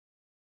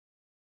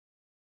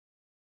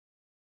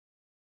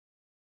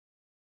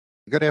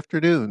Good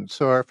afternoon.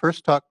 So our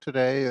first talk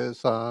today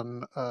is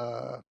on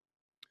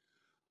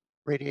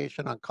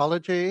radiation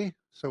oncology.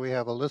 So we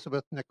have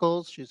Elizabeth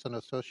Nichols. She's an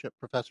associate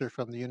professor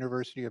from the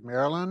University of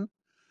Maryland.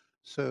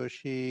 So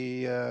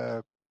she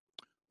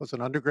was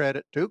an undergrad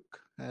at Duke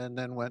and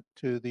then went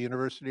to the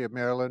University of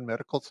Maryland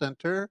Medical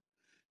Center,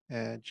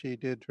 and she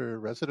did her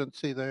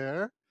residency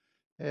there.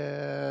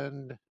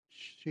 And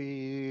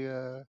she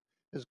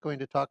is going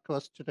to talk to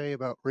us today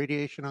about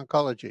radiation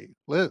oncology.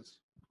 Liz.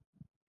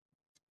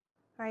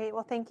 All right,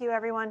 well, thank you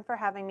everyone for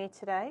having me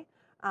today.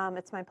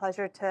 It's my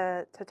pleasure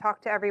to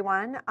talk to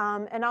everyone.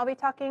 And I'll be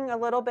talking a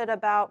little bit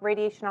about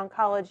radiation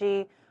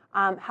oncology,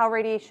 how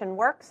radiation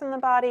works in the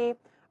body,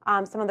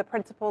 some of the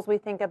principles we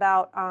think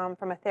about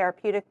from a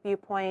therapeutic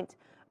viewpoint.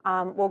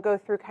 We'll go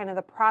through kind of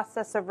the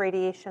process of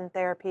radiation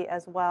therapy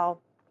as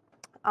well,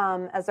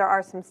 as there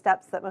are some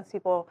steps that most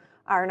people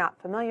are not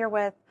familiar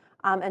with,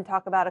 and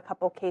talk about a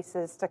couple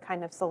cases to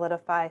kind of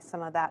solidify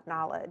some of that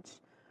knowledge.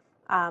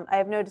 I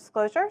have no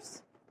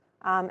disclosures.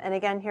 And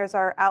again, here's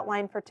our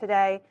outline for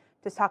today.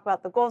 Just talk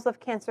about the goals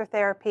of cancer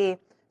therapy,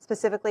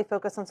 specifically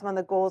focus on some of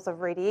the goals of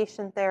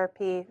radiation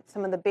therapy,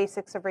 some of the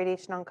basics of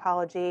radiation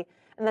oncology,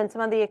 and then some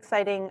of the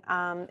exciting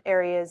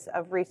areas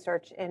of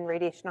research in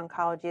radiation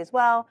oncology as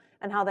well,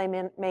 and how they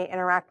may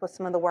interact with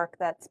some of the work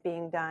that's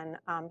being done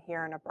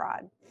here and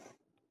abroad.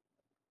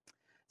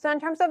 So in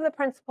terms of the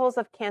principles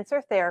of cancer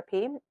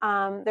therapy,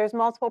 there's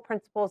multiple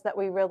principles that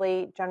we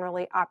really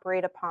generally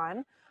operate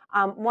upon.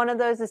 One of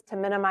those is to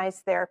minimize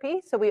therapy.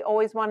 So we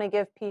always want to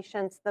give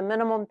patients the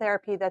minimum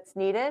therapy that's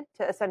needed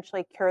to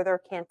essentially cure their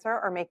cancer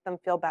or make them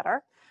feel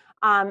better.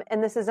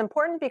 And this is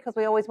important because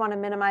we always want to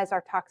minimize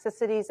our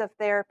toxicities of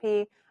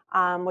therapy,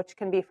 which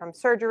can be from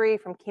surgery,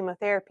 from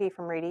chemotherapy,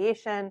 from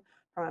radiation,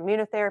 from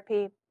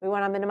immunotherapy. We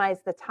want to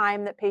minimize the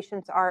time that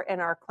patients are in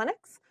our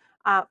clinics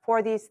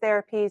for these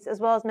therapies,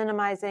 as well as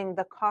minimizing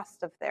the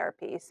cost of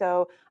therapy.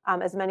 So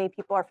as many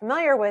people are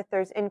familiar with,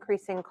 there's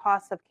increasing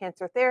costs of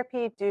cancer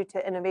therapy due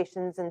to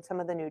innovations in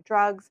some of the new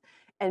drugs,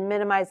 and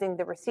minimizing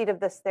the receipt of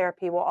this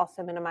therapy will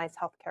also minimize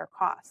healthcare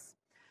costs.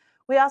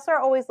 We also are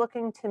always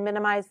looking to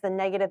minimize the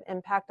negative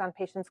impact on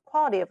patients'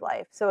 quality of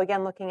life. So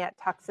again, looking at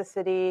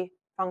toxicity,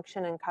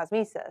 function, and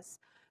cosmesis.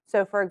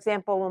 So for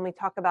example, when we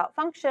talk about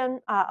function,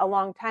 a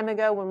long time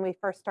ago when we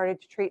first started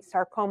to treat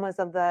sarcomas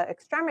of the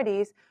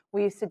extremities,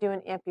 we used to do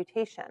an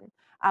amputation.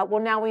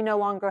 Well, now we no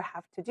longer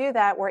have to do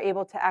that. We're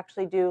able to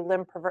actually do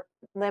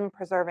limb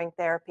preserving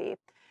therapy.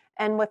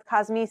 And with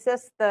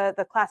cosmesis,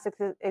 the classic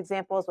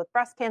example is with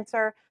breast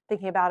cancer,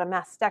 thinking about a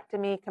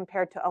mastectomy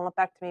compared to a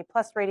lumpectomy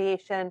plus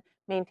radiation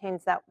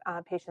maintains that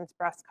patient's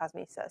breast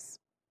cosmesis.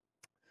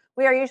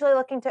 We are usually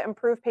looking to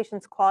improve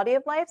patients' quality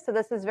of life, so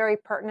this is very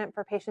pertinent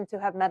for patients who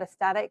have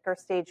metastatic or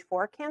stage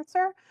 4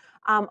 cancer.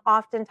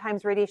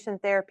 Oftentimes, radiation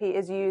therapy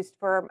is used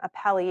for a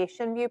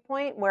palliation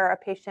viewpoint, where a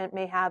patient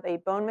may have a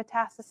bone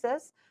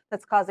metastasis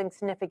that's causing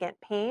significant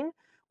pain.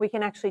 We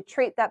can actually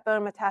treat that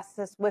bone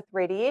metastasis with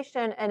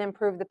radiation and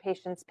improve the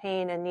patient's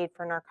pain and need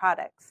for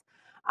narcotics.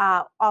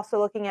 Also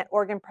looking at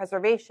organ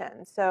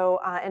preservation. So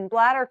in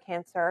bladder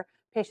cancer,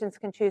 patients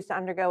can choose to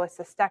undergo a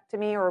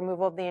cystectomy or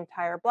removal of the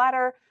entire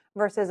bladder,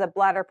 versus a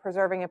bladder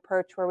preserving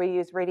approach where we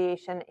use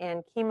radiation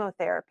and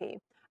chemotherapy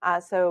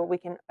so we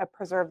can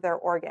preserve their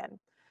organ.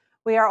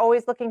 We are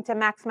always looking to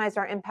maximize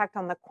our impact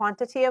on the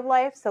quantity of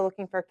life, so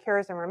looking for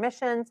cures and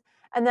remissions,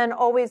 and then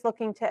always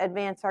looking to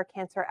advance our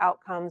cancer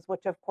outcomes,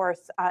 which of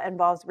course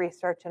involves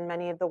research and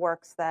many of the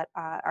works that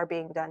are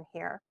being done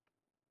here.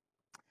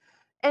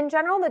 In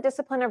general, the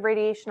discipline of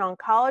radiation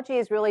oncology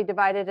is really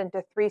divided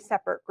into 3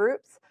 separate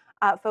groups,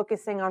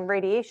 focusing on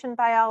radiation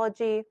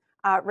biology,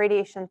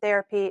 radiation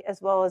therapy,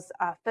 as well as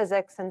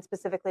physics, and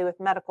specifically with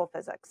medical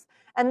physics.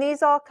 And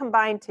these all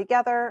combine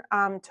together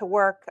to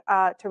work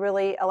to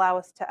really allow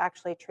us to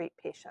actually treat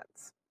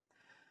patients.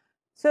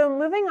 So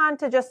moving on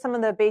to just some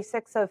of the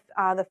basics of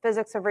the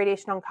physics of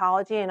radiation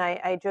oncology, and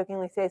I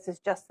jokingly say this is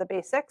just the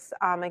basics.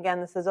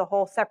 Again, this is a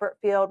whole separate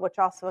field, which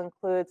also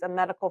includes a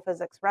medical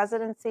physics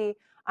residency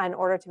in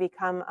order to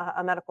become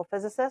a medical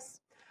physicist.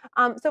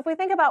 So if we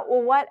think about,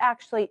 well, what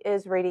actually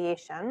is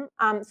radiation?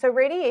 So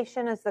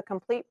radiation is the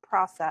complete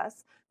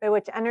process by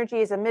which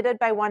energy is emitted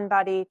by one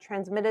body,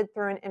 transmitted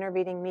through an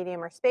intervening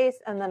medium or space,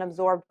 and then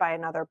absorbed by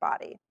another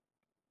body.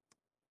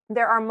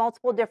 There are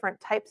multiple different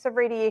types of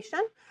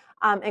radiation,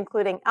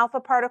 including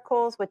alpha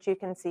particles, which you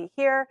can see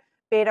here,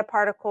 beta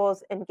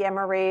particles, and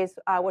gamma rays,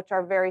 which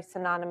are very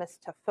synonymous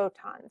to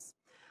photons.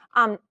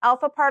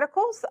 Alpha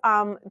particles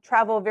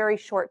travel very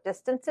short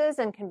distances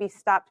and can be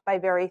stopped by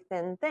very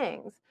thin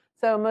things.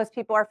 So most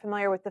people are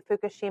familiar with the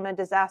Fukushima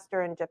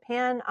disaster in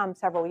Japan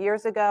several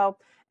years ago.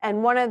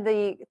 And one of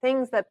the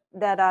things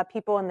that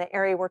people in the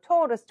area were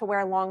told is to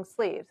wear long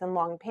sleeves and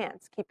long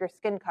pants, keep your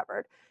skin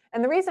covered.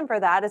 And the reason for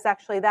that is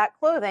actually that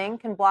clothing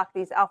can block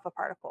these alpha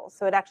particles.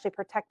 So it actually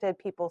protected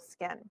people's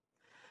skin.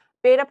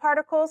 Beta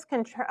particles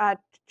can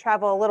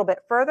travel a little bit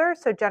further.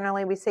 So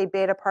generally we say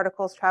beta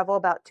particles travel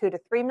about 2 to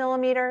 3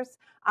 millimeters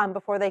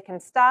before they can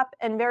stop.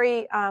 And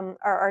very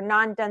or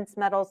non-dense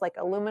metals like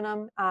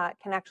aluminum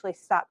can actually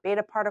stop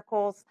beta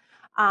particles.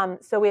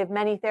 So we have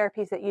many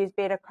therapies that use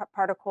beta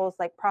particles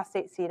like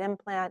prostate seed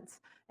implants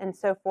and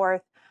so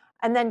forth.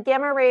 And then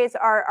gamma rays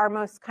are our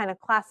most kind of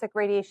classic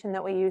radiation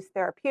that we use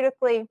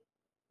therapeutically.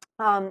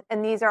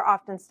 And these are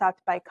often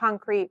stopped by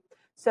concrete.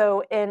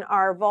 So in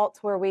our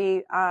vaults where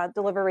we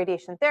deliver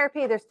radiation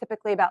therapy, there's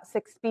typically about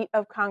 6 feet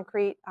of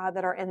concrete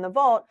that are in the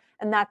vault,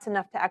 and that's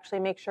enough to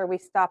actually make sure we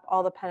stop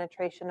all the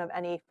penetration of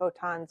any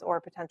photons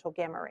or potential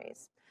gamma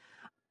rays.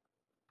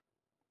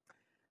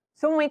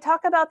 So when we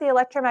talk about the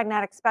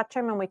electromagnetic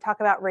spectrum and we talk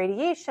about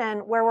radiation,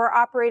 where we're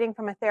operating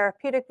from a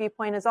therapeutic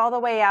viewpoint is all the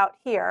way out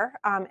here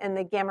in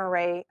the gamma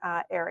ray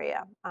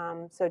area.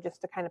 So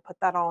just to kind of put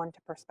that all into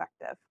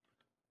perspective.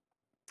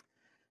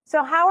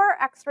 So how are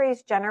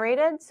X-rays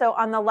generated? So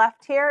on the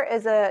left here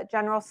is a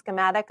general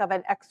schematic of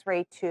an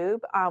X-ray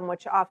tube,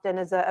 which often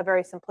is a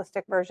very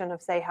simplistic version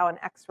of, say, how an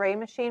X-ray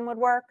machine would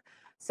work.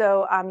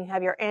 So you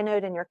have your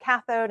anode and your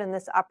cathode, and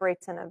this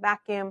operates in a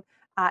vacuum.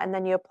 And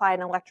then you apply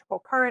an electrical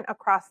current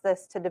across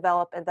this to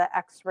develop the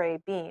X-ray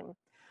beam.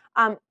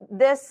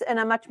 This, in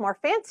a much more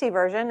fancy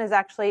version, is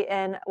actually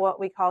in what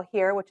we call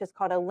here, which is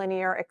called a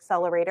linear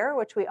accelerator,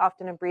 which we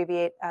often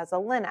abbreviate as a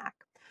LINAC.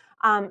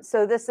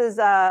 So this is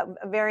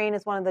Varian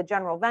is one of the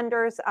general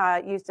vendors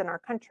used in our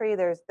country.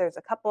 There's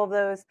a couple of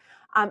those.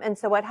 And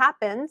so what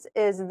happens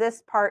is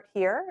this part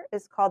here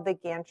is called the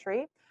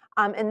gantry.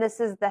 And this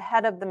is the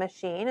head of the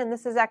machine. And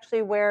this is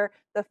actually where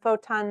the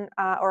photon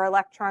or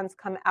electrons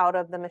come out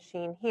of the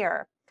machine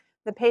here.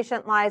 The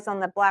patient lies on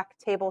the black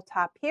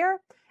tabletop here.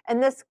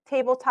 And this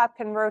tabletop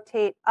can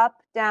rotate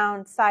up,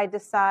 down, side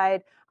to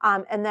side,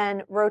 and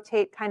then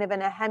rotate kind of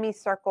in a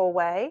hemicircle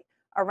way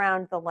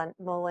around the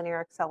linear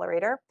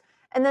accelerator.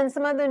 And then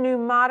some of the new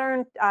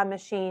modern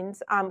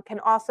machines can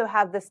also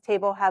have this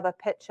table have a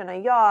pitch and a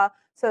yaw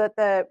so that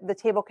the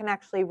table can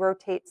actually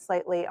rotate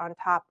slightly on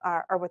top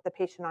or with the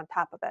patient on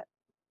top of it.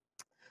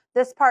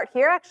 This part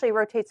here actually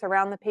rotates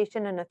around the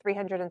patient in a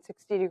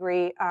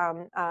 360-degree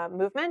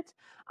movement,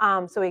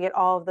 so we get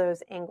all of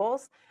those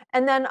angles.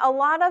 And then a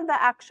lot of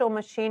the actual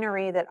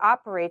machinery that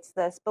operates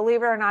this,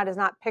 believe it or not, is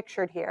not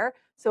pictured here.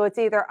 So it's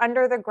either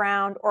under the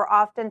ground or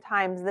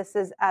oftentimes this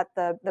is at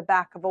the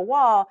back of a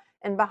wall,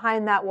 and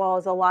behind that wall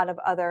is a lot of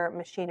other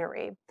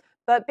machinery.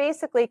 But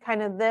basically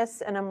kind of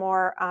this in a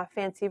more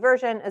fancy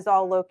version is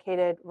all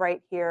located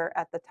right here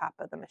at the top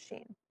of the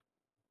machine.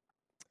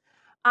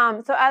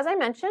 So as I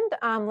mentioned,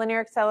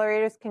 linear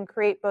accelerators can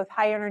create both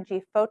high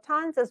energy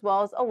photons as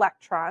well as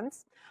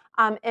electrons.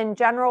 In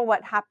general,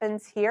 what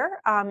happens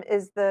here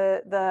is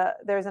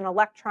there's an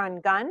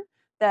electron gun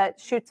that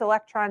shoots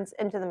electrons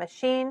into the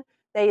machine.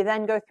 They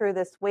then go through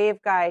this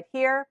waveguide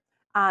here.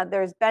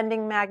 There's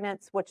bending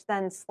magnets, which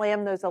then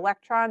slam those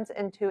electrons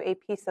into a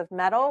piece of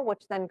metal,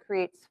 which then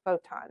creates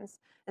photons.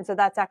 And so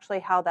that's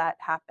actually how that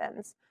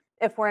happens.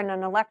 If we're in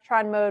an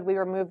electron mode, we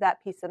remove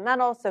that piece of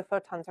metal, so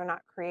photons are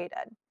not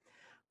created.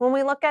 When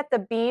we look at the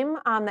beam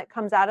that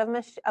comes out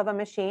of a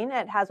machine,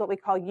 it has what we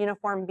call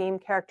uniform beam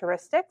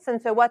characteristics.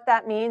 And so what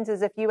that means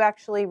is if you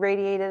actually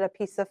radiated a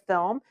piece of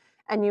film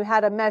and you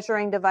had a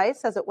measuring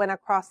device as it went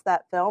across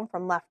that film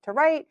from left to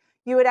right,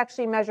 you would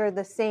actually measure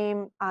the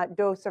same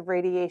dose of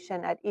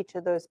radiation at each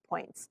of those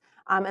points.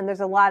 And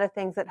there's a lot of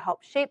things that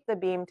help shape the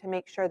beam to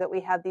make sure that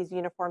we have these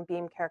uniform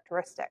beam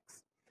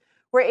characteristics.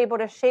 We're able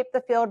to shape the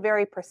field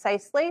very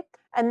precisely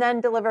and then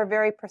deliver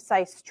very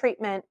precise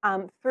treatment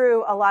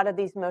through a lot of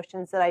these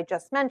motions that I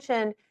just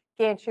mentioned,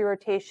 gantry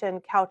rotation,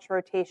 couch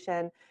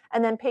rotation,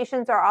 and then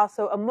patients are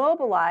also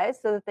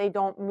immobilized so that they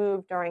don't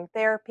move during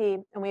therapy,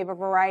 and we have a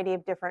variety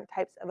of different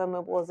types of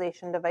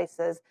immobilization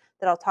devices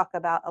that I'll talk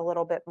about a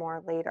little bit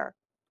more later.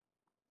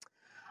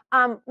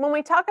 When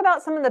we talk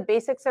about some of the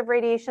basics of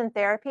radiation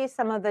therapy,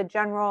 some of the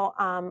general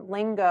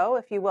lingo,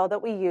 if you will,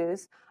 that we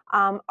use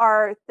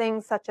are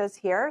things such as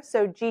here.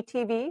 So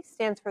GTV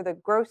stands for the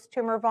gross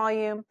tumor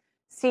volume.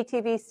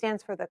 CTV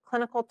stands for the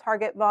clinical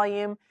target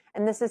volume.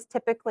 And this is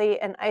typically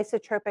an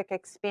isotropic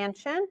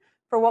expansion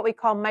for what we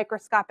call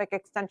microscopic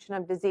extension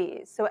of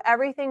disease. So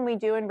everything we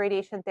do in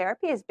radiation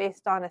therapy is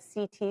based on a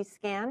CT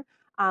scan,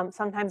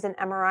 sometimes an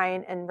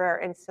MRI in rare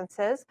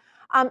instances.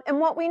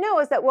 And what we know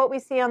is that what we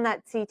see on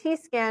that CT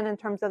scan in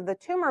terms of the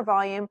tumor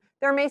volume,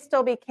 there may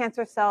still be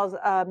cancer cells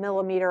a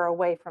millimeter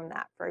away from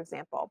that, for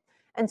example.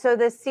 And so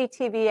this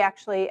CTV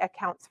actually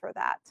accounts for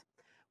that.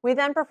 We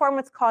then perform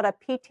what's called a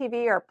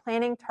PTV or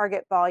planning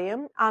target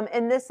volume.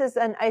 And this is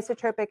an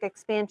isotropic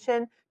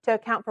expansion to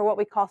account for what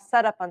we call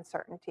setup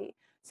uncertainty.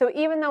 So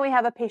even though we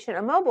have a patient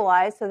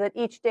immobilized so that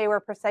each day we're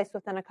precise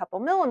within a couple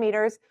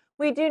millimeters,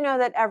 we do know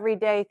that every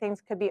day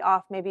things could be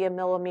off maybe a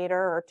millimeter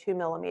or 2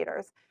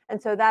 millimeters.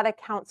 And so that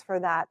accounts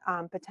for that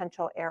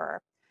potential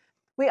error.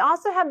 We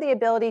also have the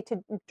ability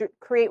to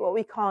create what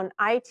we call an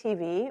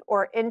ITV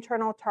or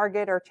internal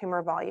target or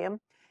tumor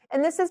volume.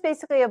 And this is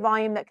basically a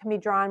volume that can be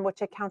drawn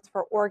which accounts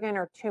for organ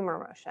or tumor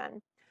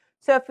motion.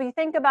 So if we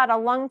think about a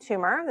lung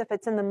tumor, if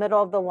it's in the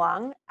middle of the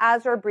lung,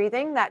 as we're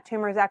breathing, that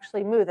tumor is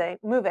actually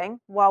moving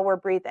while we're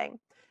breathing.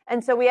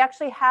 And so we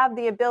actually have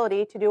the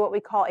ability to do what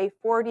we call a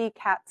 4D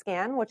CAT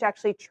scan, which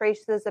actually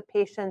traces a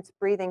patient's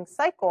breathing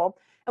cycle.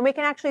 And we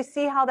can actually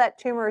see how that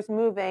tumor is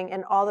moving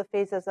in all the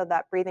phases of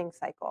that breathing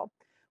cycle.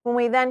 When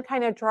we then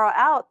kind of draw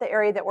out the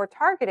area that we're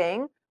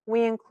targeting,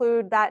 we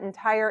include that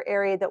entire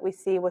area that we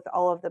see with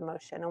all of the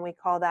motion, and we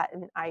call that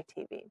an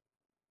ITV.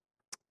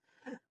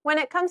 When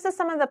it comes to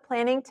some of the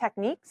planning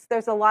techniques,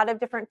 there's a lot of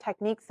different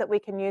techniques that we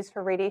can use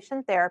for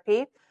radiation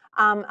therapy.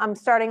 I'm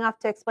starting off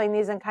to explain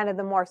these in kind of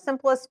the more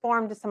simplest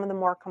form to some of the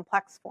more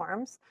complex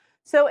forms.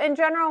 So in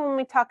general, when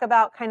we talk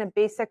about kind of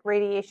basic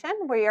radiation,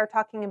 we are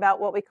talking about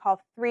what we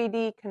call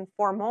 3D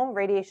conformal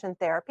radiation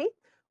therapy,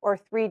 or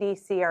 3D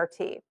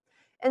CRT.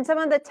 And some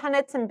of the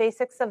tenets and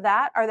basics of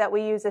that are that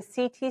we use a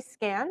CT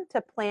scan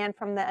to plan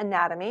from the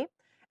anatomy.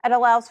 It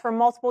allows for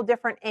multiple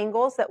different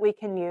angles that we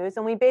can use,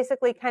 and we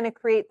basically kind of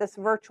create this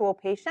virtual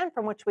patient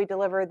from which we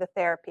deliver the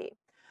therapy.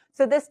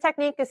 So this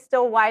technique is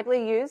still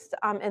widely used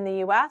in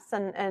the US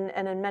and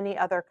in many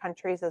other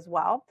countries as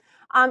well.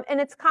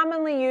 And it's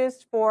commonly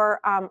used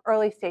for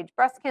early stage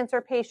breast cancer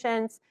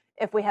patients,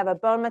 if we have a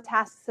bone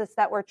metastasis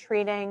that we're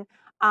treating,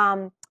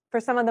 for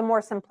some of the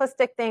more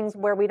simplistic things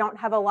where we don't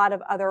have a lot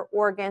of other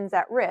organs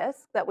at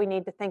risk that we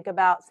need to think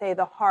about, say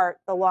the heart,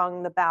 the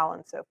lung, the bowel,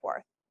 and so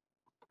forth.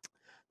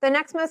 The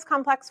next most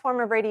complex form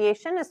of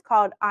radiation is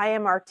called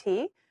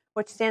IMRT,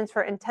 which stands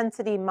for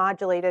intensity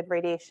modulated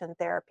radiation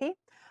therapy.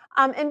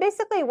 And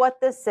basically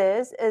what this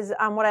is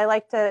what I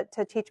like to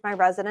teach my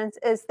residents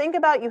is think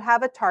about you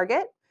have a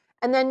target,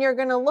 and then you're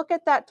going to look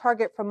at that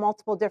target from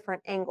multiple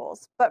different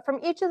angles. But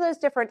from each of those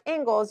different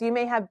angles, you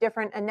may have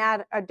different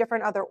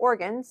other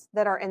organs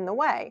that are in the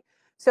way.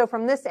 So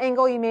from this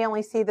angle, you may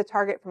only see the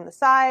target from the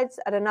sides.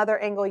 At another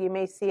angle, you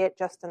may see it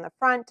just in the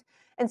front.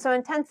 And so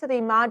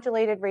intensity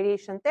modulated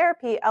radiation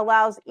therapy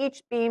allows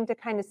each beam to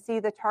kind of see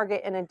the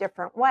target in a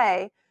different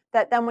way,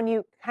 that then when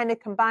you kind of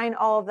combine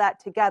all of that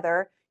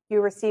together,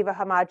 you receive a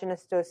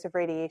homogeneous dose of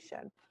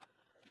radiation.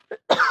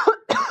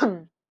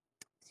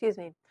 Excuse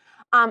me.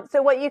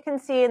 So what you can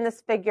see in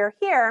this figure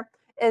here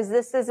is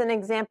this is an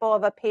example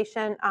of a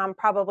patient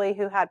probably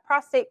who had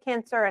prostate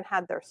cancer and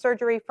had their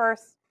surgery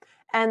first.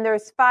 And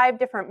there's 5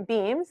 different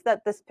beams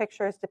that this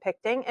picture is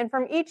depicting. And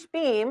from each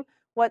beam,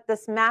 what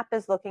this map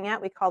is looking at,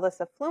 we call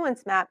this a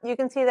fluence map, you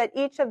can see that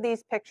each of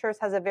these pictures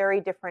has a very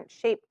different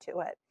shape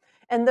to it.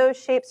 And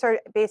those shapes are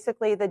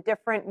basically the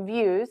different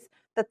views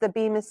that the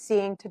beam is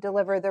seeing to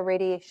deliver the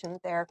radiation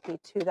therapy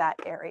to that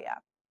area.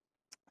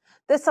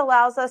 This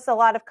allows us a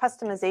lot of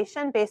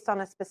customization based on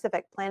a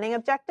specific planning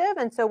objective.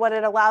 And so what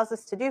it allows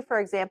us to do,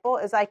 for example,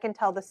 is I can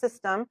tell the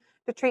system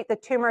to treat the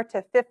tumor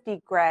to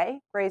 50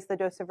 gray, is the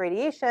dose of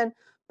radiation,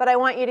 but I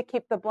want you to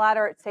keep the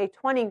bladder at, say,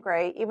 20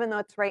 gray, even though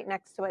it's right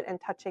next to it and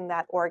touching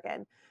that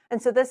organ.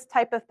 And so this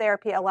type of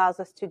therapy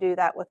allows us to do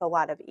that with a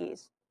lot of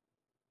ease.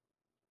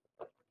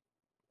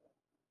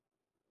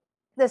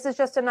 This is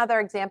just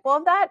another example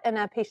of that in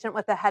a patient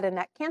with a head and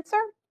neck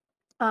cancer.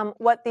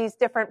 What these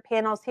different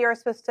panels here are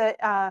supposed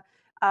to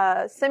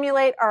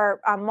simulate are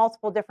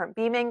multiple different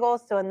beam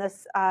angles. So in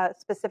this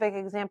specific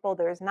example,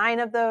 there's 9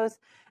 of those.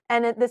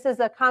 And this is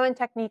a common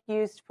technique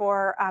used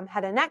for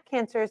head and neck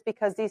cancers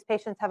because these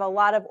patients have a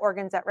lot of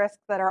organs at risk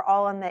that are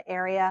all in the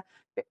area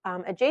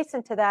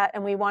adjacent to that,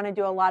 and we want to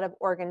do a lot of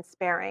organ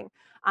sparing.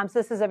 So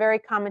this is a very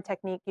common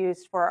technique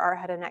used for our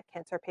head and neck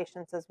cancer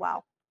patients as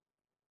well.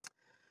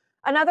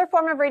 Another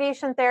form of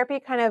radiation therapy,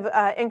 kind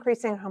of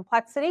increasing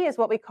complexity, is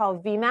what we call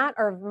VMAT,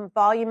 or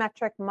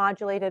volumetric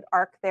modulated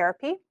arc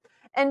therapy.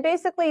 And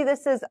basically,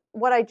 this is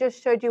what I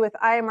just showed you with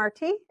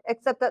IMRT,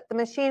 except that the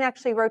machine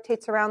actually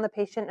rotates around the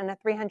patient in a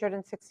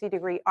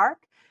 360-degree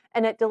arc,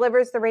 and it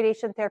delivers the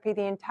radiation therapy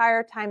the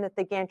entire time that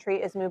the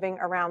gantry is moving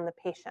around the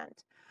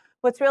patient.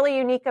 What's really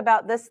unique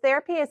about this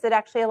therapy is it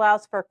actually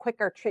allows for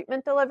quicker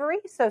treatment delivery.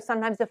 So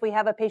sometimes if we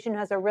have a patient who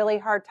has a really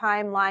hard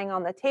time lying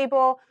on the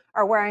table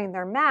or wearing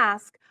their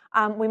mask,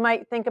 we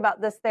might think about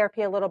this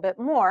therapy a little bit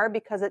more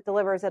because it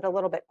delivers it a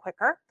little bit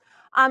quicker.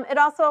 It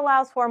also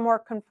allows for more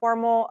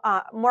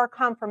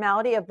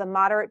conformality of the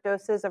moderate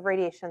doses of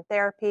radiation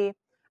therapy,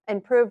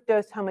 improved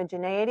dose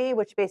homogeneity,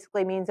 which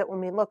basically means that when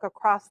we look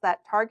across that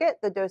target,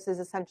 the dose is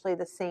essentially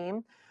the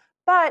same.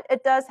 But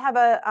it does have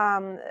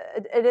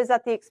it is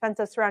at the expense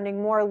of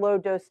surrounding more low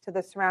dose to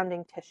the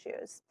surrounding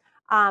tissues.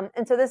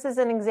 And so this is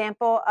an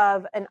example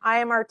of an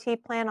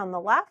IMRT plan on the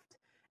left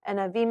and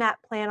a VMAT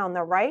plan on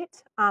the right.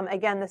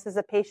 Again, this is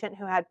a patient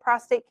who had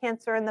prostate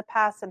cancer in the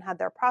past and had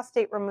their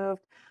prostate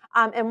removed.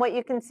 And what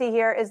you can see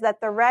here is that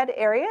the red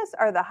areas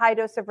are the high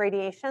dose of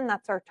radiation.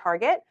 That's our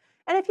target.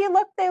 And if you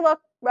look, they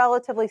look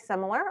relatively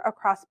similar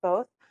across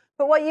both.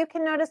 But what you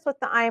can notice with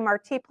the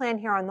IMRT plan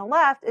here on the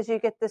left is you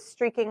get this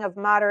streaking of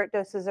moderate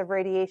doses of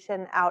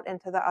radiation out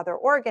into the other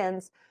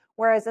organs,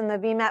 whereas in the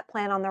VMAT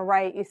plan on the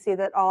right, you see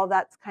that all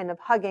that's kind of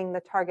hugging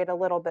the target a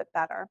little bit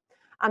better.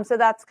 So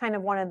that's kind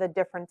of one of the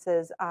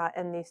differences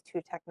in these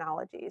two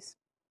technologies.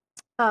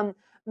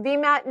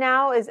 VMAT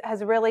now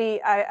has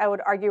really, I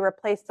would argue,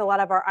 replaced a lot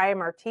of our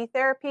IMRT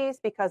therapies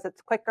because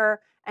it's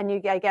quicker and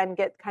you, again,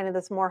 get kind of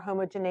this more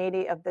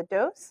homogeneity of the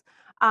dose.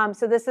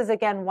 So this is,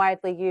 again,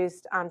 widely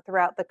used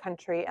throughout the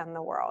country and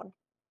the world.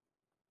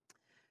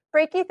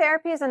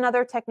 Brachytherapy is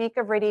another technique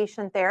of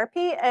radiation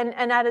therapy, and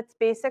at its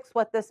basics,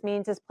 what this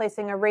means is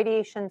placing a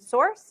radiation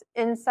source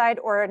inside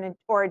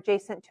or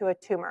adjacent to a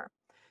tumor.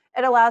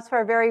 It allows for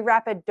a very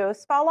rapid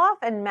dose fall off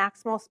and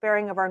maximal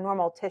sparing of our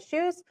normal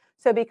tissues.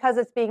 So because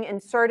it's being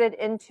inserted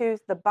into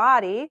the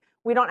body,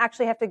 we don't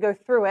actually have to go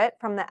through it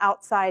from the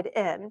outside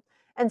in.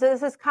 And so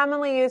this is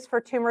commonly used for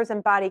tumors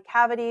in body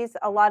cavities,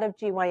 a lot of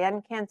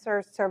GYN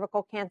cancers,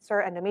 cervical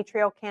cancer,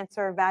 endometrial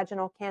cancer,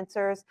 vaginal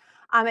cancers.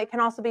 It can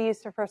also be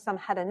used for some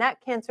head and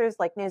neck cancers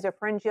like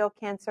nasopharyngeal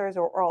cancers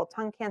or oral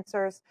tongue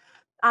cancers.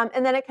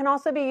 And then it can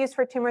also be used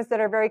for tumors that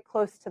are very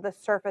close to the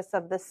surface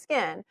of the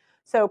skin.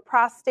 So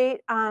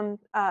prostate,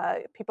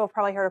 people have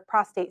probably heard of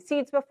prostate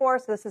seeds before.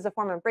 So this is a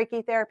form of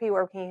brachytherapy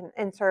where we can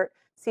insert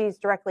seeds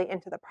directly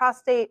into the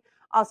prostate.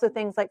 Also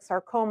things like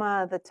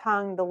sarcoma, the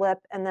tongue, the lip,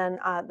 and then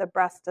the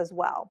breast as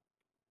well.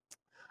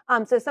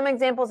 So some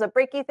examples of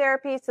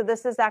brachytherapy. So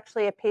this is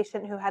actually a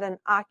patient who had an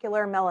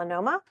ocular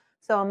melanoma,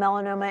 so a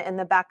melanoma in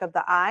the back of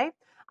the eye.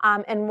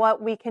 And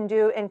what we can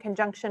do in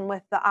conjunction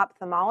with the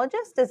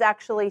ophthalmologist is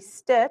actually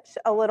stitch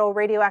a little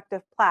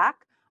radioactive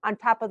plaque on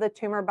top of the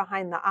tumor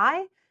behind the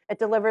eye. It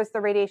delivers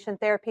the radiation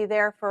therapy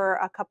there for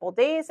a couple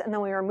days, and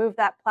then we remove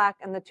that plaque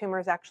and the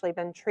tumor's actually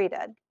been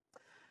treated.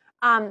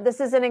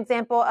 This is an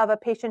example of a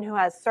patient who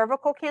has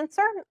cervical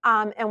cancer,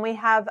 and we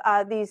have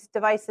these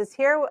devices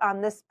here.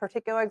 This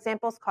particular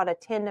example is called a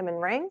tandem and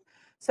ring.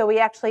 So we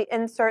actually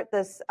insert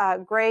this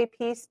gray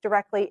piece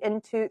directly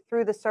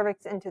through the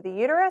cervix into the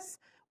uterus.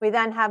 We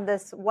then have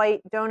this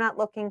white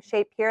donut-looking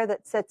shape here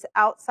that sits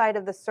outside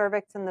of the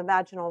cervix in the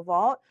vaginal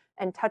vault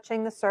and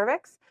touching the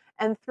cervix.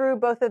 And through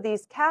both of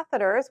these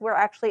catheters, we're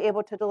actually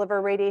able to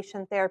deliver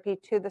radiation therapy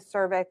to the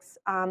cervix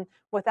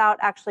without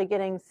actually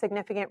getting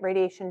significant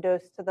radiation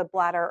dose to the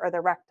bladder or the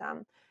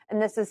rectum.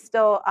 And this is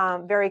still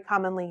very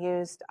commonly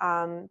used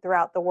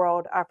throughout the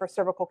world for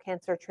cervical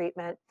cancer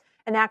treatment,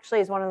 and actually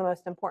is one of the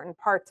most important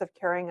parts of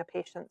curing a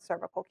patient's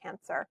cervical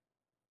cancer.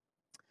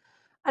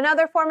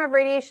 Another form of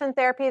radiation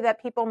therapy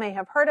that people may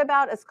have heard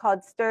about is called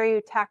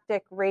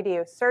stereotactic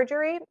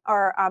radiosurgery,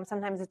 or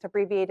sometimes it's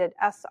abbreviated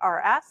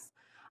SRS.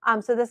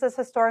 So this has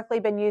historically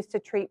been used to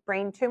treat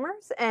brain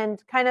tumors,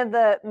 and kind of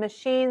the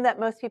machine that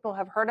most people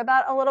have heard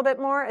about a little bit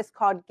more is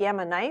called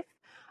Gamma Knife.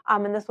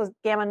 And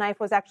Gamma Knife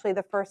was actually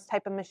the first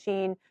type of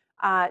machine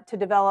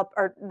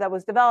that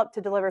was developed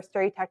to deliver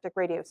stereotactic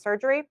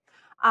radiosurgery.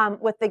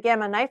 With the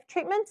Gamma Knife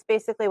treatments,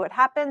 basically what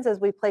happens is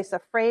we place a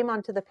frame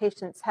onto the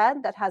patient's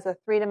head that has a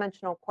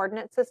three-dimensional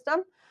coordinate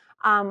system.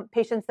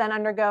 Patients then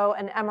undergo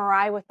an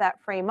MRI with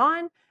that frame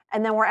on,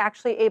 and then we're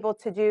actually able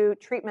to do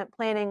treatment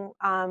planning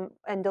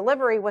and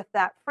delivery with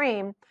that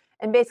frame.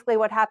 And basically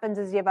what happens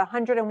is you have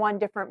 101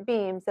 different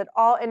beams that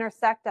all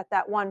intersect at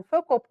that one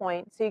focal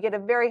point. So you get a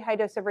very high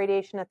dose of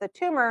radiation at the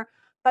tumor,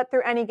 but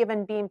through any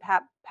given beam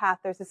path,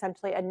 there's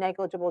essentially a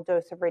negligible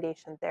dose of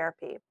radiation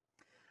therapy.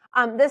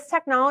 This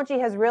technology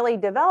has really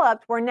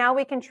developed where now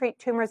we can treat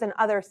tumors in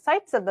other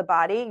sites of the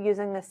body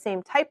using the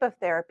same type of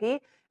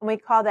therapy, and we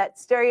call that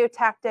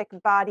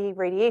stereotactic body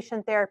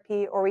radiation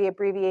therapy, or we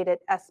abbreviate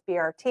it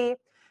SBRT.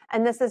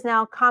 And this is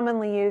now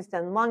commonly used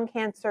in lung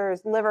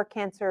cancers, liver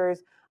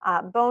cancers,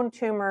 bone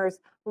tumors,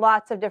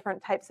 lots of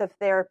different types of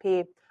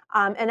therapy.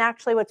 And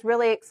actually what's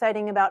really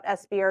exciting about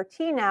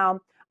SBRT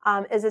now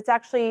is it's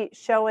actually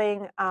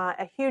showing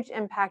a huge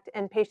impact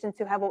in patients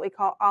who have what we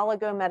call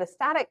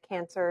oligometastatic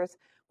cancers,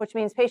 which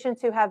means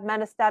patients who have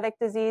metastatic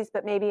disease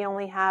but maybe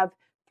only have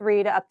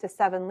 3 to up to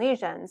 7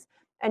 lesions.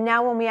 And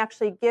now when we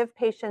actually give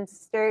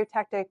patients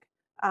stereotactic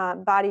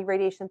body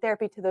radiation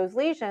therapy to those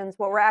lesions,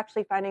 what we're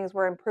actually finding is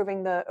we're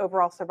improving the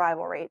overall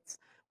survival rates,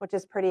 which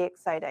is pretty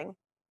exciting.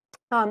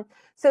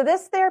 So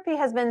this therapy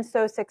has been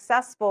so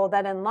successful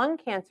that in lung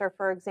cancer,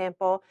 for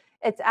example,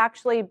 it's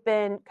actually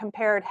been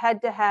compared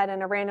head-to-head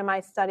in a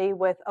randomized study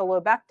with a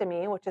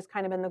lobectomy, which has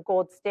kind of been the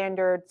gold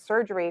standard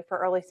surgery for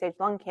early-stage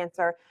lung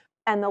cancer.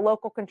 And the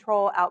local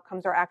control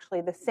outcomes are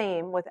actually the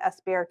same with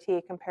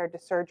SBRT compared to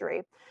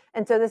surgery.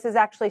 And so this is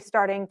actually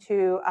starting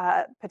to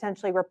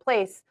potentially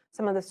replace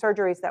some of the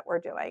surgeries that we're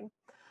doing.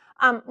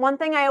 One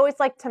thing I always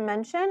like to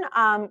mention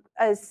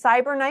is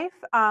CyberKnife.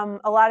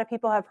 A lot of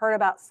people have heard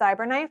about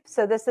CyberKnife.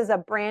 So this is a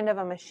brand of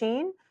a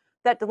machine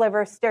that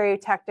delivers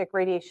stereotactic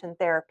radiation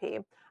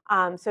therapy.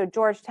 So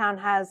Georgetown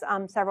has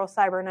several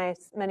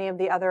CyberKnives. Many of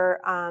the other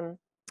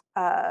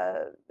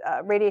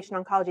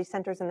radiation oncology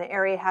centers in the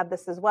area have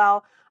this as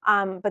well.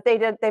 But they've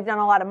done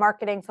a lot of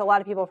marketing, so a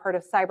lot of people have heard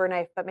of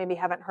CyberKnife, but maybe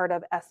haven't heard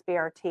of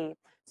SBRT.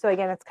 So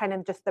again, it's kind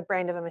of just the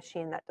brand of a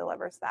machine that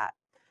delivers that.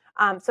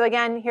 So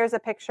again, here's a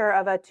picture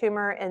of a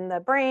tumor in the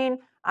brain.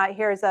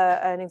 Here's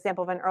an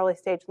example of an early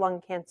stage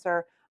lung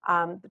cancer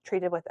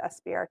treated with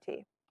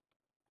SBRT.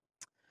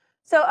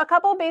 So a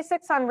couple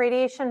basics on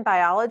radiation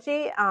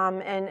biology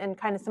and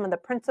kind of some of the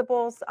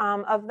principles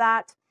of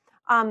that.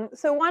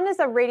 So one is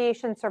a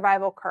radiation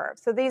survival curve.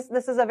 So this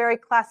is a very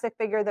classic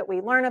figure that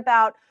we learn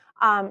about,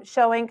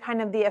 showing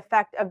kind of the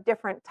effect of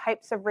different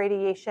types of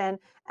radiation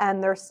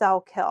and their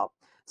cell kill.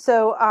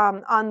 So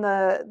on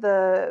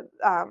the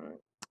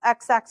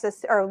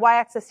x-axis or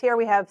y-axis here,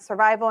 we have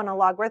survival in a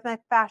logarithmic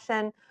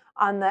fashion.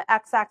 On the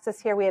x-axis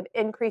here, we have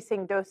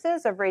increasing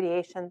doses of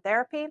radiation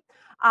therapy.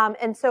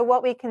 And so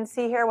what we can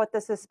see here, what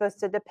this is supposed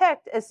to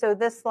depict is, so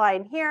this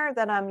line here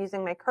that I'm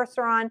using my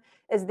cursor on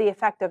is the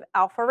effect of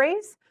alpha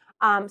rays.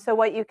 So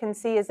what you can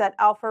see is that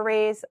alpha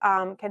rays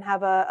can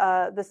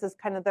have this is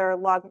kind of their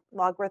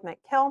logarithmic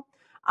kill.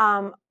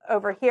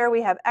 Over here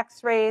we have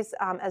X-rays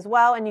as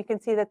well, and you can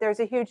see that there's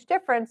a huge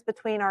difference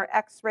between our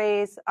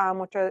X-rays,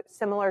 which are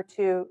similar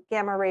to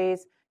gamma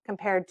rays,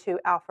 compared to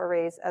alpha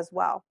rays as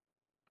well.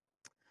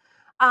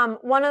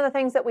 One of the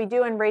things that we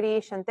do in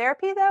radiation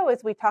therapy, though,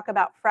 is we talk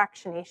about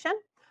fractionation.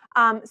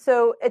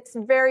 So it's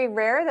very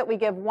rare that we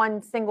give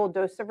one single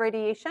dose of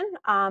radiation,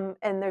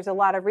 and there's a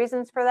lot of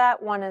reasons for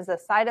that. One is a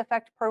side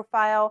effect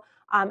profile,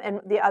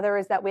 and the other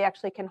is that we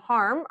actually can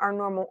harm our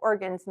normal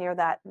organs near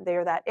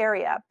that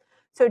area.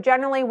 So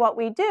generally what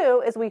we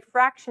do is we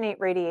fractionate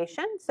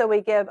radiation. So we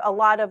give a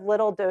lot of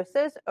little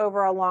doses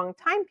over a long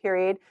time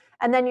period,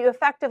 and then you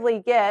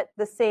effectively get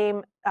the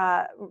same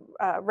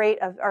rate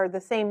of, or the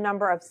same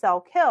number of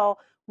cell kill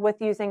with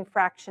using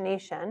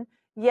fractionation,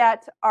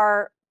 yet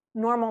our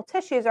normal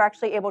tissues are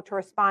actually able to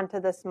respond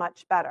to this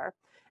much better.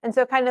 And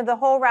so kind of the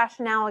whole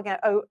rationale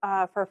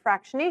for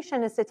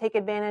fractionation is to take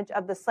advantage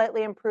of the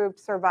slightly improved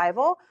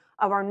survival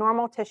of our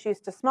normal tissues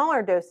to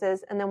smaller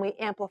doses, and then we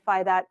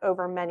amplify that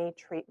over many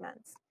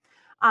treatments.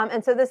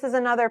 And so this is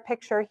another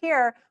picture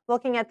here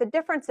looking at the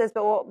differences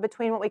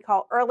between what we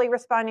call early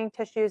responding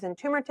tissues and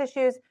tumor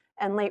tissues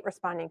and late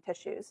responding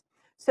tissues.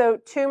 So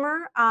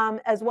tumor,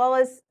 as well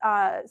as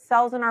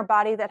cells in our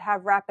body that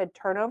have rapid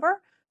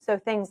turnover, so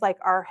things like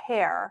our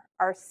hair,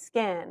 our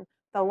skin,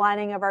 the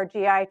lining of our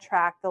GI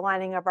tract, the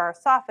lining of our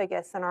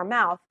esophagus and our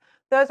mouth,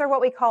 those are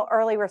what we call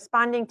early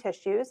responding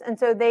tissues. And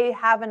so they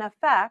have an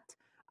effect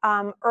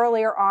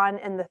earlier on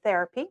in the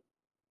therapy,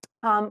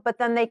 but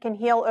then they can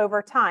heal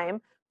over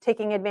time,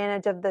 taking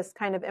advantage of this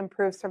kind of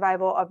improved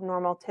survival of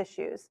normal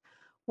tissues.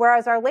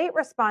 Whereas our late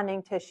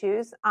responding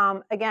tissues,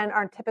 again,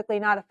 are typically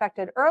not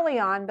affected early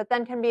on, but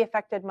then can be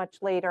affected much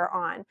later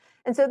on.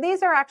 And so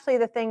these are actually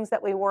the things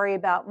that we worry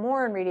about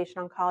more in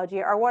radiation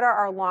oncology, are what are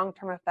our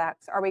long-term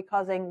effects? Are we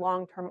causing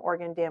long-term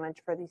organ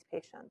damage for these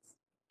patients?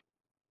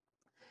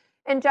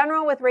 In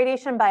general, with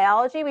radiation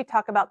biology, we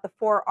talk about the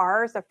 4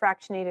 R's of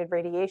fractionated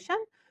radiation.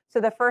 So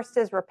the first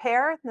is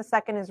repair, the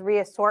second is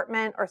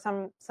reassortment, or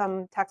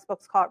some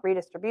textbooks call it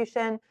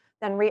redistribution,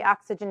 then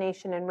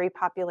reoxygenation and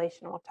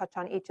repopulation. We'll touch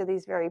on each of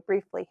these very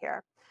briefly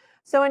here.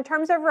 So in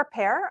terms of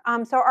repair,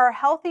 so our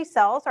healthy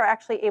cells are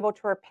actually able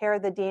to repair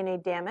the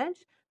DNA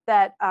damage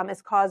that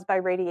is caused by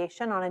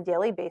radiation on a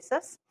daily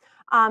basis.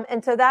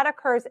 And so that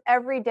occurs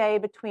every day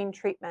between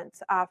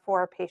treatments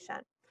for a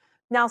patient.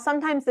 Now,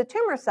 sometimes the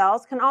tumor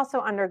cells can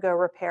also undergo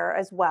repair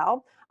as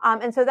well.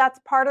 And so that's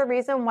part of the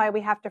reason why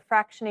we have to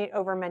fractionate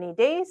over many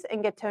days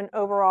and get to an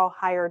overall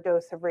higher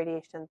dose of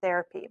radiation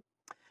therapy.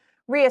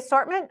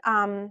 Reassortment,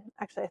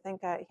 actually, I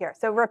think here,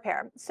 so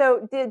repair.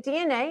 So the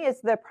DNA is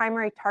the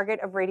primary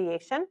target of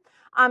radiation.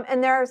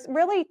 And there's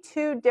really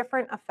 2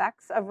 different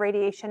effects of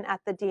radiation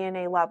at the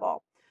DNA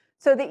level.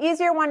 So the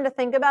easier one to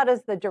think about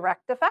is the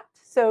direct effect.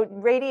 So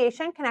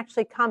radiation can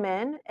actually come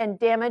in and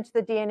damage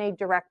the DNA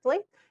directly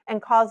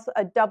and cause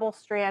a double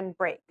strand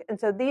break. And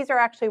so these are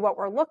actually what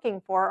we're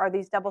looking for, are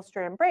these double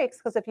strand breaks,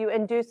 because if you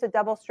induce a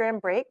double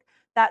strand break,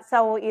 that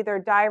cell will either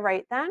die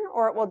right then,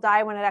 or it will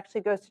die when it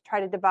actually goes to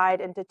try to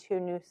divide into 2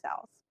 new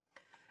cells.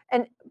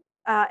 And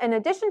in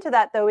addition to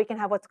that, though, we can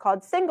have what's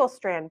called single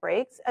strand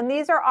breaks, and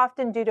these are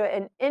often due to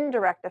an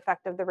indirect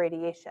effect of the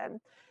radiation.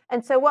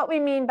 And so what we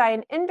mean by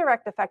an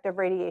indirect effect of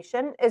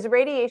radiation is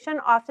radiation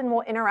often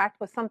will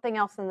interact with something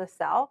else in the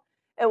cell.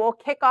 It will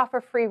kick off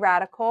a free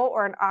radical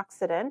or an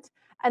oxidant,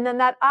 and then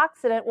that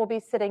oxidant will be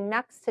sitting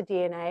next to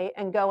DNA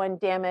and go and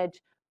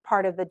damage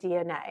part of the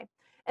DNA.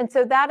 And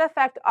so that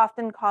effect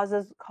often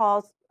causes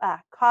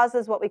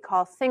what we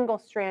call single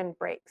strand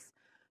breaks.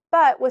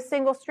 But with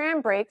single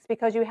strand breaks,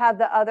 because you have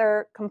the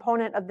other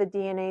component of the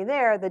DNA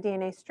there, the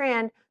DNA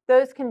strand,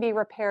 those can be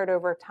repaired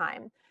over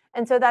time.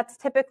 And so that's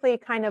typically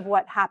kind of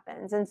what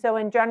happens. And so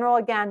in general,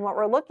 again, what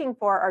we're looking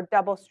for are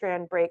double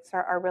strand breaks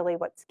are really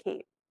what's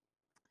key.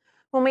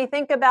 When we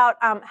think about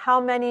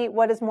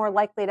what is more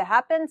likely to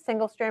happen,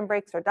 single strand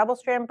breaks or double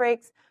strand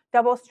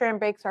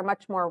breaks are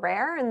much more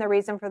rare. And the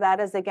reason for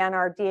that is, again,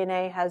 our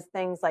DNA has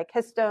things like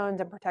histones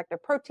and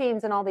protective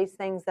proteins and all these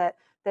things that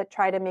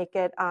try to make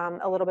it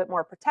a little bit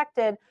more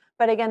protected.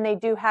 But again, they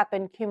do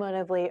happen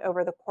cumulatively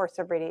over the course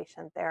of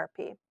radiation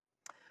therapy.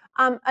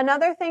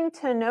 Another thing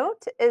to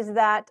note is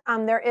that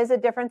there is a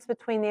difference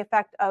between the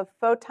effect of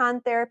photon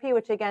therapy,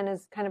 which again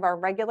is kind of our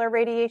regular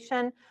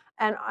radiation,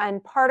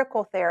 and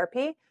particle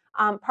therapy.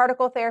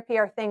 Particle therapy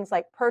are things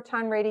like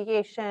proton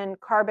radiation,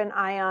 carbon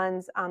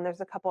ions.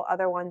 There's a couple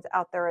other ones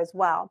out there as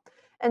well.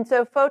 And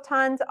so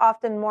photons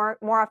often more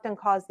often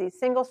cause these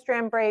single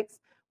strand breaks,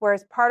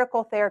 whereas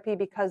particle therapy,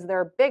 because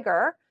they're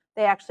bigger,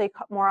 they actually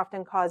more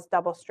often cause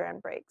double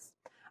strand breaks.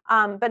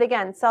 But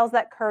again, cells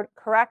that can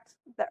correct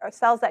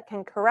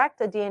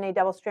a DNA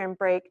double strand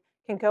break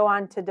can go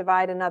on to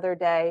divide another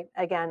day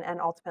again and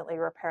ultimately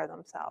repair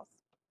themselves.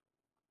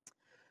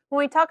 When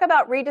we talk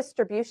about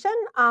redistribution,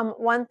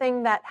 one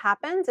thing that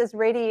happens is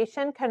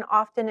radiation can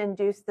often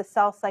induce the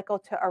cell cycle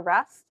to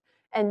arrest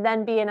and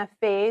then be in a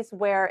phase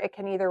where it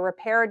can either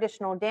repair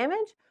additional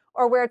damage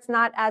or where it's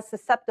not as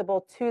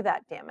susceptible to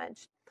that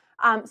damage.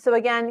 So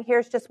again,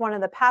 here's just one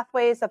of the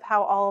pathways of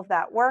how all of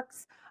that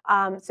works.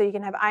 So you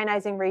can have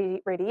ionizing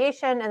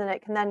radiation, and then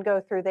it can then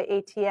go through the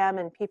ATM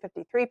and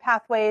P53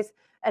 pathways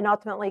and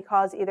ultimately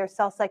cause either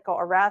cell cycle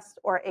arrest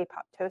or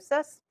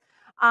apoptosis.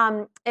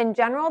 In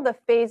general, the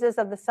phases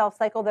of the cell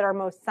cycle that are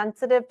most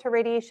sensitive to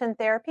radiation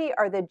therapy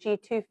are the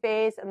G2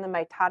 phase and the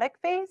mitotic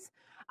phase.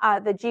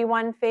 The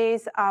G1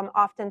 phase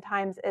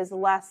oftentimes is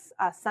less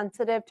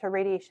sensitive to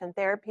radiation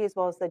therapy, as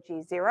well as the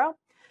G0.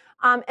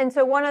 And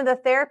so one of the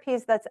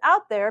therapies that's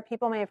out there,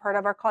 people may have heard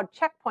of, are called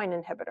checkpoint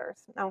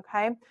inhibitors,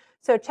 okay?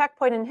 So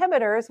checkpoint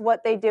inhibitors,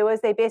 what they do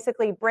is they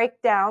basically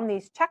break down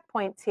these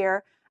checkpoints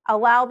here,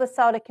 allow the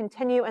cell to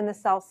continue in the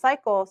cell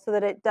cycle so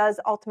that it does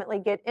ultimately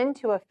get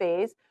into a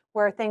phase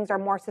where things are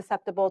more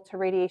susceptible to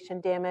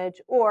radiation damage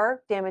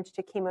or damage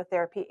to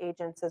chemotherapy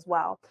agents as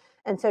well.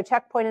 And so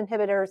checkpoint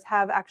inhibitors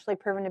have actually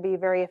proven to be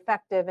very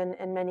effective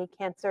in many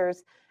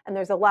cancers, and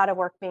there's a lot of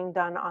work being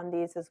done on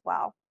these as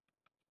well.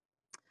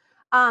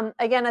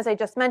 Again, as I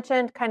just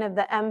mentioned, kind of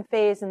the M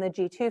phase and the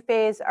G2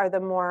 phase are the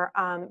more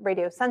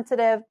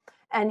radiosensitive.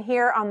 And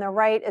here on the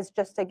right is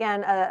just,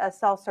 again, a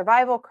cell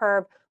survival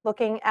curve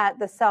looking at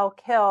the cell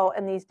kill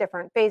in these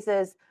different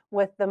phases,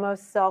 with the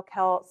most cell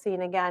kill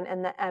seen again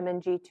in the M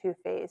and G2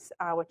 phase,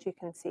 which you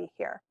can see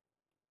here.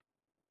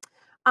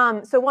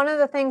 So one of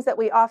the things that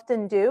we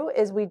often do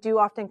is we do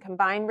often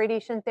combine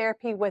radiation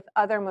therapy with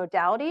other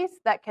modalities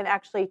that can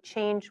actually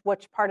change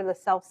which part of the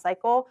cell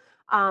cycle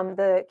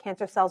the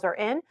cancer cells are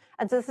in.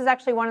 And so this is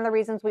actually one of the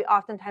reasons we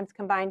oftentimes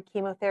combine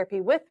chemotherapy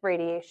with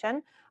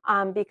radiation,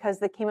 because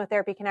the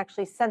chemotherapy can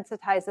actually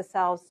sensitize the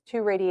cells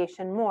to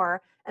radiation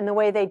more. And the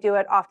way they do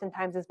it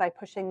oftentimes is by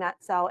pushing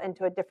that cell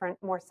into a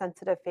different, more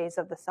sensitive phase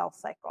of the cell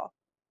cycle.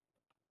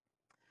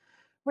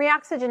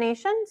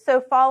 Reoxygenation.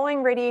 So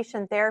following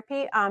radiation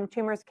therapy,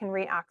 tumors can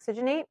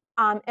reoxygenate.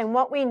 And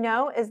what we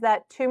know is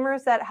that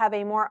tumors that have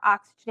a more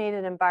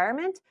oxygenated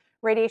environment,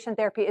 radiation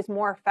therapy is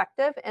more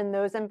effective in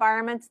those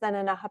environments than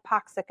in a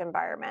hypoxic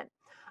environment.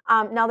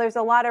 Now, there's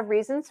a lot of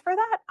reasons for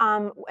that.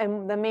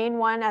 And the main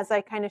one, as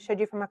I kind of showed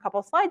you from a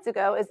couple slides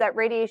ago, is that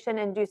radiation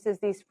induces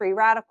these free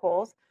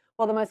radicals.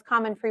 Well, the most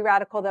common free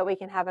radical that we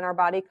can have in our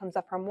body comes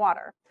up from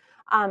water.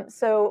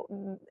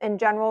 So in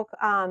general,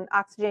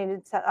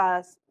 oxygenated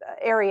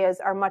areas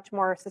are much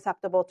more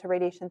susceptible to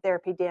radiation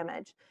therapy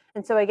damage.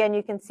 And so again,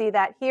 you can see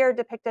that here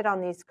depicted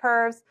on these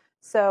curves.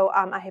 So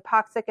a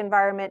hypoxic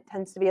environment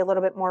tends to be a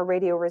little bit more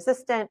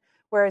radioresistant,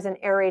 whereas an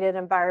aerated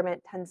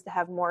environment tends to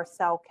have more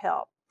cell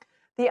kill.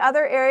 The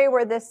other area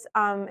where this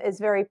is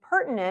very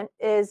pertinent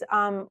is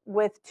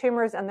with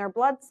tumors and their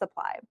blood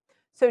supply.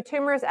 So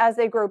tumors, as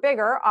they grow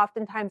bigger,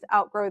 oftentimes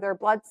outgrow their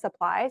blood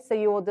supply. So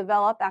you will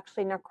develop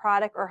actually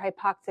necrotic or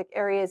hypoxic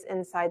areas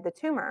inside the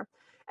tumor.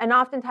 And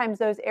oftentimes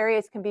those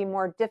areas can be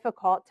more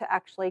difficult to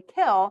actually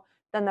kill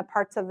than the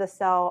parts of the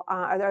cell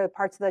or the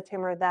parts of the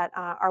tumor that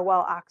are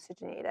well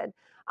oxygenated.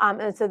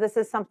 And so this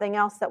is something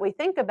else that we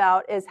think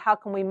about, is how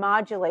can we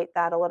modulate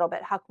that a little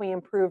bit? How can we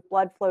improve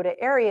blood flow to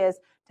areas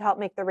to help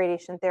make the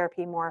radiation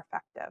therapy more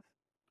effective?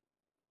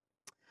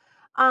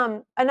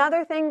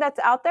 Another thing that's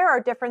out there are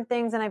different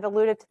things, and I've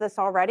alluded to this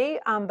already,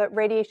 but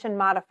radiation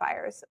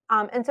modifiers.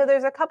 And so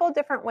there's a couple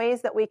different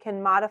ways that we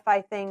can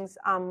modify things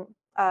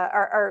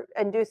or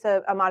induce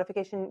a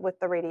modification with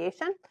the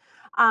radiation.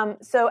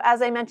 So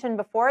as I mentioned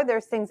before,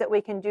 there's things that we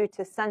can do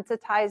to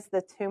sensitize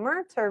the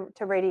tumor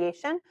to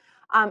radiation.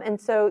 And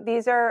so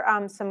these are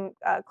some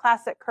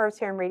classic curves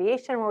here in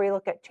radiation where we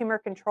look at tumor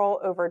control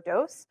over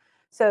dose.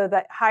 So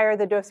the higher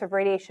the dose of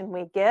radiation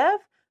we give,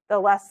 the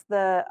less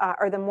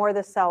or the more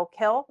the cell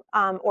kill,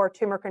 or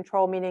tumor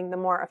control, meaning the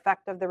more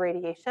effective the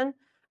radiation.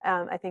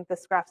 I think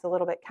this graph's a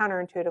little bit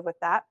counterintuitive with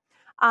that.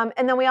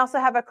 And then we also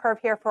have a curve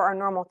here for our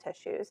normal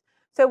tissues.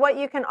 So what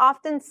you can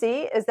often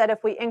see is that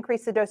if we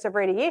increase the dose of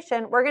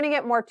radiation, we're going to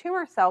get more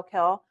tumor cell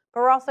kill,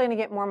 but we're also going to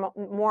get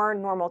more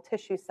normal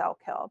tissue cell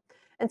kill.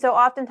 And so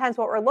oftentimes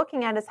what we're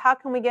looking at is how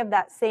can we give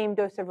that same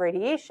dose of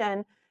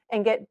radiation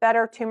and get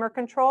better tumor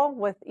control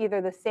with either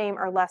the same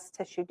or less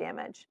tissue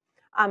damage.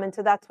 And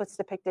so that's what's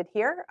depicted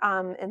here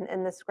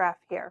in this graph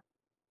here.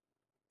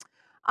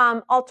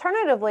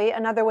 Alternatively,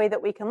 another way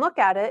that we can look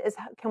at it is,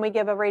 can we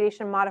give a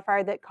radiation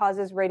modifier that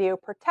causes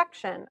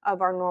radioprotection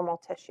of our normal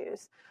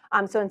tissues?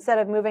 So instead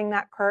of moving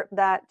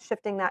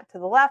shifting that to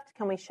the left,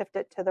 can we shift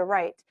it to the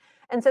right?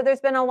 And so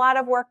there's been a lot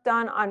of work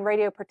done on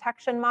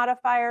radioprotection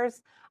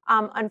modifiers.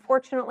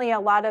 Unfortunately, a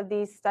lot of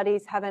these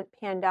studies haven't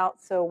panned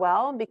out so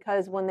well,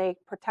 because when they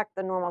protect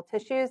the normal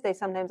tissues, they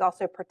sometimes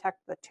also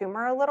protect the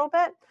tumor a little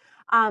bit.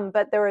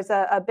 But there was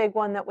a big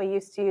one that we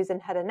used to use in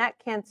head and neck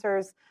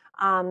cancers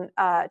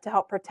to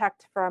help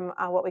protect from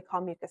what we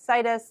call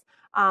mucositis.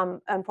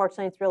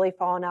 Unfortunately, it's really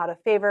fallen out of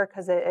favor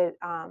because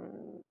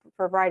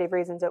for a variety of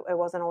reasons, it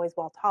wasn't always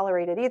well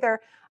tolerated either.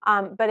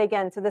 But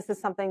again, so this is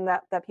something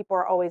that people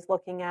are always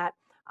looking at.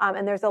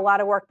 And there's a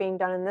lot of work being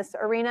done in this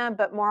arena,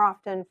 but more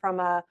often from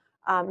a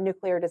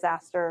nuclear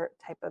disaster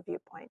type of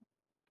viewpoint.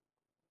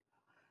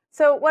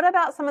 So what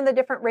about some of the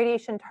different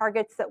radiation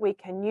targets that we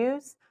can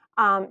use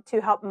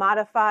to help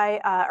modify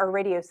or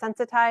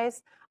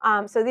radiosensitize?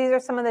 So these are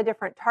some of the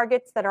different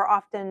targets that are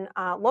often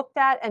looked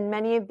at, and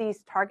many of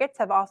these targets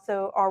have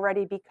also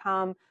already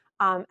become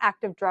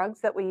active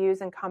drugs that we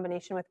use in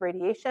combination with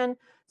radiation.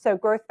 So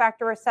growth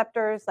factor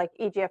receptors like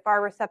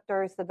EGFR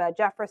receptors, the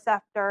VEGF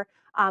receptor.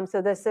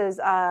 So this is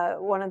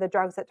one of the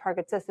drugs that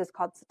targets this is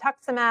called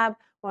cetuximab.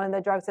 One of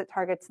the drugs that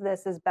targets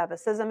this is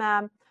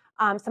bevacizumab.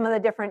 Some of the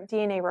different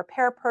DNA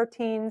repair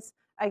proteins,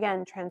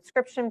 again,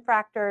 transcription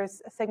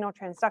factors, signal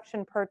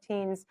transduction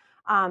proteins.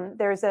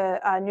 There's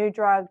a new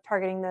drug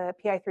targeting the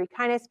PI3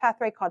 kinase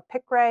pathway called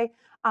Piqray,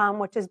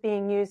 which is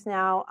being used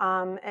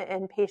now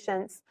in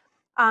patients.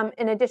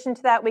 In addition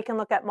to that, we can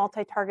look at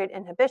multi-target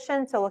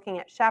inhibition, so looking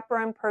at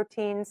chaperone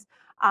proteins,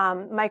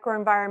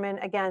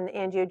 microenvironment, again,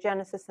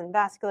 angiogenesis and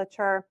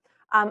vasculature.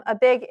 A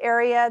big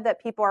area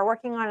that people are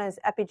working on is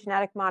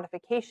epigenetic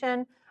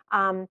modification.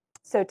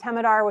 So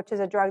Temodar, which is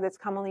a drug that's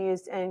commonly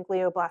used in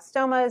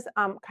glioblastomas,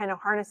 kind of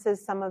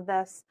harnesses some of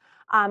this.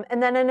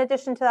 And then in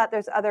addition to that,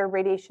 there's other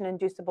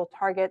radiation-inducible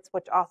targets,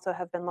 which also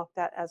have been looked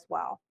at as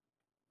well.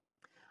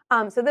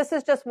 So this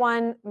is just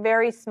one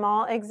very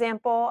small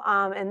example,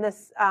 and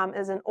this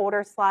is an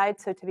older slide,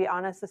 so to be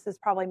honest, this is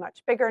probably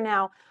much bigger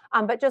now.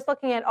 But just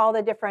looking at all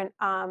the different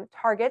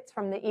targets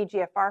from the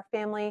EGFR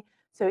family.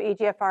 So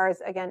EGFR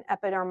is, again,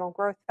 epidermal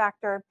growth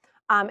factor.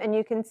 And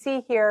you can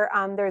see here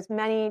there's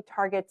many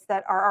targets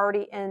that are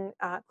already in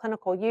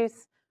clinical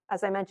use.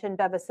 As I mentioned,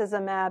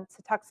 bevacizumab,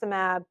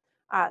 cetuximab,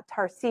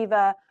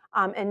 Tarceva,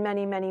 and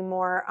many, many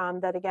more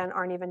that, again,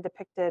 aren't even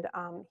depicted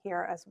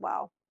here as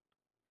well.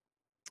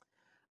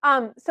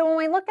 So when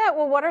we look at,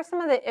 well, what are some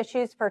of the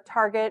issues for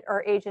target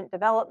or agent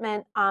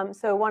development?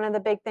 So one of the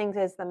big things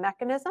is the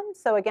mechanism.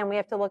 So again, we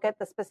have to look at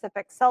the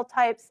specific cell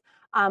types,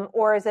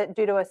 or is it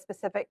due to a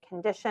specific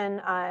condition,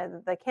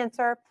 the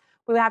cancer?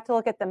 We have to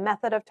look at the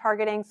method of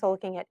targeting, so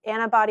looking at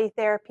antibody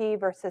therapy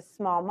versus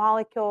small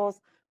molecules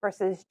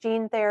versus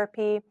gene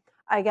therapy.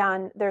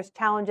 Again, there's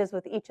challenges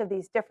with each of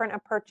these different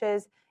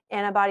approaches.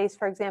 Antibodies,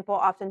 for example,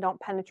 often don't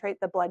penetrate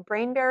the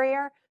blood-brain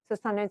barrier. So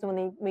sometimes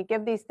when we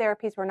give these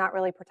therapies, we're not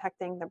really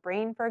protecting the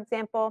brain, for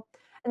example.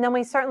 And then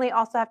we certainly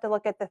also have to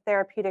look at the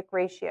therapeutic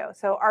ratio.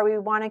 So are we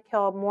want to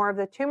kill more of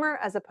the tumor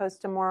as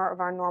opposed to more of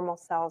our normal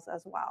cells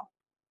as well?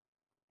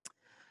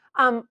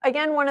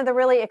 Again, one of the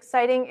really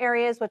exciting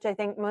areas, which I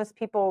think most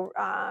people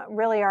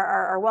really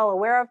are well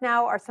aware of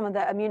now, are some of the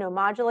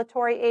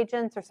immunomodulatory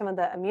agents or some of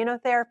the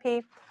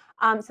immunotherapy.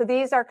 So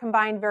these are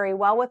combined very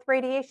well with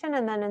radiation,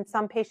 and then in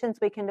some patients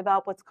we can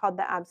develop what's called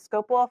the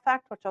abscopal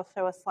effect, which I'll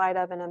show a slide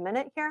of in a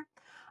minute here.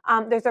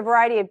 There's a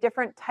variety of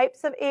different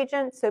types of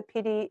agents, so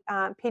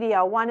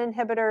PD-L1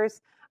 inhibitors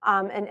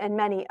and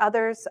many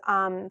others.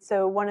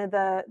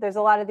 So there's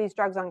a lot of these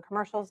drugs on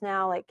commercials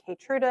now, like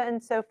Keytruda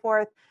and so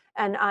forth.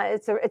 And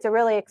it's a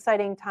really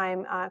exciting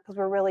time because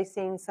we're really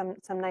seeing some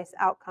nice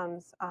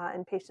outcomes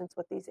in patients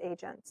with these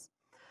agents.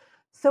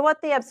 So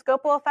what the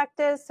abscopal effect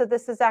is, so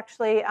this is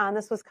actually,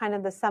 this was kind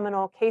of the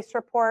seminal case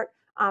report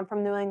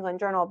from New England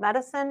Journal of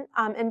Medicine.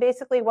 And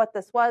basically what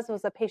this was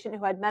a patient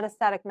who had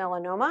metastatic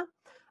melanoma.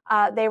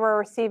 They were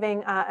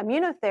receiving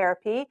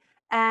immunotherapy.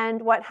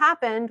 And what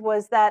happened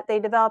was that they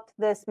developed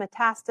this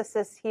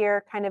metastasis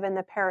here kind of in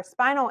the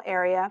paraspinal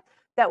area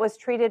that was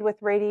treated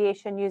with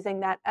radiation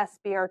using that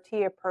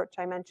SBRT approach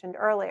I mentioned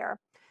earlier.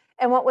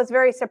 And what was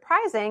very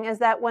surprising is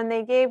that when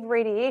they gave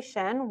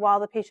radiation while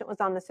the patient was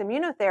on this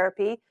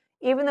immunotherapy,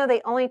 even though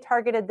they only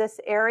targeted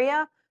this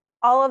area,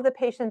 all of the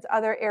patient's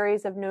other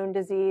areas of known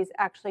disease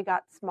actually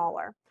got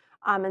smaller.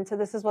 And so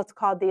this is what's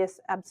called the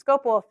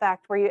abscopal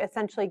effect, where you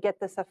essentially get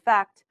this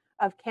effect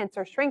of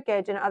cancer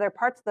shrinkage in other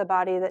parts of the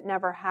body that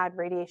never had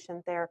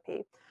radiation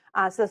therapy.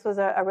 So this was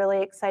a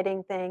really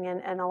exciting thing,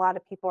 and a lot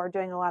of people are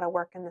doing a lot of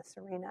work in this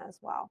arena as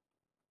well.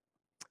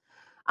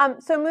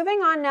 So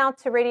moving on now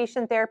to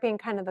radiation therapy and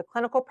kind of the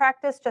clinical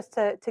practice, just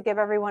to give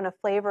everyone a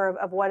flavor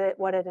of what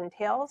it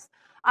entails.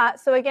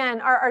 So again,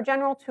 our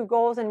general two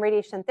goals in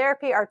radiation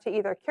therapy are to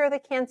either cure the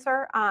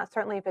cancer,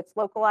 certainly if it's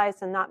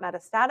localized and not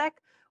metastatic,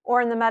 or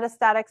in the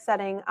metastatic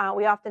setting,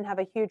 we often have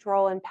a huge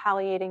role in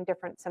palliating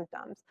different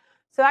symptoms.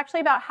 So actually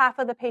about half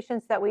of the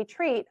patients that we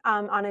treat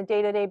on a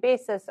day-to-day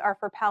basis are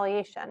for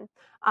palliation.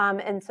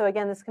 And so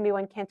again, this can be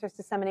when cancer is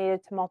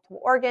disseminated to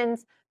multiple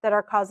organs that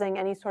are causing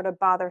any sort of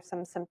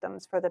bothersome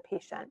symptoms for the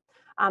patient.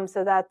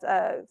 So that's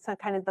some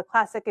kind of the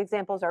classic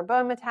examples are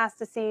bone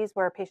metastases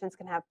where patients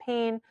can have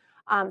pain.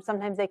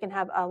 Sometimes they can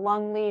have a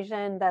lung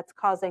lesion that's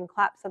causing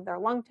collapse of their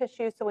lung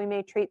tissue. So we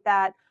may treat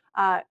that.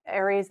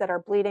 Areas that are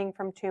bleeding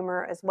from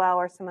tumor as well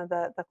are some of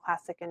the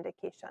classic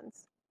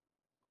indications.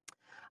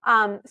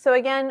 So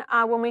again,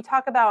 when we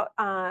talk about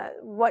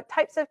what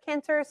types of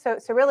cancers, so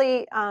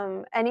really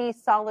any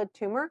solid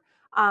tumor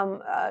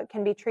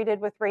can be treated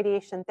with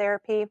radiation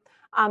therapy.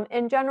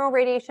 In general,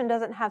 radiation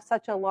doesn't have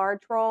such a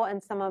large role in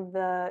some of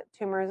the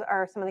tumors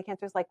or some of the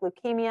cancers like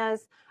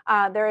leukemias.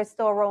 There is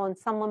still a role in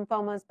some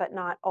lymphomas, but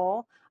not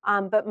all.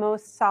 But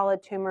most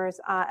solid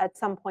tumors at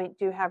some point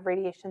do have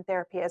radiation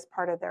therapy as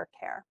part of their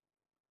care.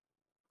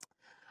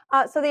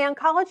 So the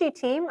oncology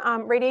team,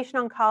 radiation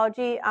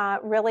oncology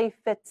really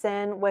fits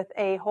in with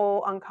a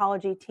whole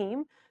oncology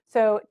team.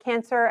 So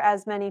cancer,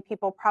 as many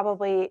people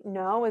probably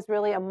know, is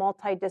really a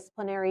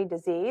multidisciplinary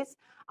disease.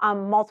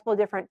 Multiple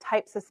different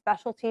types of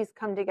specialties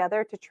come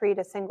together to treat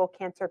a single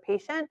cancer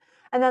patient.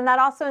 And then that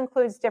also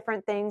includes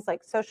different things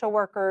like social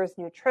workers,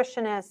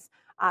 nutritionists,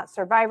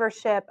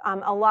 survivorship,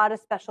 a lot of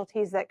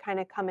specialties that kind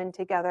of come in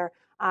together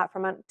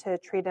to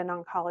treat an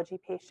oncology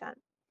patient.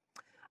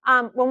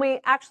 When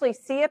we actually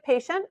see a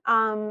patient,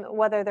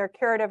 whether they're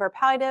curative or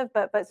palliative,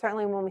 but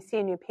certainly when we see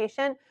a new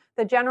patient,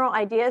 the general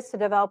idea is to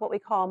develop what we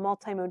call a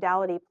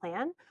multimodality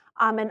plan.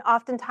 And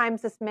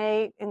oftentimes this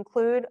may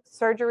include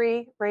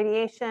surgery,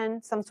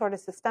 radiation, some sort of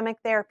systemic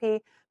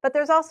therapy, but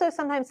there's also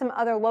sometimes some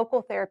other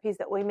local therapies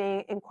that we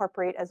may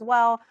incorporate as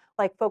well,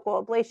 like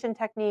focal ablation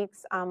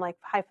techniques, like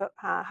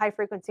high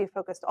frequency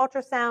focused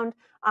ultrasound,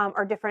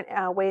 or different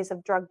ways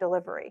of drug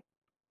delivery.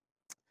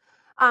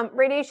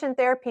 Radiation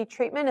therapy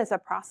treatment is a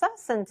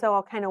process, and so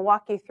I'll kind of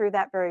walk you through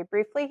that very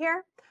briefly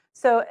here.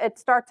 So it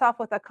starts off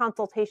with a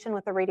consultation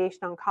with a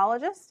radiation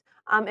oncologist.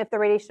 If the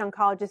radiation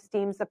oncologist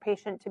deems the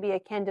patient to be a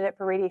candidate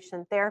for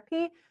radiation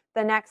therapy,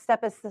 the next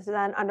step is to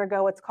then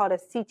undergo what's called a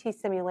CT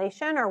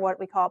simulation, or what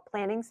we call a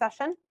planning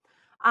session.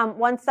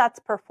 Once that's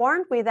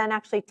performed, we then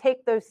actually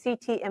take those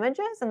CT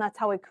images, and that's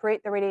how we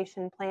create the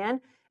radiation plan,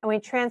 and we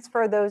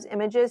transfer those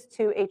images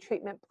to a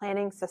treatment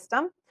planning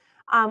system.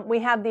 We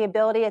have the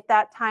ability at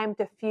that time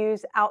to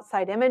fuse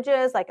outside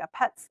images like a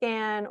PET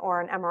scan or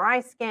an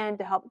MRI scan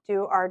to help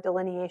do our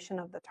delineation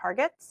of the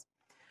targets.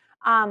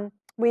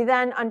 We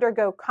then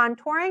undergo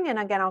contouring, and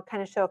again, I'll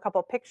kind of show a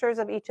couple pictures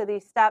of each of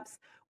these steps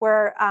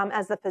where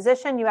as the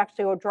physician, you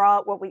actually will draw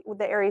out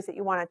the areas that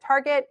you want to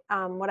target,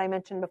 what I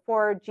mentioned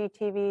before,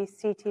 GTV,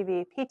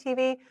 CTV,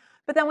 PTV.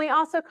 But then we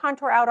also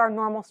contour out our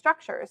normal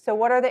structures. So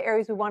what are the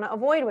areas we want to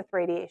avoid with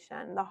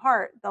radiation? The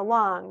heart, the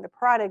lung, the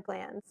parotid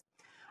glands.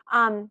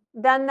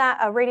 Then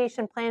that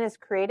radiation plan is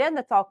created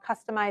that's all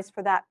customized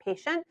for that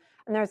patient.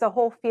 And there's a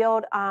whole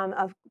field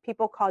of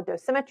people called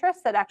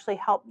dosimetrists that actually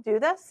help do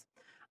this.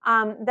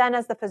 Then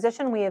as the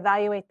physician, we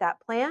evaluate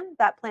that plan.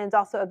 That plan is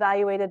also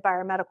evaluated by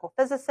our medical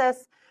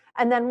physicists.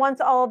 And then once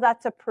all of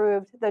that's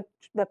approved,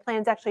 the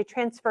plan's actually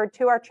transferred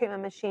to our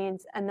treatment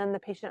machines, and then the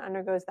patient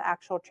undergoes the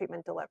actual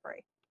treatment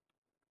delivery.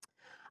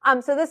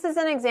 So this is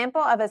an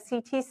example of a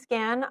CT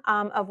scan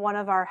of one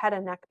of our head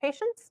and neck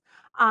patients.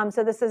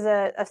 So this is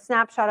a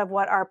snapshot of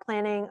what our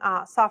planning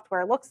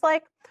software looks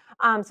like.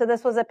 So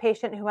this was a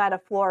patient who had a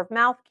floor of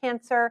mouth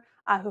cancer,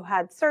 who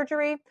had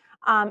surgery.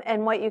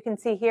 And what you can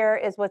see here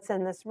is what's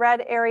in this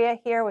red area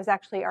here was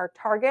actually our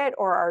target,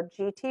 or our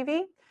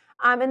GTV.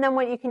 And then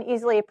what you can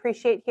easily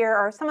appreciate here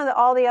are some of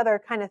all the other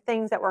kind of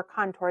things that were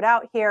contoured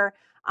out here.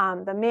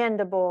 The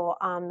mandible,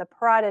 the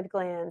parotid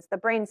glands, the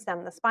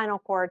brainstem, the spinal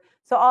cord.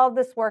 So all of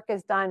this work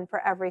is done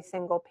for every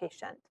single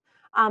patient.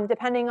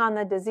 Depending on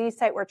the disease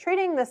site we're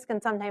treating, this can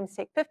sometimes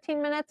take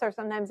 15 minutes, or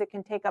sometimes it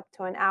can take up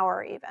to an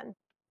hour even.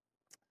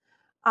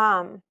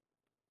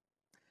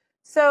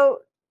 So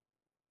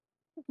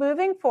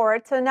moving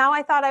forward, so now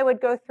I thought I would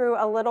go through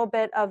a little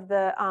bit of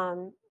the,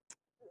 am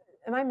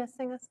I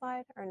missing a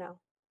slide or no?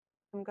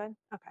 I'm good?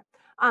 Okay.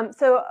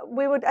 So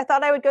I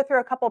thought I would go through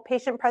a couple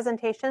patient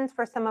presentations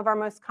for some of our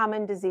most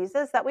common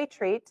diseases that we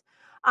treat.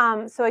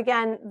 So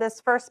again,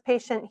 this first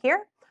patient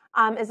here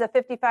is a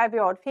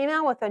 55-year-old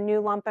female with a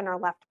new lump in her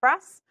left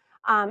breast.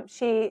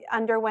 She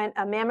underwent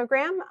a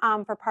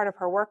mammogram for part of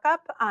her workup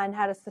and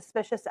had a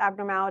suspicious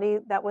abnormality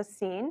that was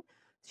seen.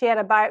 She had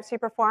a biopsy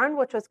performed,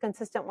 which was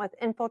consistent with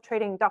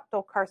infiltrating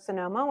ductal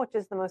carcinoma, which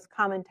is the most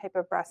common type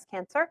of breast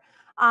cancer.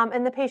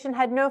 And the patient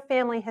had no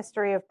family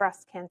history of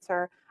breast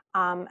cancer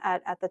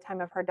at the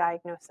time of her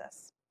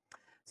diagnosis.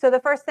 So the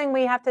first thing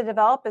we have to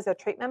develop is a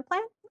treatment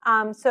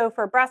plan. So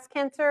for breast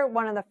cancer,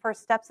 one of the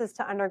first steps is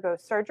to undergo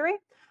surgery.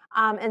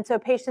 And so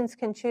patients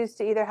can choose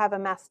to either have a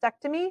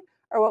mastectomy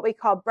or what we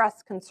call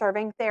breast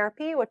conserving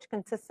therapy, which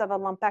consists of a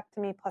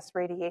lumpectomy plus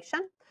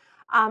radiation.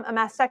 A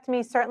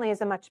mastectomy certainly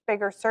is a much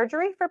bigger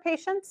surgery for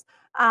patients,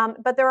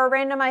 but there are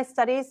randomized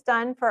studies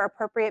done for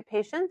appropriate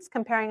patients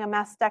comparing a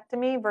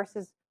mastectomy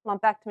versus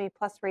lumpectomy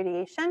plus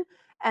radiation,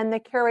 and the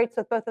cure rates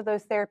with both of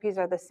those therapies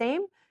are the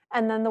same.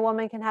 And then the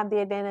woman can have the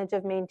advantage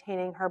of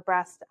maintaining her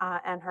breast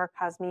and her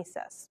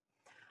cosmesis.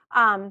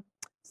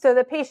 So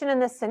the patient in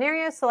this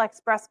scenario selects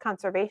breast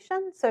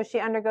conservation. So she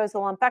undergoes a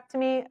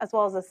lumpectomy as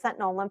well as a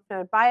sentinel lymph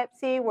node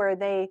biopsy, where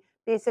they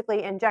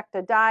basically inject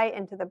a dye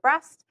into the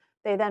breast.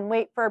 They then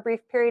wait for a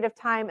brief period of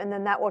time, and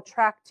then that will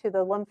track to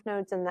the lymph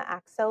nodes in the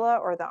axilla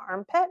or the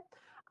armpit.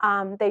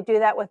 They do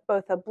that with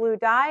both a blue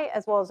dye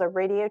as well as a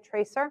radio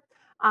tracer.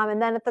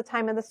 And then at the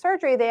time of the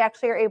surgery, they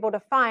actually are able to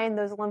find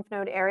those lymph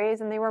node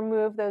areas, and they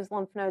remove those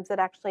lymph nodes that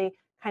actually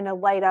kind of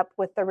light up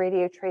with the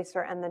radio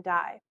tracer and the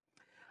dye.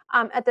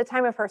 At the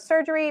time of her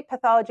surgery,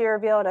 pathology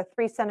revealed a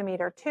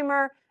 3-centimeter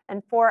tumor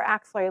and 4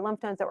 axillary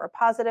lymph nodes that were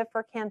positive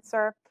for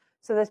cancer.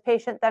 So this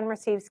patient then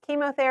receives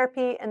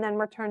chemotherapy and then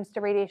returns to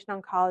radiation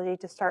oncology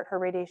to start her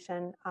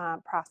radiation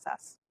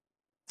process.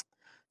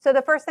 So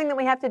the first thing that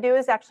we have to do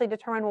is actually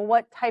determine, well,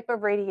 what type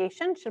of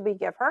radiation should we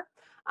give her?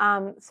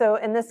 So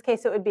in this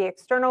case, it would be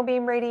external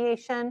beam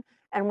radiation.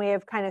 And we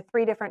have kind of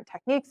 3 different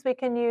techniques we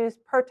can use: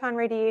 proton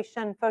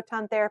radiation,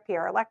 photon therapy,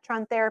 or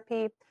electron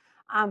therapy.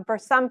 For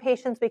some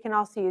patients, we can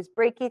also use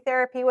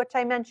brachytherapy, which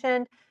I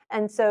mentioned.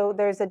 And so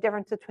there's a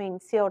difference between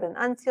sealed and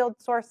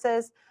unsealed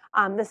sources.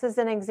 This is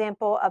an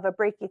example of a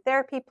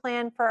brachytherapy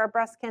plan for a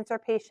breast cancer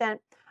patient.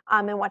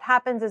 And what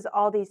happens is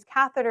all these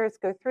catheters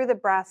go through the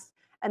breast,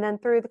 and then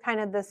through the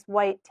kind of this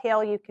white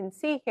tail you can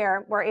see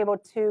here, we're able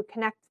to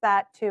connect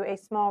that to a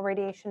small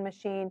radiation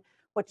machine,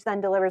 which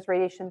then delivers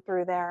radiation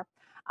through there.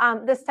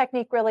 This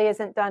technique really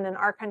isn't done in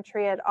our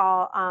country at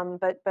all,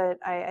 but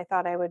I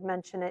thought I would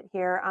mention it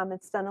here.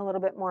 It's done a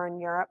little bit more in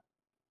Europe.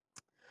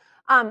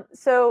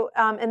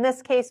 In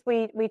this case,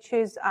 we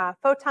choose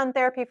photon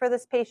therapy for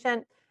this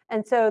patient.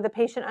 And so the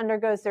patient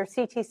undergoes their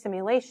CT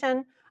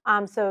simulation.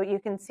 So you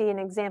can see an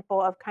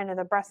example of kind of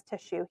the breast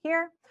tissue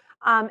here.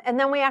 And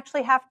then we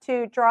actually have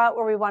to draw out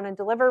where we want to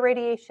deliver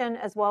radiation,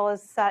 as well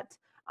as set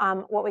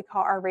what we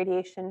call our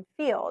radiation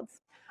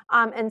fields.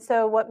 And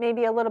so what may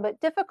be a little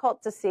bit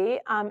difficult to see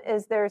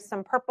is there's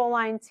some purple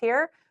lines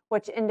here,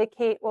 which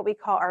indicate what we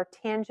call our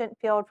tangent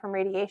field from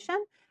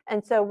radiation.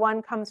 And so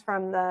one comes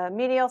from the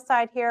medial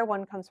side here,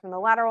 one comes from the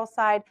lateral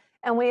side,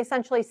 and we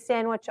essentially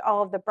sandwich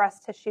all of the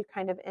breast tissue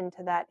kind of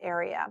into that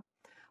area.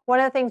 One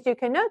of the things you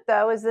can note,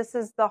 though, is this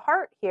is the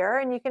heart here,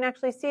 and you can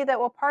actually see that,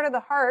 well, part of the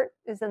heart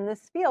is in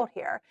this field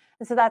here.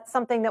 And so that's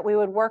something that we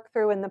would work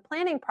through in the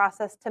planning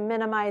process to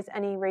minimize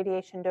any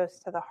radiation dose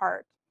to the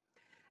heart.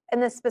 In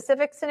this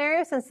specific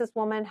scenario, since this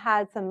woman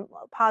had some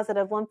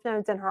positive lymph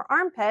nodes in her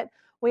armpit,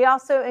 we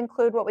also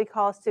include what we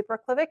call a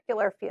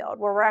supraclavicular field,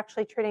 where we're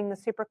actually treating the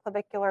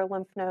supraclavicular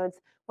lymph nodes,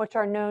 which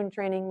are known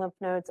draining lymph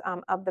nodes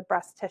of the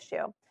breast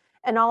tissue.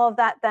 And all of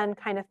that then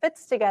kind of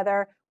fits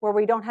together where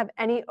we don't have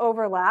any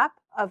overlap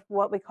of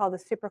what we call the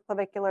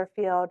supraclavicular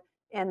field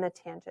and the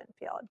tangent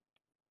field.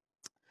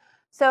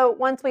 So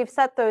once we've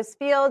set those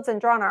fields and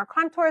drawn our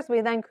contours,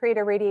 we then create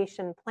a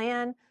radiation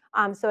plan.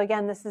 So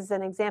again, this is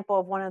an example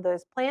of one of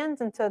those plans.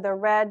 And so the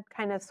red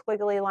kind of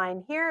squiggly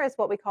line here is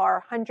what we call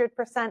our 100%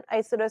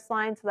 isodose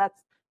line. So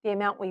that's the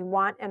amount we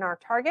want in our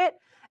target.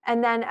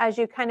 And then as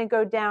you kind of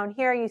go down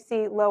here, you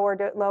see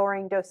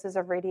lowering doses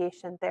of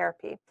radiation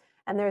therapy.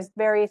 And there's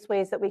various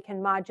ways that we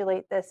can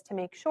modulate this to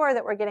make sure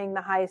that we're getting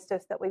the highest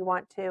dose that we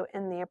want to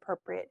in the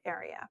appropriate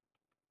area.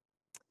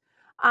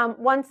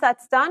 Once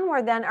that's done,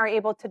 we then are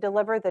able to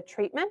deliver the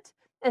treatment.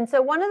 And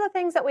so one of the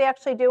things that we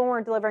actually do when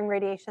we're delivering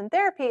radiation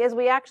therapy is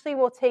we actually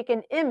will take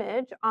an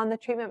image on the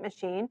treatment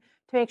machine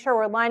to make sure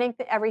we're lining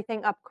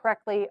everything up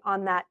correctly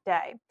on that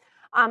day.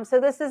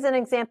 So this is an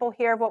example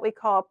here of what we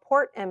call a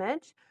port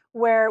image,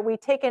 where we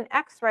take an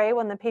X-ray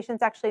when the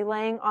patient's actually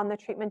laying on the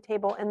treatment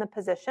table in the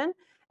position.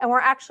 And we're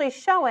actually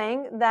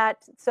showing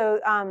that,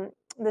 so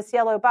this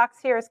yellow box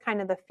here is kind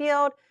of the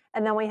field.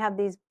 And then we have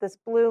this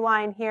blue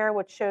line here,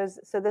 which shows,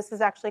 so this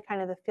is actually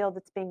kind of the field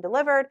that's being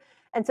delivered.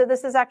 And so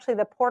this is actually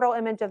the portal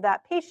image of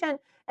that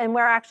patient. And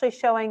we're actually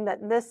showing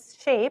that this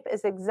shape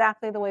is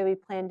exactly the way we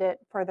planned it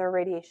for their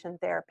radiation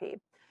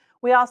therapy.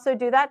 We also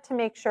do that to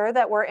make sure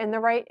that we're in the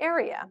right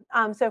area.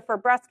 So for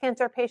breast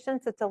cancer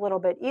patients, it's a little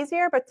bit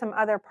easier, but some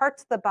other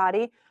parts of the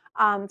body,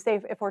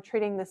 say if we're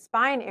treating the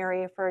spine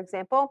area, for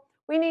example,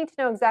 we need to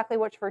know exactly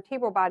which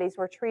vertebral bodies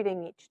we're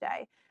treating each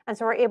day. And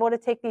so we're able to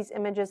take these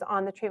images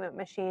on the treatment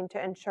machine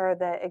to ensure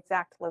the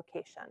exact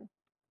location.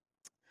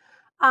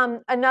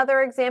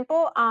 Another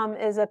example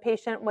is a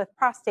patient with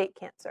prostate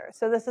cancer.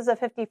 So this is a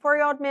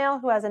 54-year-old male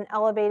who has an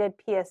elevated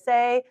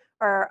PSA,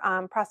 or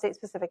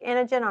prostate-specific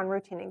antigen, on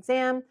routine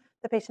exam.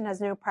 The patient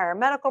has no prior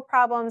medical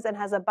problems and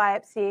has a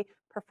biopsy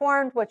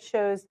performed, which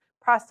shows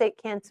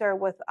prostate cancer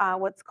with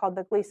what's called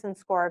the Gleason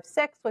score of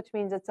 6, which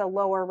means it's a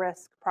lower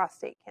risk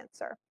prostate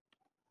cancer.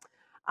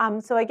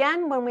 So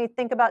again, when we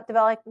think about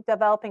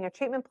developing a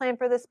treatment plan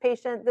for this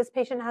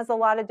patient has a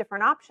lot of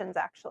different options,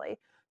 actually.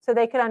 So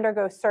they could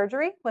undergo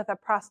surgery with a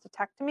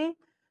prostatectomy.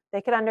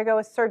 They could undergo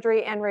a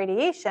surgery and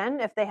radiation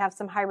if they have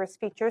some high-risk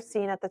features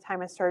seen at the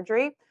time of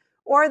surgery.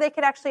 Or they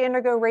could actually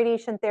undergo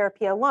radiation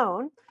therapy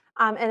alone.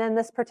 And in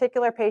this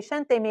particular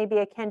patient, they may be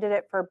a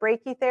candidate for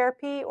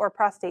brachytherapy or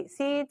prostate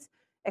seeds,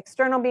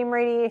 external beam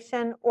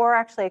radiation, or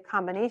actually a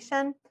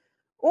combination.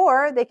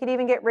 Or they could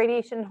even get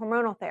radiation and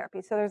hormonal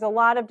therapy. So there's a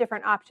lot of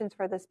different options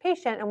for this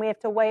patient, and we have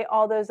to weigh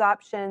all those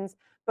options,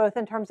 both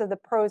in terms of the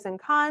pros and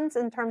cons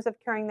in terms of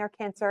curing their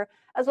cancer,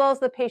 as well as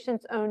the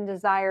patient's own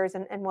desires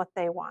and what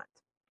they want.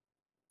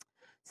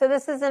 So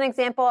this is an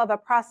example of a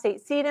prostate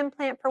seed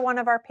implant for one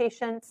of our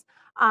patients.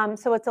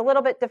 So it's a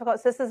little bit difficult.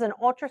 So this is an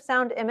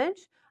ultrasound image.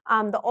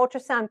 The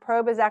ultrasound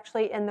probe is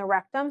actually in the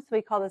rectum, so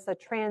we call this a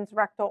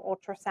transrectal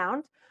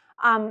ultrasound.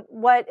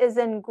 What is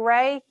in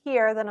gray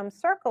here that I'm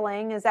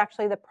circling is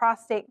actually the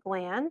prostate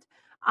gland,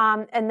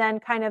 and then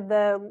kind of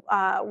the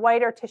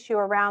whiter tissue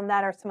around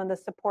that are some of the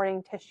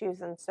supporting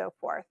tissues and so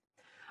forth.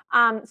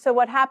 So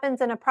what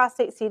happens in a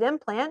prostate seed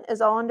implant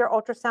is all under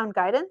ultrasound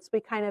guidance.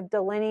 We kind of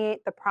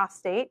delineate the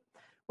prostate.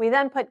 We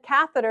then put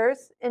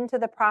catheters into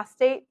the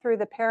prostate through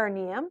the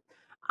perineum,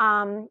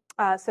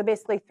 so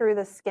basically through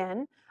the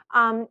skin.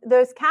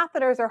 Those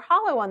catheters are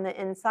hollow on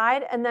the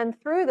inside, and then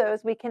through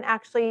those we can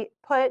actually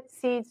put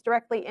seeds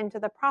directly into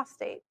the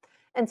prostate.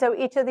 And so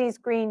each of these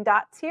green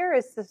dots here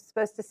is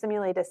supposed to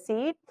simulate a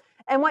seed.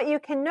 And what you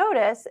can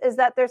notice is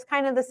that there's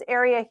kind of this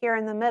area here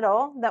in the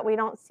middle that we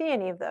don't see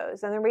any of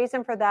those. And the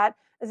reason for that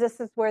is this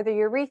is where the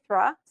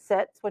urethra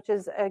sits, which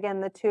is, again,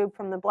 the tube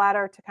from the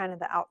bladder to kind of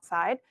the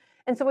outside.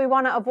 And so we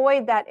want to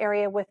avoid that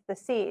area with the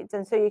seeds.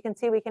 And so you can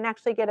see we can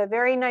actually get a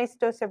very nice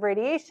dose of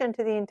radiation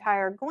to the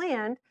entire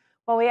gland,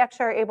 while we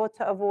actually are able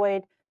to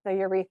avoid the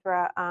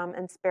urethra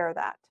and spare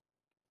that.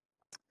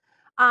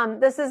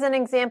 This is an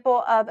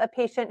example of a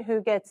patient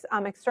who gets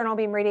external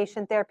beam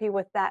radiation therapy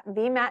with that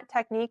VMAT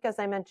technique, as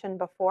I mentioned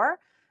before.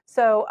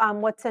 So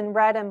what's in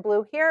red and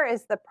blue here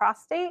is the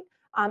prostate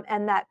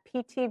and that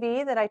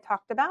PTV that I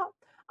talked about.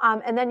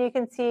 And then you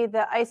can see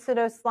the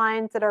isodose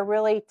lines that are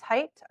really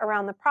tight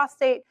around the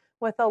prostate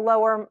with a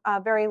lower,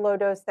 very low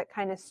dose that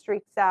kind of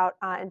streaks out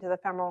into the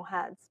femoral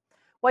heads.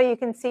 What you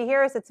can see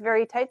here is it's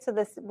very tight. So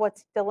this,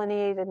 what's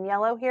delineated in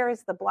yellow here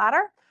is the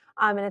bladder,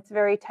 and it's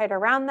very tight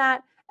around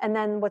that. And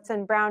then what's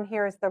in brown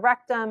here is the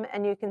rectum,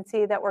 and you can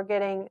see that we're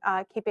getting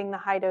keeping the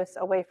high dose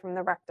away from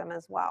the rectum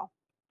as well.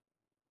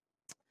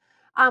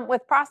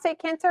 With prostate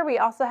cancer, we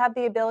also have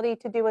the ability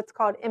to do what's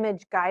called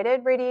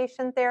image-guided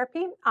radiation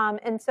therapy.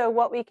 And so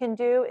what we can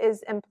do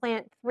is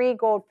implant 3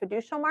 gold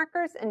fiducial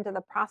markers into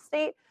the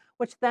prostate,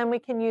 which then we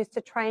can use to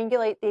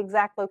triangulate the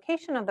exact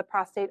location of the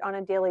prostate on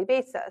a daily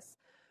basis.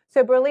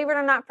 So believe it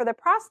or not, for the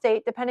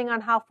prostate, depending on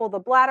how full the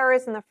bladder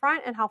is in the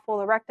front and how full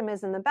the rectum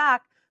is in the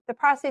back, the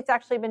prostate's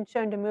actually been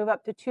shown to move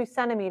up to 2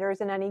 centimeters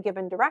in any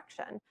given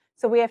direction.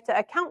 So we have to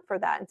account for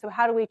that. And so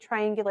how do we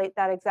triangulate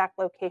that exact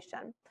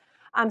location?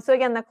 So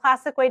again, the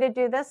classic way to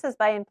do this is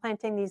by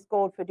implanting these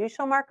gold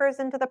fiducial markers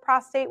into the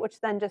prostate, which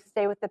then just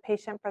stay with the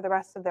patient for the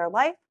rest of their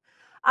life.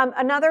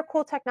 Another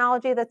cool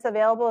technology that's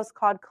available is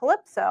called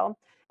Calypso.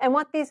 And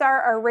what these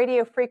are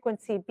radio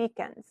frequency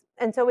beacons.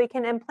 And so we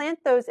can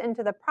implant those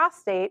into the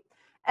prostate.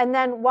 And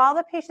then while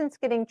the patient's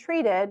getting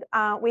treated,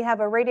 we have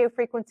a radio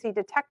frequency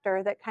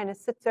detector that kind of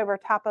sits over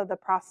top of the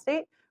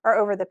prostate or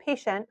over the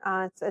patient.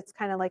 It's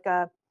kind of like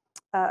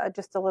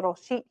just a little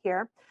sheet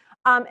here.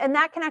 And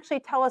that can actually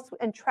tell us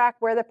and track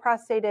where the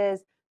prostate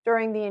is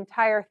during the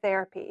entire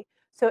therapy.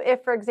 So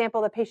if, for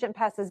example, the patient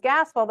passes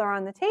gas while they're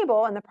on the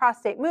table and the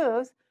prostate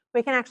moves,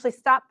 we can actually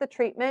stop the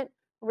treatment,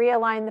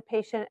 realign the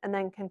patient, and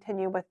then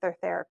continue with their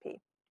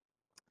therapy.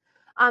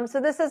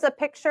 So this is a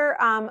picture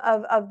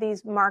of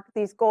these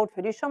gold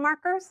fiducial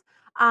markers.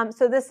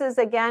 So this is,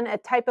 again, a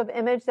type of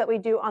image that we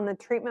do on the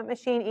treatment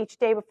machine each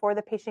day before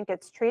the patient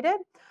gets treated.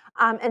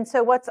 And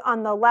so what's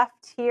on the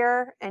left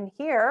here and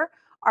here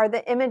are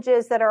the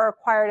images that are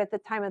acquired at the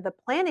time of the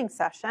planning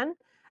session.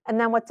 And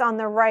then what's on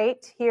the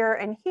right here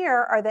and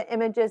here are the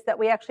images that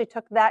we actually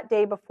took that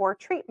day before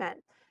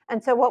treatment.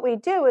 And so what we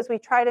do is we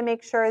try to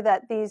make sure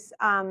that these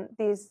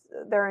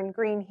they're in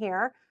green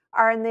here,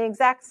 are in the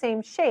exact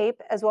same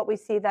shape as what we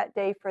see that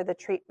day for the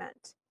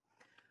treatment.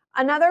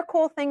 Another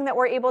cool thing that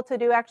we're able to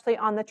do actually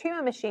on the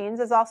treatment machines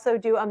is also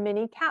do a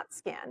mini CAT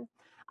scan.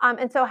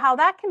 And so how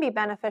that can be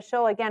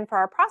beneficial, again, for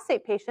our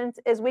prostate patients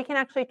is we can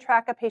actually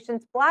track a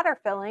patient's bladder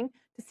filling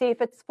to see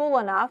if it's full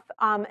enough.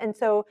 And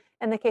so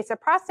in the case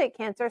of prostate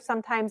cancer,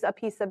 sometimes a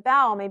piece of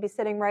bowel may be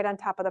sitting right on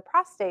top of the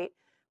prostate.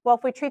 Well,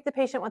 if we treat the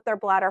patient with their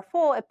bladder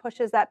full, it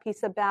pushes that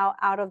piece of bowel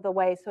out of the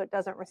way so it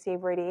doesn't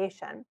receive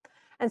radiation.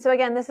 And so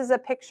again, this is a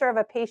picture of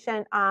a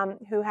patient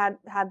who had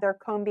their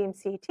cone beam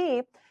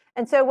CT.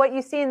 And so what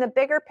you see in the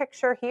bigger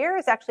picture here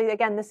is actually,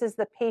 again, this is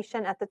the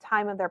patient at the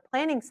time of their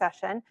planning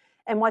session,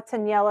 and what's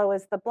in yellow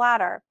is the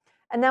bladder.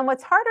 And then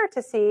what's harder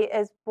to see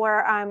is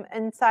where I'm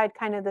inside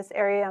kind of this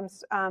area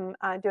I'm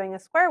doing a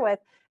square with,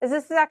 is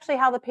this is actually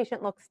how the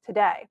patient looks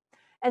today.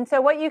 And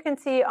so what you can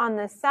see on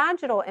the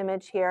sagittal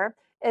image here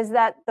is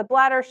that the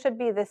bladder should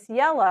be this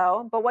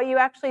yellow, but what you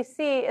actually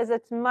see is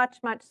it's much,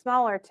 much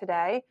smaller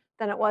today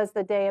than it was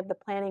the day of the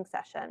planning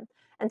session.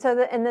 And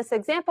so in this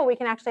example, we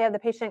can actually have the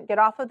patient get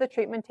off of the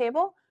treatment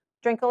table,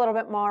 drink a little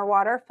bit more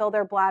water, fill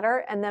their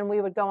bladder, and then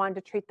we would go on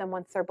to treat them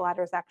once their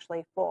bladder is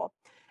actually full.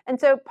 And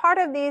so part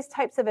of these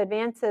types of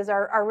advances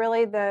are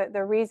really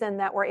the reason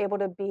that we're able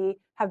to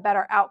have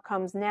better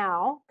outcomes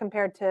now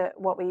compared to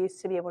what we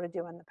used to be able to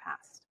do in the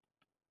past.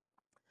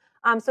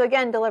 So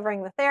again,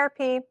 delivering the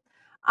therapy.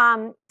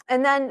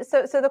 And then,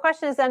 so the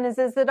question is then, is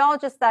it all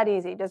just that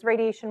easy? Does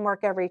radiation work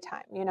every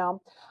time, you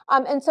know?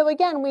 And so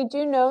again, we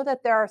do know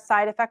that there are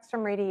side effects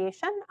from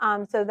radiation.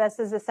 So this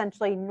is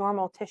essentially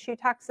normal tissue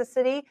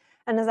toxicity.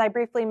 And as I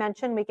briefly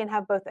mentioned, we can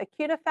have both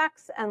acute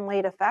effects and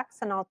late effects.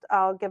 And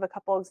I'll give a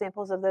couple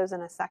examples of those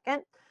in a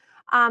second.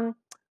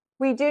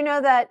 We do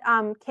know that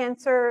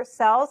cancer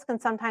cells can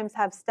sometimes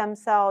have stem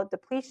cell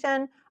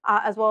depletion,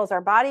 as well as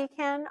our body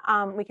can.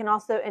 We can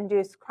also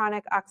induce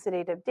chronic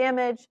oxidative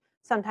damage,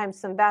 sometimes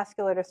some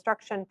vascular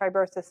destruction,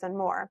 fibrosis, and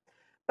more.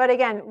 But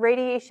again,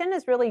 radiation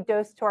is really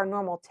dosed to our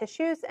normal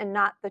tissues and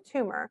not the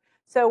tumor.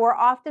 So we're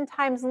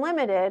oftentimes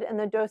limited in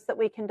the dose that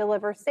we can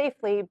deliver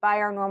safely by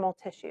our normal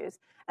tissues.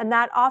 And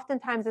that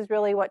oftentimes is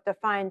really what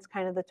defines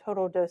kind of the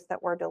total dose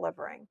that we're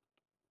delivering.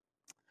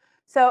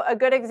 So a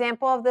good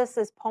example of this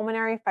is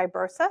pulmonary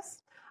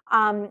fibrosis.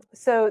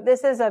 So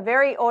this is a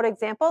very old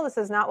example. This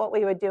is not what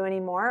we would do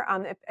anymore.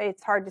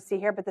 It's hard to see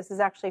here, but this is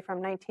actually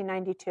from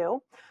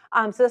 1992.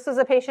 So this was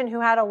a patient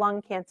who had a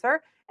lung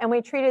cancer, and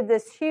we treated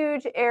this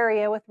huge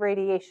area with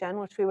radiation,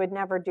 which we would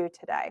never do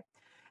today.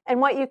 And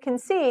what you can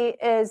see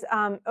is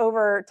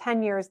over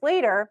 10 years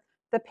later,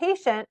 the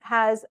patient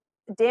has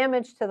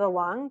damage to the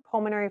lung,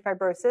 pulmonary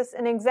fibrosis,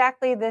 in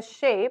exactly this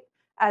shape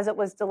as it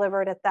was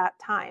delivered at that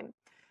time.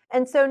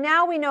 And so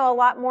now we know a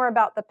lot more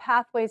about the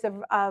pathways in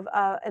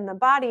the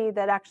body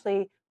that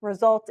actually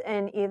result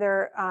in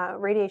either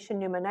radiation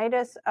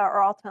pneumonitis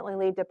or ultimately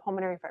lead to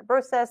pulmonary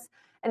fibrosis.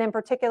 And in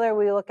particular,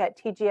 we look at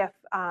TGF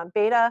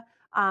beta,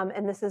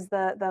 and this is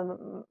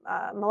the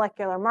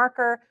molecular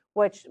marker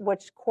which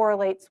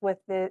correlates with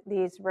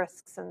these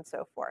risks and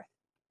so forth.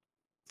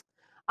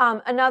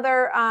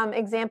 Another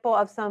example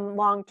of some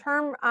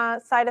long-term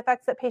side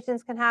effects that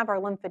patients can have are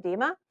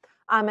lymphedema.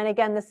 And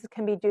again, this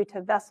can be due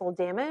to vessel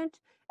damage.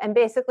 And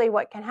basically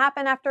what can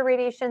happen after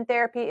radiation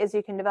therapy is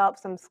you can develop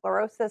some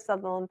sclerosis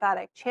of the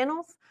lymphatic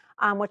channels,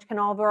 which can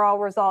overall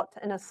result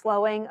in a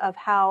slowing of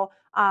how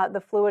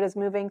the fluid is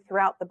moving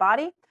throughout the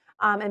body.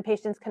 And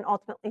patients can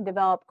ultimately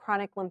develop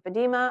chronic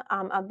lymphedema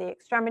of the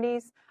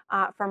extremities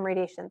from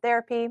radiation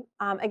therapy.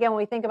 Again, when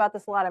we think about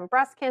this a lot in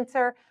breast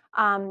cancer,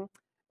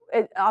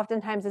 it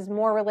oftentimes is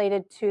more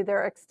related to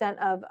their extent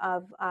of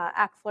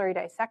axillary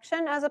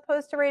dissection as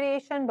opposed to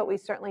radiation, but we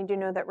certainly do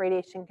know that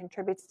radiation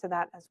contributes to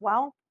that as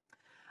well.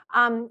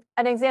 An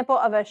example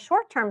of a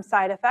short-term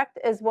side effect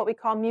is what we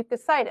call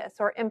mucositis,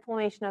 or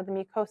inflammation of the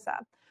mucosa.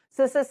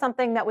 So this is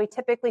something that we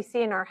typically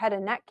see in our head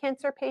and neck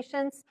cancer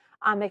patients.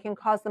 It can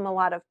cause them a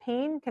lot of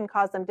pain, can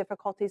cause them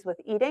difficulties with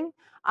eating.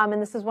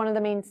 And this is one of the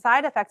main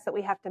side effects that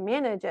we have to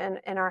manage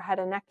in our head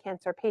and neck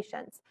cancer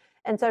patients.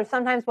 And so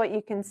sometimes what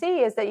you can see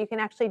is that you can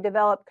actually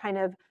develop kind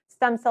of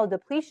stem cell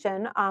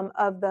depletion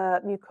of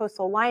the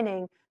mucosal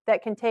lining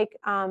that can take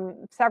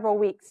several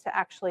weeks to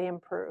actually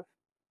improve.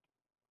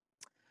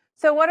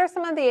 So what are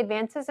some of the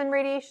advances in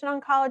radiation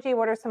oncology?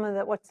 What's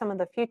some of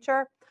the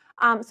future?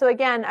 So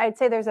again, I'd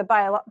say there's a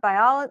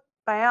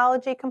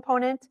biology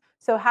component.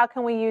 So how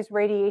can we use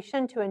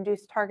radiation to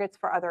induce targets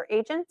for other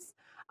agents?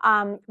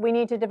 We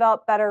need to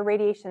develop better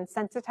radiation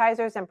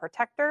sensitizers and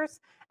protectors.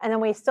 And then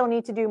we still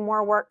need to do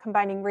more work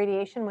combining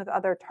radiation with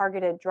other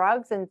targeted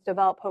drugs and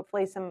develop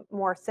hopefully some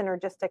more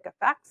synergistic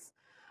effects.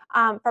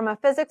 From a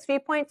physics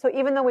viewpoint, so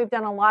even though we've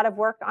done a lot of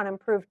work on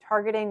improved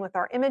targeting with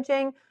our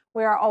imaging,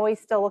 we are always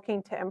still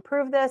looking to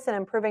improve this and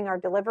improving our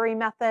delivery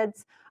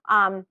methods.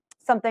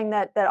 Something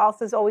that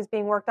also is always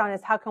being worked on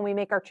is how can we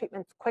make our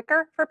treatments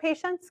quicker for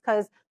patients,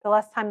 because the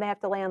less time they have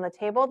to lay on the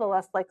table, the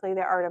less likely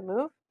they are to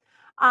move.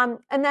 And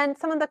then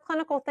some of the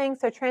clinical things,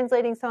 so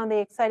translating some of the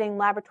exciting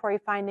laboratory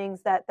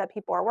findings that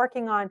people are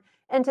working on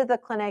into the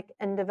clinic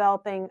and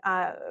developing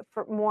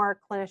for more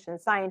clinician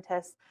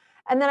scientists.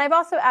 And then I've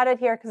also added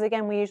here, because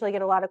again, we usually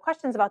get a lot of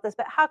questions about this,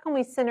 but how can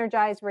we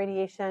synergize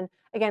radiation,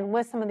 again,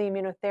 with some of the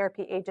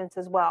immunotherapy agents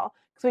as well?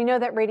 Because we know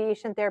that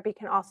radiation therapy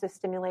can also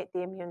stimulate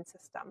the immune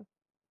system.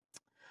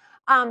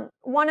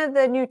 One of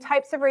the new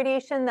types of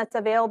radiation that's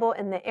available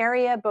in the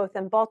area, both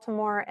in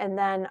Baltimore and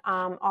then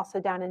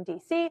also down in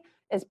DC,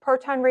 is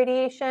proton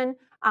radiation.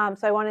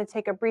 So I want to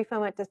take a brief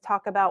moment to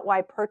talk about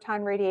why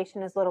proton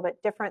radiation is a little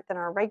bit different than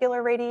our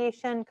regular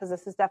radiation, because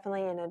this is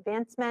definitely an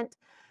advancement.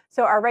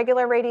 So our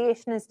regular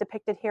radiation is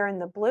depicted here in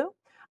the blue.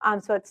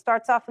 So it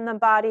starts off in the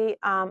body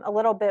a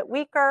little bit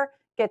weaker,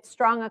 gets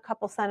strong a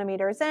couple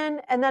centimeters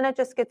in, and then it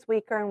just gets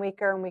weaker and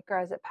weaker and weaker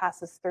as it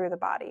passes through the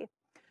body.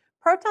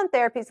 Proton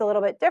therapy is a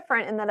little bit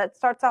different in that it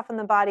starts off in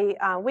the body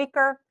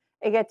weaker,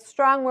 it gets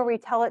strong where we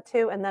tell it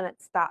to, and then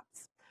it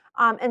stops.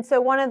 And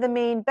so one of the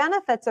main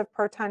benefits of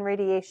proton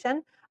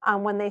radiation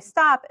when they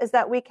stop is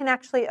that we can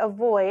actually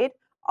avoid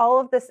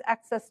all of this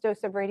excess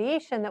dose of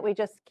radiation that we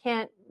just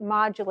can't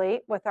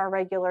modulate with our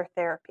regular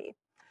therapy.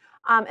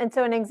 And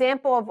so an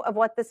example of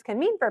what this can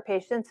mean for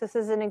patients, this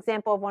is an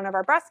example of one of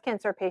our breast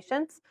cancer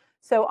patients.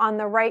 So on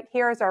the right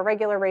here is our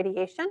regular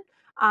radiation.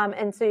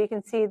 And so you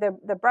can see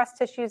the breast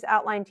tissues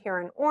outlined here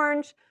in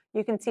orange.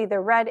 You can see the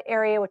red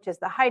area, which is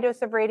the high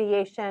dose of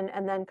radiation,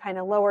 and then kind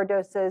of lower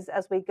doses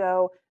as we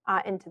go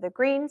into the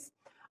greens.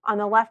 On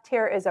the left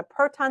here is a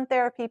proton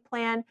therapy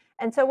plan.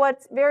 And so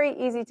what's very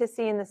easy to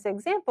see in this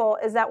example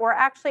is that we're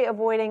actually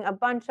avoiding a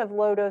bunch of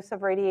low dose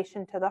of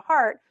radiation to the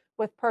heart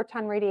with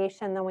proton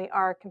radiation than we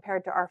are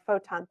compared to our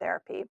photon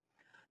therapy.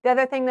 The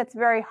other thing that's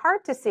very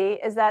hard to see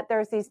is that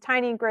there's these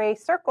tiny gray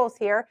circles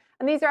here,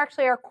 and these are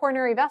actually our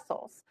coronary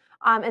vessels.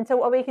 And so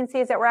what we can see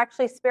is that we're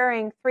actually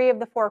sparing 3 of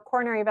the 4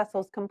 coronary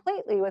vessels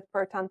completely with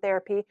proton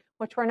therapy,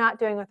 which we're not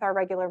doing with our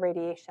regular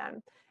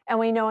radiation. And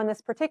we know in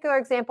this particular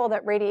example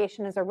that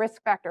radiation is a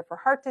risk factor for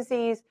heart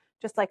disease,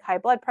 just like high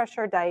blood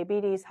pressure,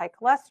 diabetes, high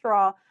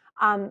cholesterol,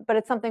 but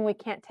it's something we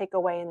can't take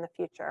away in the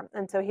future.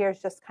 And so here's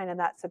just kind of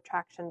that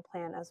subtraction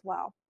plan as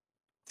well.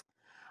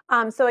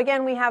 So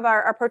again, we have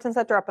our proton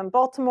center up in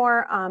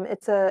Baltimore.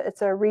 It's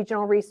a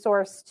regional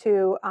resource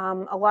to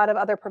a lot of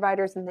other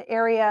providers in the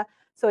area.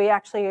 So we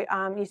actually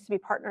used to be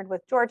partnered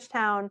with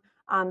Georgetown,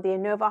 the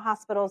Inova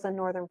hospitals in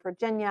Northern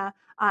Virginia,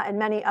 and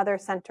many other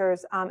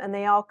centers, and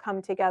they all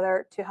come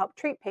together to help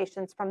treat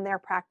patients from their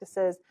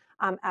practices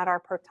at our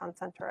proton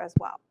center as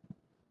well.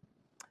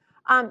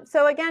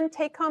 So again,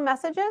 take-home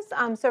messages.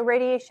 So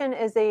radiation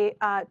is a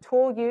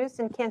tool used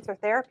in cancer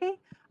therapy.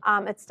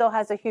 It still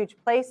has a huge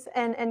place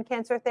in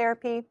cancer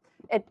therapy.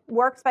 It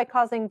works by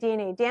causing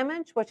DNA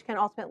damage, which can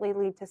ultimately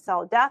lead to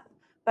cell death.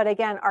 But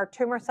again, our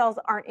tumor cells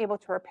aren't able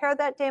to repair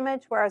that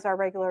damage, whereas our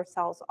regular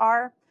cells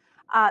are.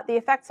 The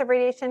effects of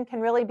radiation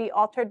can really be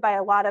altered by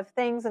a lot of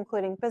things,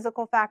 including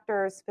physical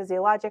factors,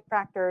 physiologic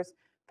factors,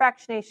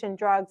 fractionation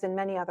drugs, and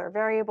many other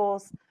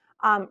variables.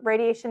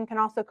 Radiation can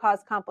also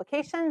cause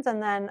complications,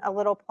 and then a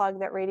little plug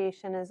that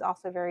radiation is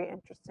also very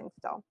interesting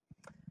still.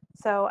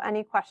 So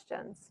any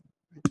questions?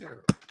 Thank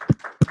you.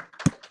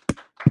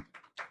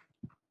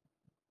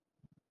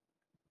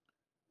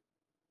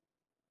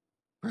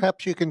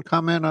 Perhaps you can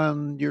comment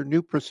on your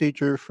new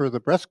procedure for the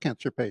breast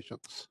cancer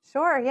patients.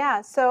 Sure,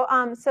 yeah. So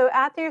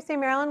at the University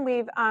of Maryland,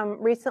 we've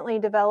recently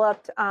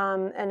developed,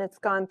 and it's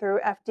gone through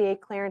FDA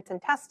clearance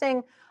and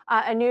testing,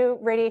 a new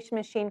radiation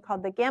machine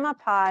called the Gamma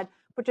Pod,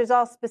 which is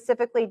all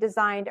specifically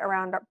designed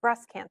around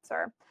breast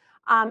cancer.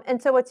 And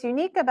so what's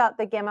unique about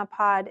the Gamma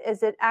Pod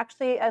is it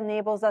actually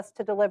enables us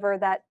to deliver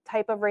that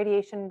type of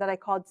radiation that I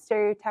called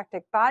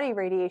stereotactic body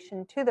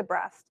radiation to the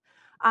breast,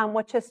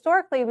 which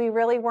historically we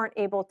really weren't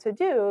able to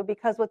do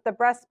because with the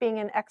breast being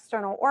an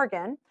external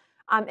organ,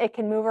 it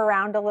can move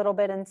around a little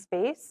bit in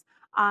space.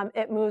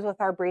 It moves with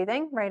our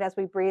breathing, right? As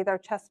we breathe, our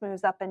chest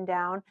moves up and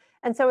down.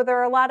 And so there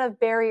are a lot of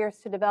barriers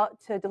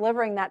to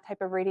delivering that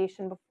type of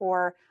radiation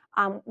before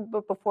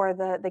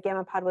the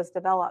Gamma Pod was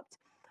developed.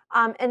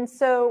 And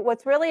so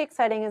what's really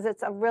exciting is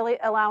it's really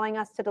allowing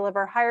us to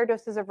deliver higher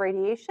doses of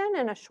radiation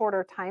in a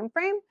shorter time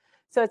frame.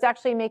 So it's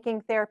actually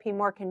making therapy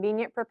more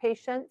convenient for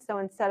patients. So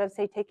instead of,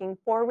 say, taking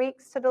 4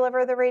 weeks to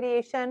deliver the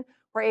radiation,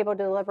 we're able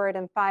to deliver it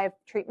in 5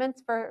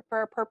 treatments for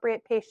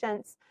appropriate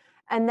patients.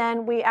 And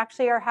then we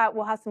actually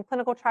we'll have some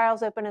clinical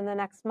trials open in the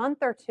next month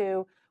or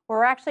two, where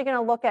we're actually going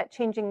to look at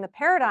changing the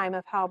paradigm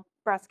of how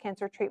breast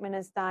cancer treatment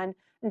is done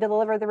and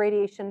deliver the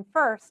radiation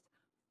first,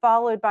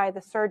 followed by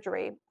the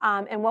surgery.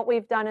 And what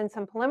we've done in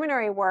some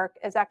preliminary work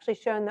is actually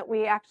shown that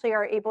we actually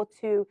are able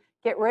to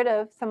get rid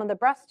of some of the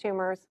breast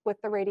tumors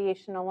with the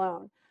radiation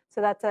alone.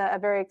 So that's a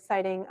very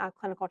exciting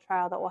clinical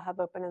trial that we'll have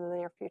open in the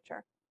near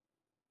future.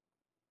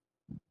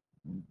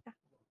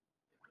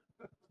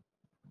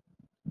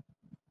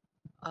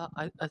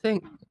 I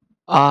think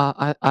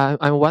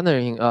I'm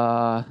wondering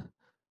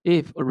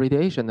if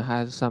radiation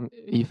has some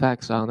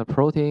effects on the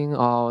protein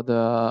or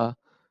the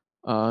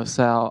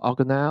cell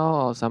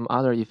organelle or some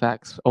other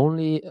effects.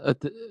 Only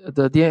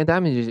the DNA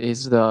damage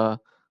is the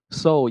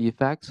sole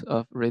effect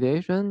of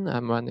radiation.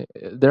 I'm wondering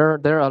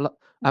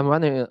I'm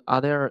wondering,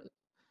 are there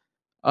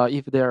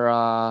if there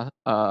are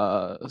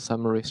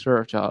some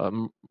research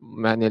or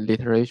many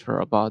literature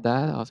about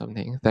that or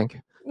something. Thank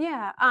you.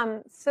 Yeah.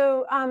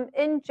 So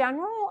in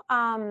general,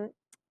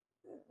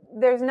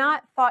 there's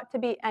not thought to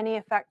be any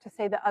effect to,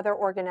 say, the other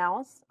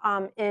organelles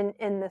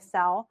in the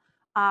cell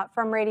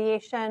from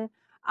radiation.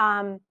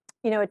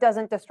 It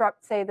doesn't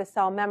disrupt, say, the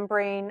cell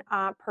membrane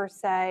per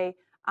se.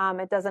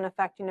 It doesn't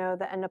affect, the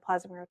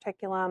endoplasmic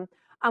reticulum.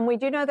 We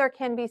do know there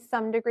can be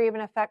some degree of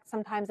an effect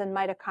sometimes in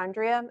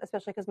mitochondria,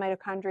 especially because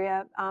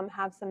mitochondria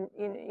have some,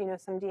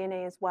 some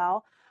DNA as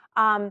well.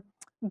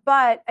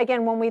 But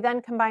again, when we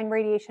then combine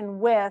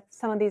radiation with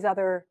some of these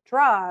other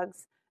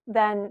drugs,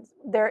 then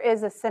there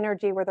is a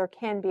synergy where there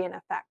can be an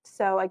effect.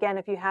 So again,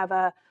 if you have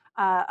a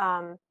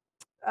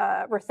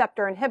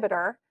receptor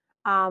inhibitor,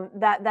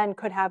 that then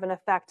could have an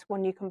effect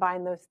when you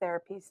combine those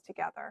therapies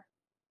together.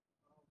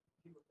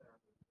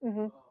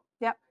 Mm-hmm.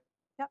 Yep.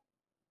 Yep.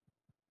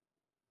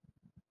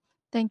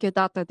 Thank you,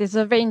 doctor. This is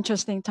a very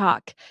interesting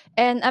talk.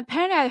 And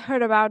apparently I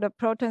heard about the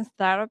proton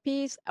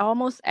therapies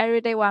almost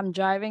every day while I'm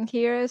driving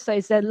here. So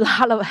it's a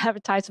lot of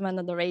advertisement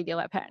on the radio,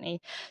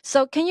 apparently.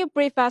 So can you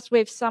brief us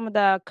with some of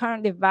the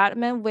current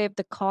development with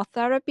the core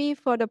therapy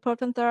for the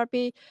proton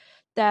therapy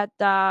that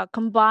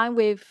combine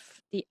with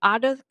the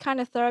other kind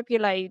of therapy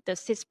like the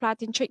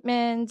cisplatin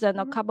treatments and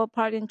the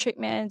carboplatin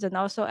treatments, and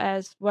also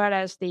as well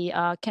as the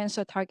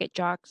cancer target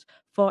drugs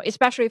for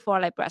especially for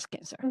like breast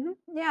cancer?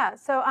 Yeah,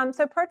 so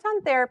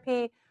proton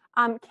therapy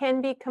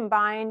can be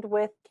combined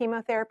with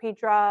chemotherapy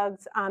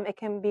drugs. It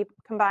can be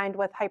combined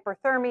with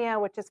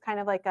hyperthermia, which is kind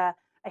of like a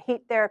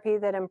heat therapy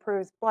that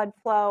improves blood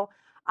flow.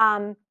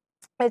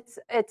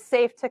 It's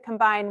safe to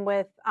combine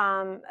with.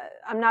 I'm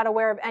not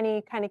aware of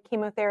any kind of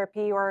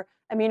chemotherapy or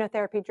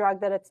immunotherapy drug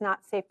that it's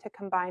not safe to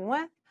combine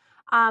with.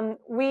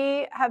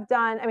 We have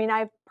done. I mean,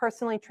 I've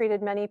personally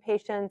treated many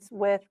patients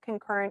with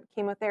concurrent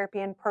chemotherapy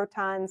and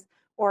protons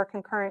or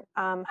concurrent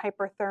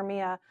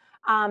hyperthermia.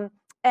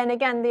 And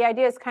again, the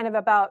idea is kind of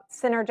about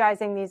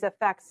synergizing these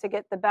effects to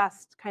get the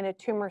best kind of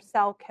tumor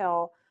cell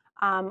kill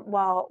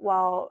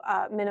while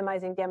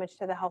minimizing damage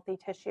to the healthy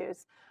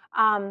tissues.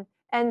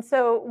 And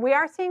so we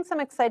are seeing some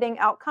exciting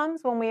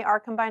outcomes when we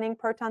are combining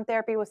proton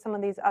therapy with some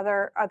of these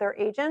other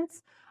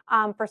agents.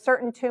 For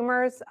certain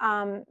tumors,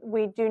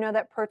 we do know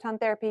that proton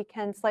therapy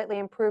can slightly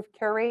improve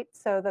cure rate.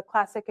 So the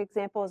classic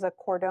example is a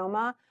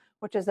chordoma,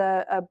 which is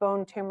a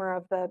bone tumor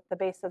of the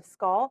base of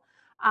skull.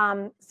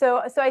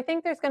 So I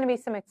think there's going to be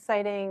some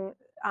exciting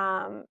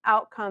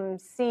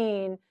outcomes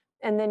seen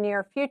in the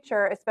near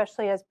future,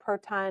 especially as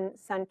proton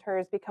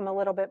centers become a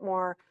little bit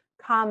more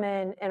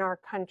common in our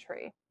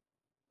country.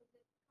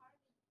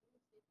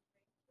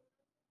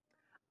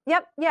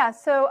 Yep. Yeah.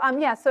 So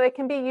So it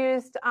can be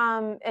used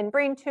in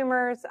brain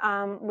tumors.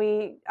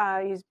 We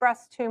use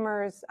breast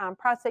tumors,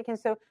 prostate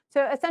cancer.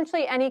 So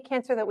essentially, any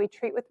cancer that we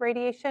treat with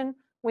radiation,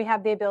 we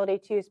have the ability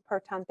to use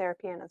proton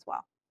therapy in as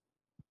well.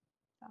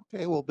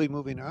 Okay, we'll be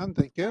moving on.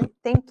 Thank you.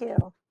 Thank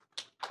you.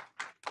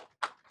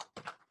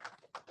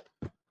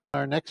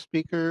 Our next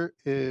speaker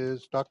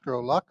is Dr.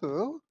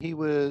 Olaku. He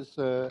was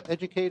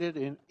educated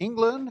in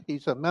England.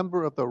 He's a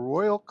member of the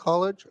Royal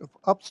College of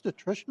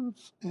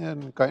Obstetricians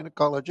and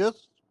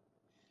Gynecologists.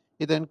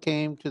 He then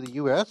came to the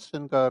U.S.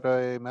 and got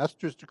a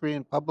master's degree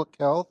in public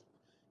health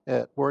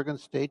at Oregon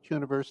State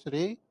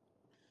University.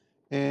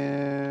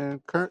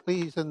 And currently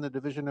he's in the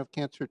Division of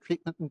Cancer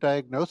Treatment and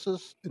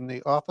Diagnosis in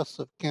the Office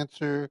of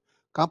Cancer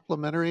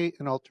Complementary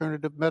and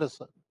Alternative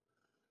Medicine.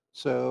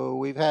 So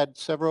we've had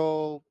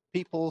several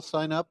people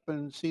sign up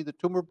and see the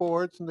tumor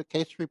boards and the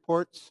case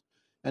reports.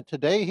 And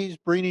today he's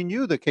bringing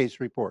you the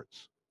case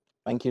reports.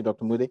 Thank you,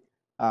 Dr. Moody.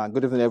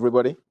 Good evening,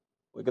 everybody.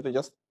 We're going to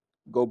just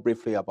go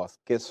briefly about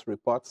case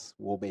reports.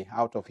 We'll be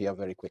out of here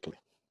very quickly.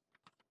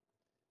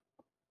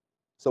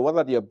 So what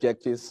are the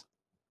objectives?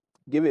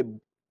 Give a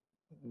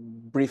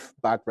brief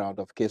background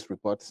of case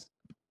reports.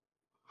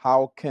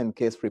 How can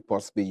case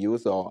reports be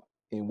used, or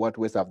in what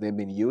ways have they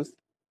been used?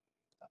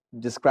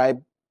 Describe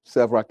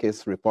several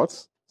case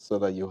reports so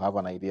that you have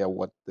an idea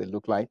what they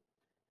look like,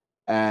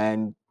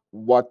 and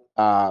what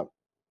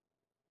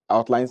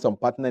outline some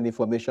pertinent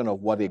information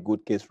of what a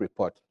good case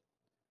report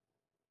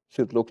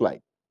should look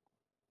like.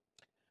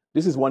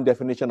 This is one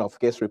definition of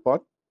case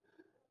report.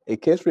 A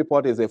case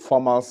report is a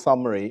formal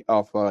summary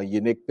of a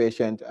unique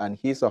patient and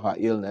his or her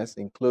illness,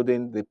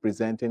 including the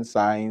presenting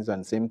signs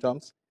and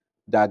symptoms,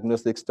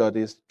 diagnostic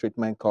studies,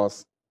 treatment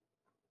course,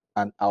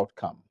 and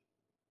outcome.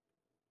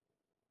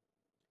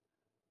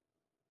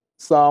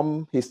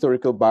 Some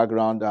historical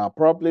background.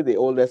 Probably the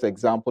oldest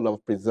example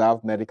of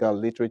preserved medical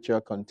literature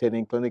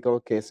containing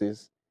clinical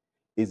cases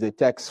is a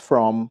text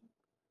from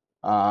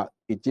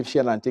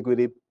Egyptian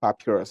antiquity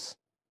papyrus.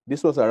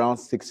 This was around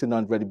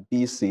 1600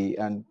 BC,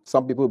 and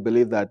some people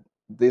believe that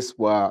these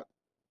were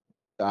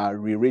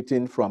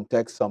rewritten from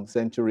text some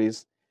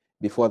centuries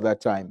before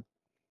that time.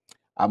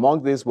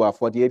 Among these were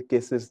 48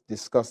 cases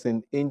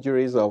discussing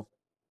injuries of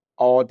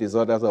all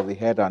disorders of the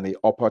head and the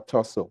upper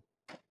torso.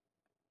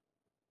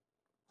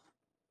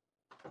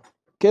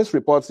 Case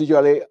reports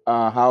usually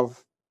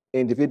have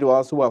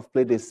individuals who have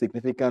played a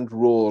significant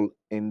role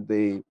in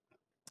the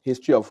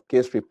history of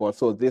case reports.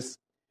 So these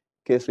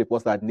case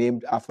reports are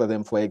named after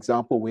them. For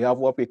example, we have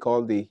what we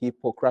call the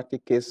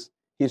Hippocratic case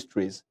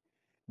histories.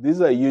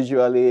 These are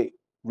usually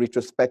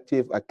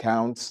retrospective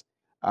accounts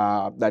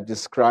that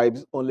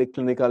describes only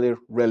clinically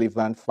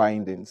relevant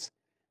findings.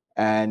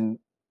 And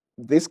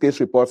these case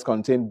reports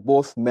contain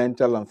both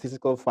mental and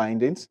physical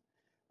findings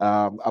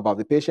about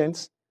the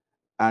patients,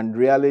 and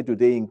rarely do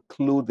they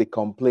include the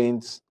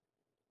complaints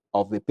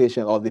of the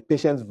patient, or the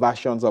patient's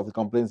versions of the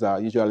complaints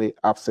are usually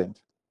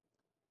absent.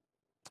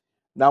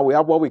 Now we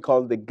have what we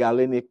call the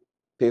Galenic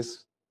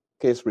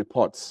case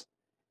reports.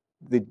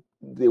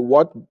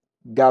 What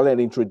Galen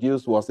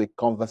introduced was a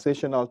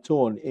conversational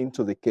tone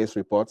into the case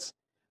reports,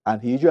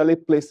 and he usually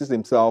places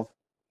himself,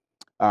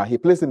 in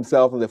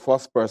the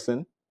first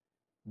person,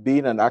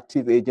 being an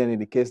active agent in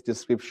the case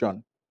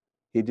description.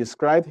 He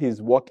described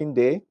his working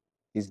day,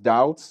 his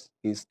doubts,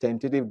 his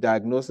tentative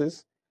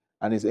diagnosis,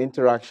 and his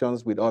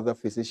interactions with other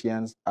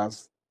physicians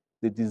as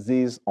the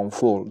disease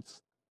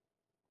unfolds.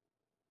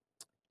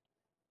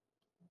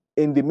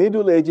 In the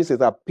Middle Ages,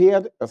 it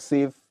appeared as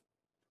if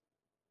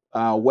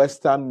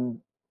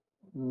Western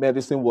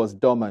medicine was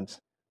dormant.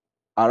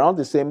 Around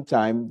the same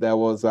time, there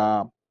was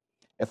a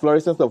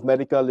flourishing of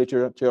medical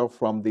literature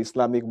from the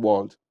Islamic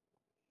world.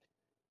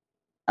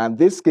 And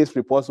these case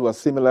reports were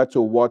similar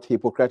to what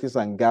Hippocrates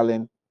and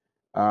Galen,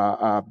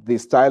 the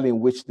style in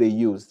which they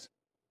used.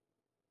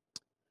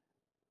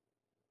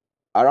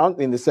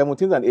 Around in the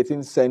 17th and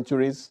 18th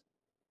centuries,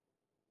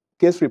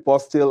 case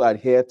reports still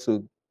adhered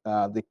to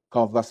the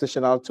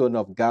conversational tone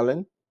of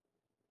Galen,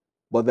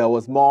 but there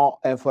was more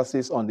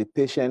emphasis on the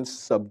patient's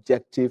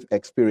subjective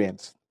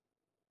experience.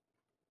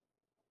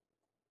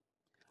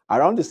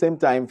 Around the same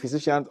time,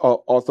 physicians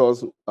or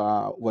authors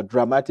were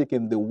dramatic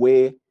in the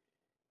way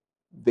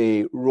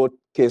they wrote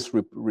case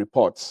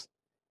reports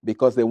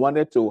because they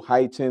wanted to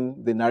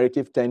heighten the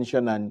narrative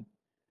tension and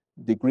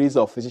degrees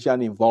of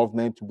physician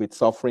involvement with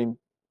suffering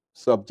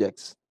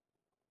subjects.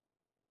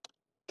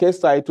 Case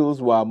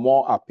titles were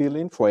more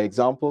appealing. For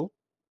example,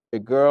 a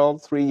girl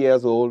 3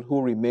 years old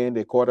who remained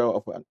a quarter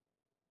of an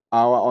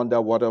hour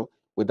underwater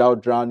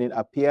without drowning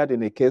appeared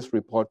in a case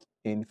report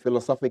in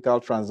Philosophical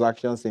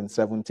Transactions in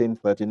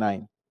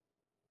 1739.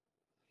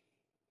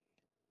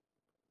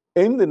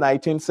 In the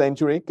 19th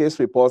century, case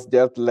reports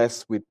dealt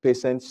less with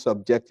patients'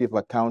 subjective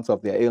accounts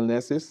of their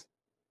illnesses.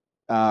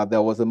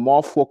 There was a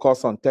more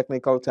focus on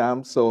technical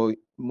terms, so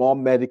more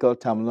medical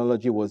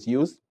terminology was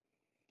used,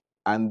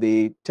 and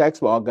the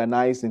texts were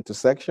organized into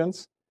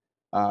sections.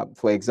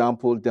 For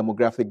example,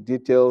 demographic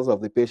details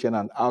of the patient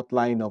and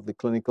outline of the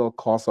clinical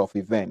course of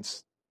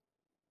events.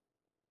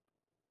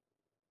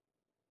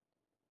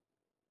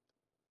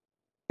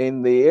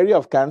 In the area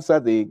of cancer,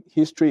 the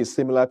history is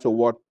similar to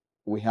what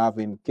we have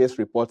in case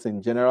reports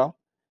in general.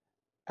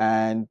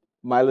 And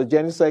Milo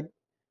Jenisek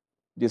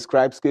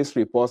describes case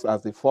reports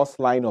as the first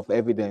line of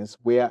evidence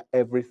where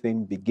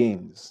everything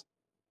begins.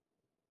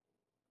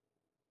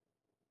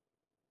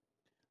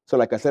 So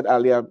like I said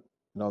earlier,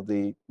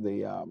 the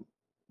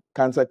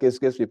cancer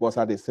case reports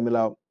had a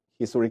similar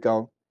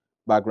historical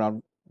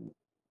background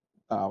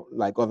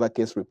like other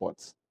case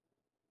reports.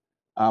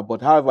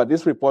 But however,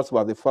 these reports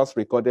were the first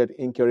recorded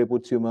incurable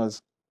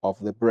tumors of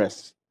the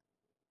breast.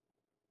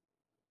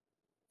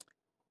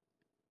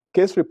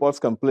 Case reports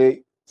can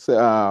play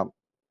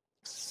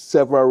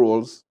several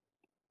roles.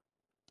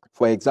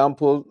 For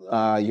example,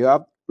 you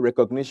have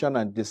recognition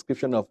and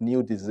description of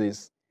new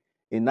disease.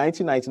 In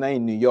 1999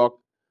 in New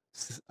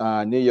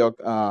York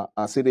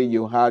City,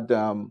 you had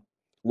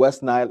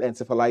West Nile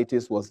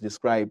encephalitis was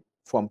described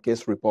from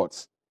case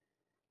reports.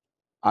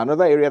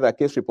 Another area that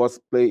case reports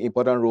play an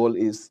important role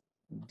is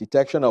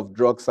detection of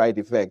drug side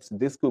effects.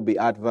 This could be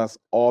adverse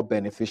or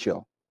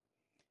beneficial.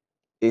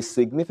 A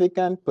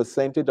significant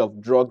percentage of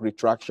drug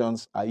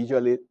retractions are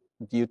usually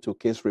due to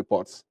case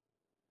reports.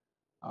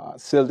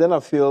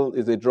 Sildenafil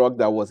is a drug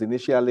that was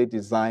initially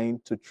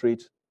designed to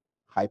treat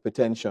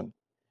hypertension,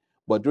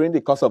 but during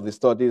the course of the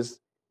studies,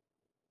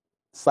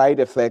 side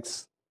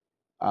effects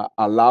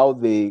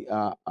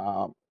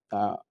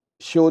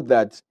showed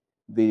that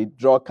the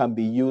drug can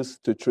be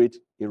used to treat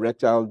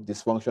erectile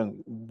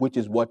dysfunction, which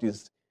is what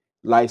is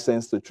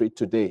licensed to treat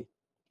today.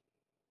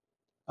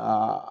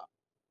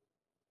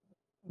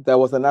 There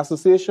was an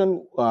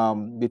association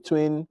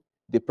between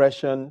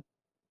depression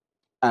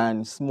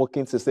and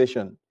smoking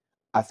cessation.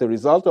 As a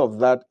result of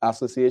that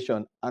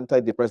association,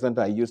 antidepressants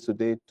are used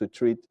today to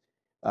treat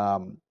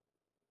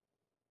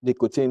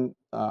nicotine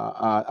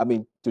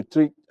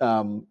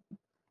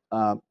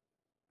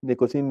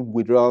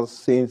withdrawal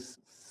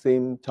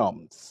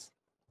symptoms.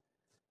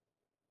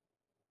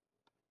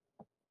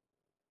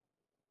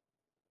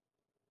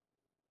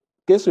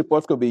 Case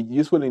reports could be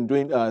useful in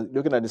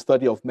looking at the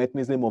study of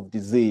mechanism of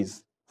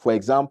disease. For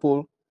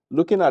example,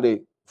 looking at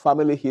a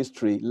family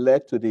history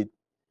led to the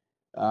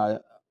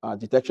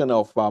detection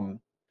of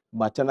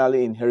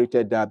maternally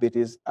inherited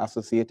diabetes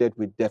associated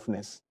with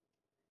deafness.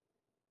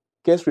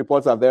 Case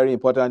reports are very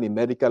important in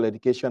medical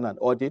education and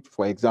audit.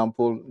 For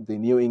example, the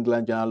New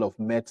England Journal of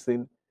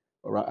Medicine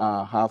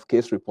have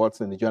case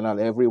reports in the journal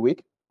every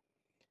week.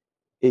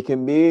 It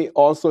can be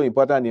also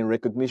important in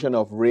recognition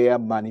of rare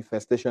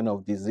manifestation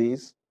of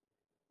disease,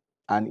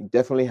 and it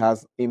definitely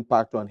has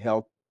impact on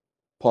health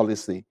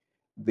policy.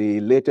 The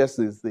latest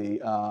is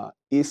the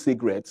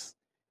e-cigarettes,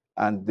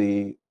 and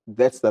the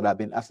deaths that have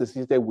been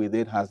associated with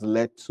it has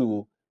led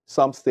to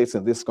some states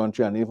in this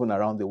country and even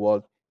around the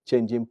world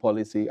changing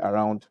policy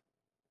around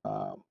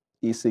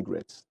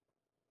e-cigarettes.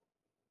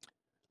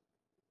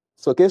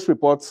 So case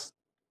reports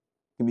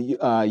can be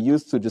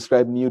used to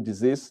describe new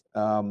disease.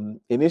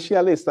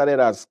 Initially, it started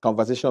as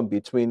conversation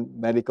between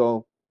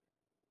medical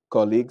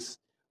colleagues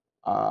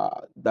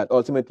that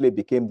ultimately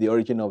became the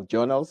origin of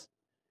journals.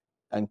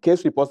 And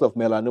case reports of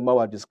melanoma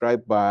were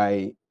described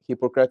by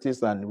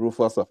Hippocrates and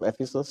Rufus of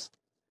Ephesus.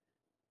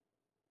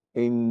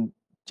 In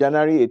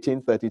January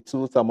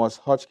 1832, Thomas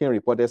Hodgkin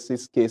reported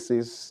 6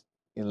 cases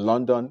in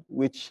London,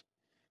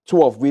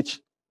 2 of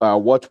which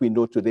what we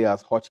know today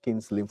as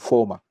Hodgkin's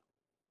lymphoma.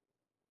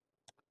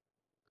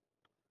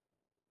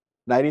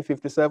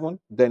 1957,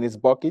 Dennis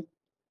Bucket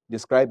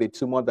described a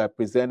tumor that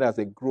presented as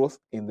a growth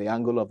in the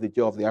angle of the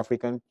jaw of the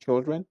African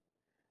children.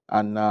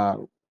 And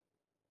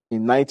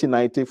in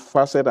 1990,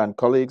 Fassett and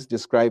colleagues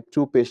described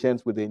 2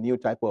 patients with a new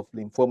type of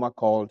lymphoma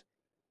called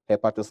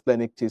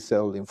hepatosplenic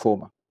T-cell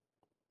lymphoma.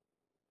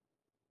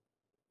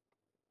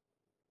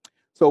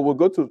 So we'll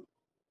go to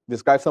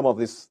describe some of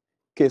these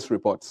case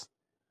reports.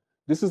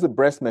 This is a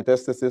breast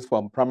metastasis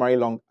from primary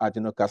lung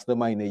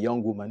adenocarcinoma in a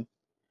young woman.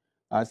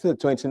 This is a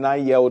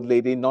 29-year-old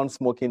lady,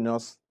 non-smoking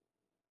nurse,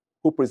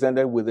 who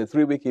presented with a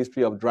 3-week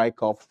history of dry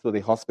cough to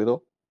the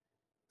hospital.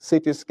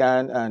 CT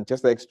scan and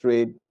chest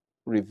X-ray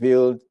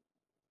revealed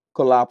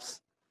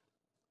collapse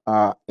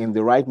in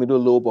the right middle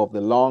lobe of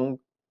the lung.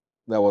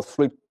 There was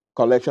fluid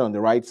collection on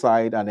the right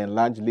side and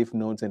enlarged lymph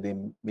nodes in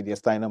the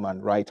mediastinum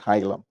and right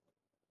hilum.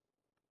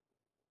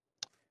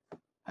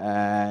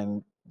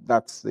 And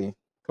that's the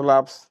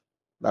collapse,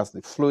 that's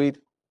the fluid,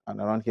 and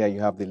around here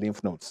you have the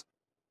lymph nodes.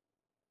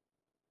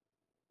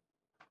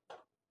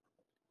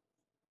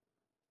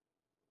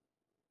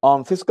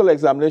 On physical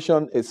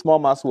examination, a small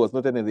mass was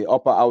noted in the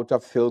upper outer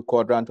field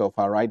quadrant of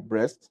her right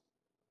breast.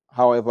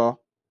 However,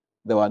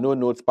 there were no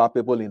nodes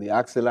palpable in the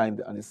axilla and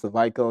the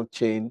cervical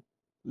chain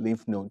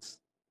lymph nodes.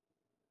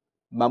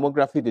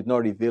 Mammography did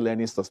not reveal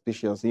any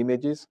suspicious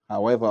images.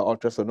 However,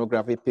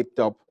 ultrasonography picked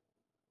up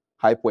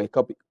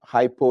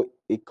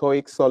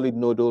hypoechoic solid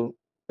nodule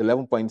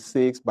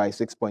 11.6 by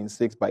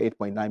 6.6 by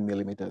 8.9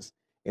 millimeters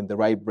in the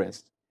right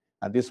breast,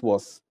 and this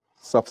was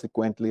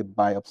subsequently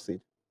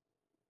biopsied.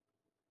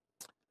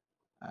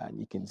 And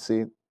you can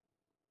see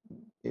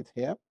it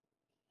here.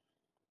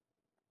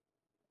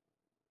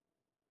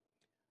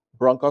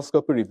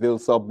 Bronchoscopy revealed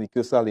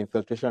submucosal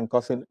infiltration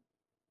causing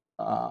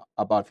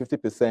about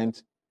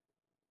 50%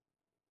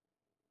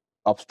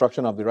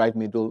 obstruction of the right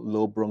middle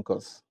lobe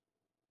bronchus.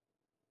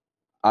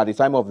 At the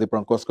time of the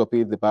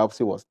bronchoscopy, the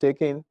biopsy was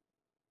taken,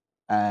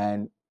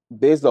 and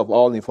based on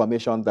all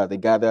information that they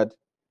gathered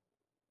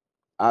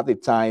at the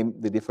time,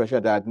 the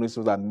differential diagnosis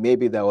was that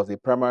maybe there was a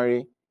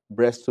primary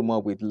breast tumor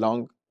with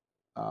lung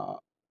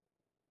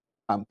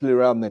and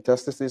pleural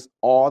metastasis,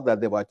 or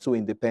that there were 2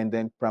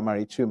 independent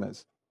primary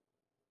tumors.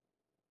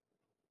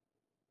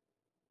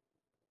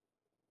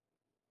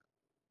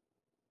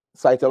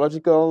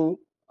 Cytological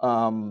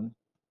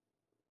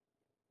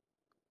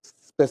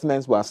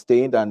specimens were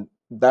stained, and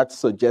that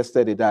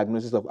suggested a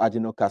diagnosis of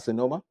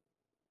adenocarcinoma.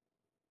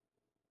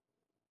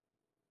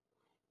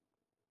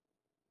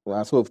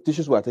 So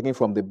tissues were taken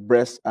from the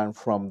breast and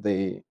from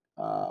the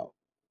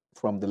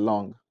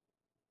lung.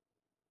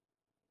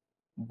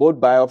 Both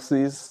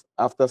biopsies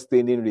after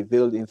staining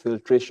revealed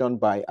infiltration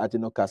by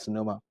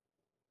adenocarcinoma.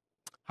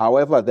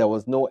 However, there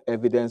was no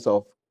evidence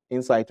of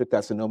in situ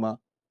carcinoma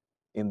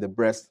in the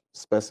breast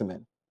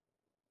specimen.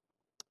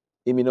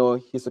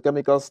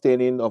 Immunohistochemical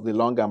staining of the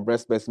lung and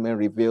breast specimen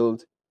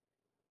revealed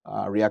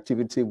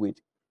reactivity with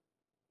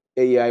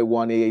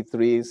AEI1,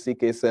 AEI3,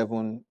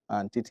 CK7,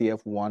 and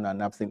TTF1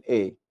 and napsin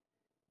A.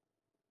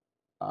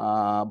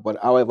 But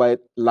however,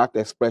 it lacked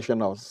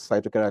expression of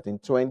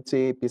cytokeratin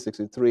 20,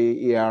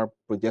 P63, ER,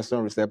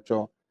 progesterone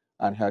receptor,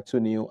 and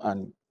HER2/neu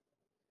and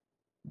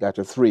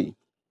GATA3.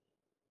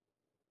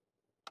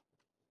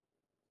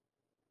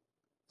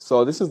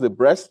 So this is the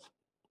breast,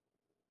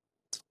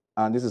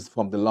 and this is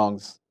from the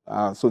lungs.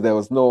 So there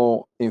was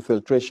no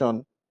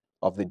infiltration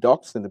of the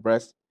ducts in the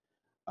breast.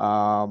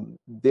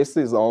 This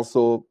is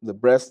also the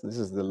breast. This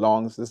is the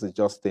lungs. This is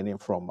just staining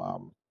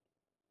from,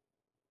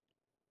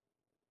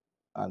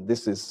 and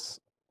this is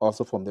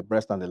also from the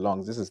breast and the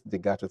lungs. This is the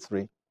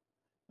GATA3. It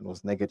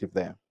was negative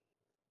there.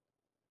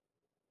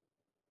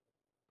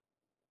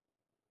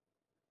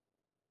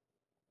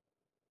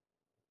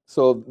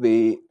 So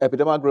the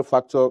epidermal growth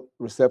factor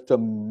receptor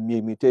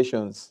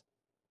mutations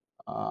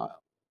were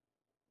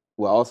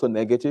also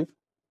negative.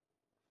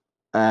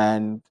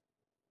 And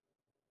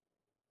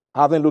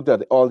having looked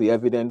at all the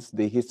evidence,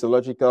 the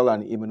histological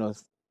and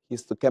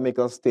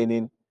immunohistochemical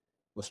staining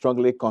was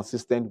strongly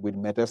consistent with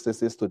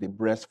metastasis to the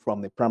breast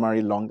from the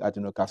primary lung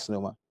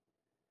adenocarcinoma.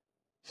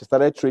 She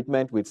started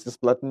treatment with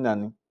cisplatin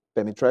and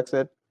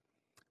pemetrexed,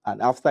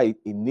 and after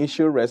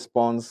initial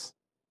response,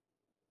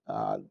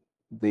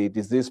 the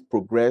disease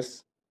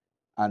progressed,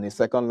 and a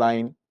second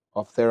line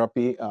of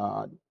therapy,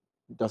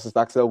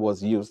 docetaxel,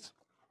 was used.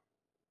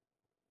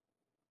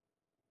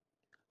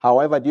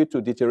 However, due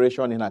to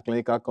deterioration in her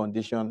clinical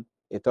condition,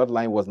 a third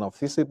line was not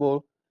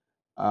feasible.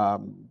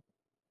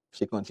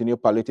 She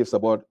continued palliative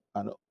support,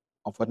 and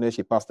unfortunately,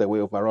 she passed away.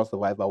 Overall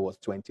survival was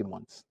 20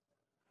 months.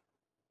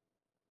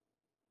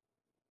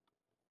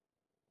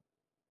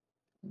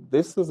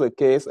 This is a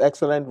case,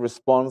 excellent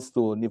response to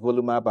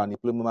nivolumab and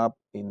ipilimumab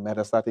in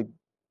metastatic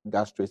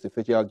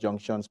gastroesophageal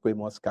junction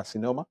squamous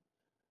carcinoma.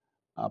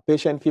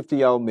 Patient,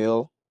 50-year-old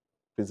male,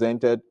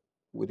 presented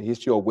with a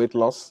history of weight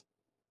loss,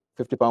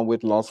 50-pound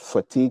weight loss,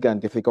 fatigue,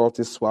 and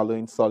difficulty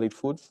swallowing solid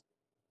foods.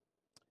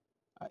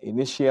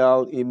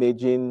 Initial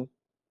imaging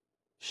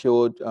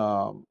showed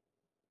a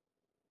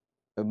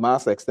a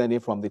mass extending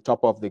from the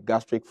top of the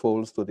gastric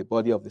folds to the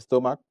body of the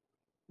stomach,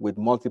 with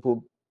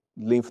multiple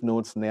lymph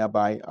nodes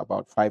nearby,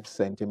 about 5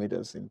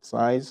 centimeters in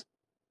size.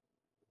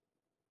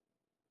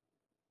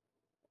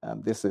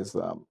 And this is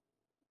the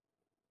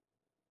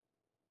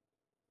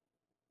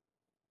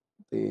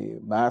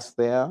mass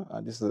there,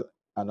 and this is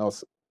an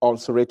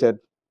ulcerated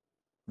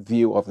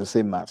view of the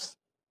same mass.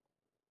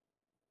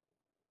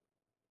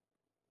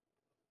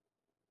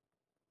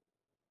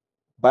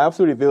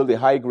 Biopsy revealed a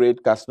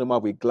high-grade carcinoma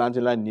with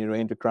glandular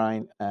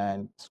neuroendocrine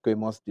and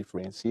squamous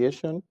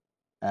differentiation.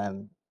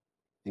 And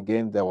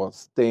again, there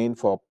was stain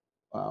for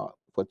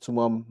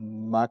tumor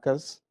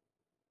markers,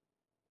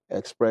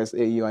 expressed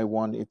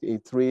AEI1,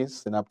 A3,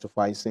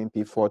 synaptophysin,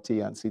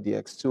 P40, and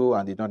CDX2,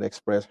 and did not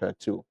express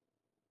HER2.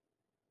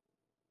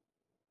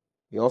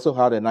 He also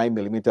had a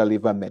 9mm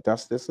liver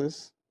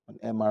metastasis on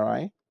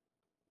MRI.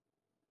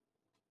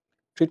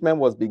 Treatment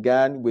was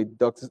began with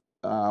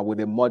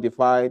a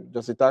modified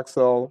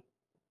docetaxel,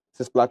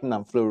 cisplatin,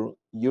 and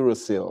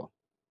fluorouracil.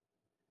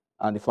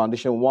 And the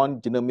Foundation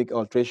 1 genomic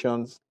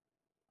alterations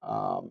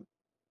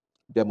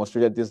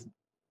demonstrated these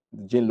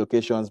gene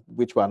locations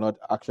which were not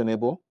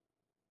actionable.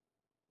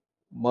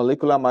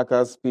 Molecular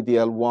markers,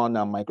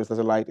 PDL1 and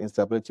microsatellite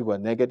instability were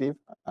negative,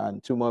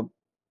 and tumor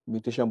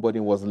mutation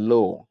burden was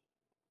low.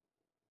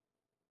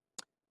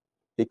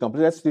 He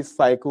completed 6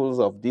 cycles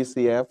of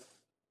DCF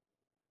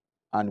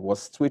and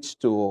was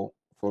switched to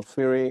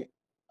FOLFIRI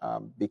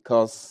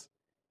because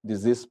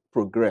disease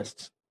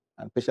progressed,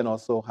 and patient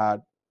also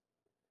had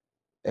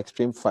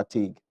extreme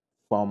fatigue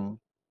from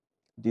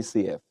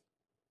DCF.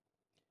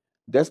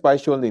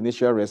 Despite showing the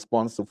initial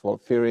response to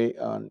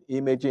FOLFIRI on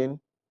imaging,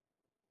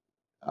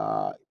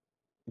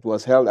 it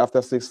was held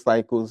after 6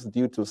 cycles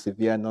due to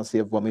severe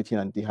nausea, vomiting,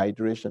 and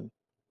dehydration.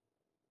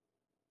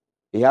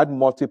 He had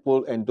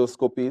multiple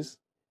endoscopies,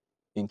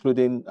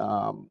 including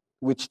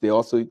which they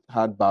also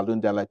had balloon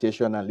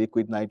dilatation and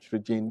liquid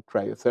nitrogen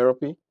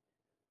cryotherapy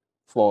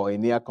for a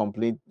near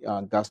complete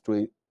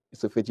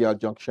gastroesophageal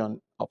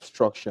junction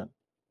obstruction.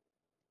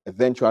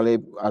 Eventually,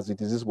 as the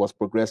disease was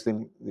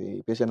progressing,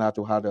 the patient had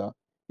to have a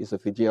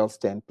esophageal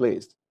stent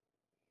placed.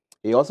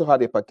 He also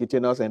had a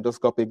percutaneous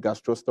endoscopic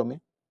gastrostomy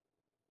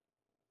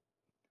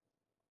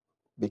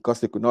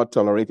because he could not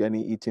tolerate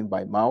any eating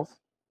by mouth.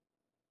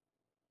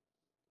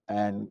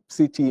 And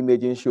CT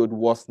imaging showed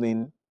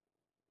worsening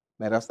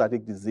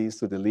metastatic disease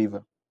to the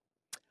liver.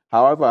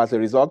 However, as a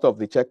result of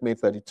the CheckMate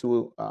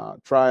 32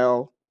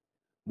 trial,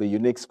 the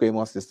unique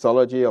squamous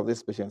histology of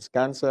this patient's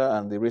cancer,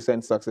 and the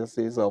recent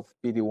successes of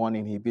PD-1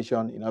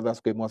 inhibition in other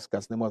squamous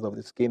carcinomas of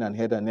the skin and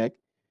head and neck,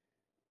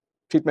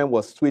 treatment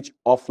was switched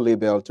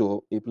off-label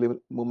to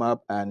ipilimumab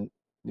and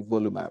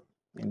nivolumab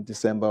in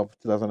December of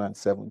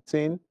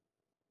 2017.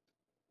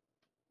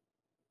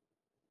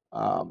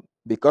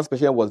 Because the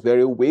patient was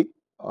very weak,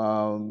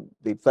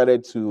 they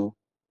decided to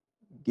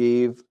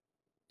give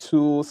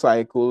 2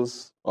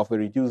 cycles of a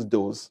reduced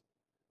dose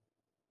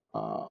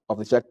of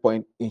the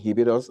checkpoint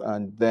inhibitors,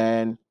 and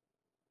then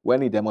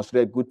when he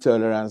demonstrated good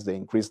tolerance, they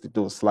increased the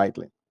dose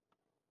slightly.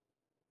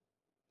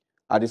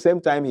 At the same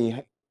time, he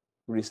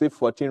received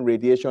 14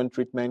 radiation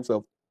treatments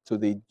to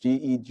the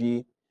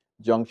GEG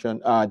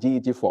junction,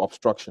 GEG for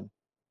obstruction.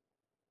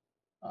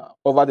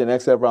 Over the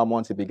next several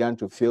months, he began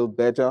to feel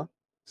better.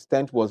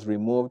 Stent was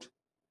removed.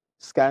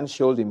 Scan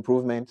showed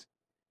improvement,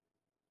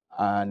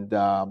 and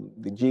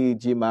the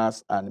GEG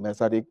mass and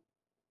metastatic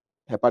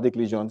hepatic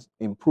lesions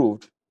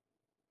improved.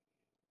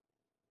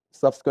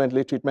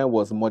 Subsequently, treatment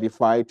was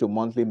modified to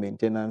monthly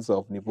maintenance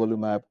of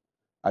nivolumab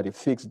at a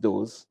fixed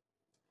dose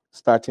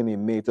starting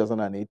in May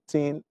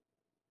 2018.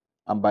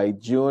 And by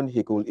June,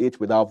 he could eat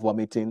without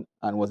vomiting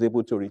and was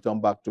able to return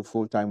back to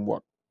full-time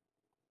work.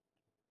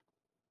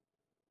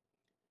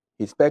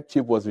 His PEG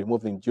tube was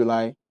removed in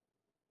July,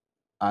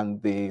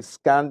 and the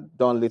scan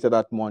done later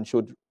that month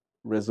showed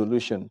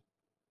resolution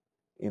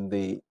in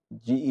the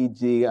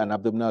GEG and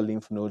abdominal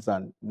lymph nodes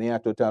and near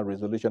total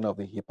resolution of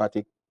the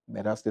hepatic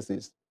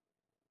metastasis.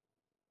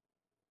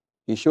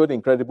 He showed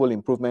incredible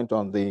improvement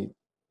on the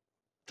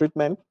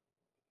treatment,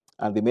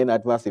 and the main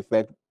adverse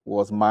effect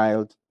was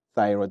mild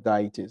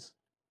thyroiditis.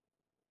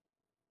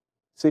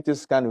 CT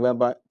scan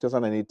November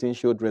 2018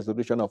 showed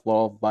resolution of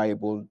all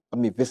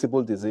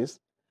visible disease,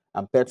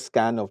 and PET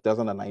scan of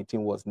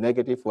 2019 was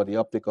negative for the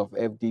uptake of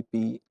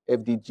FDG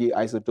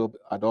isotope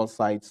at all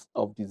sites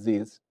of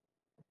disease.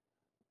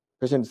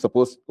 Patient is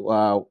supposed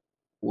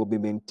will be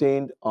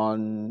maintained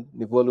on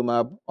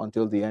nivolumab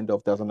until the end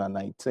of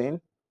 2019.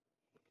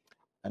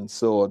 And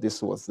so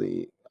this was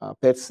the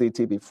PET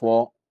CT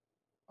before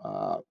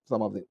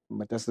some of the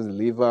metastasis in the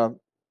liver,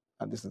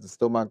 and this is the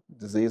stomach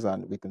disease,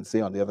 and we can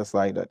see on the other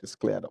side that it's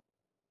cleared up.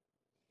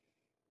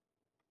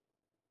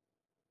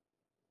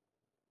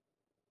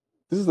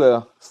 This is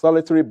a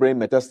solitary brain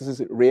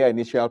metastasis rare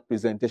initial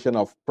presentation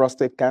of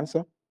prostate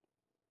cancer.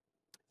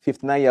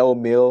 59-year-old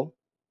male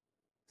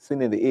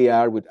seen in the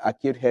AR with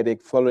acute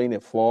headache following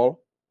a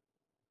fall,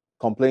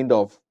 complained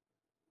of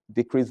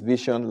decreased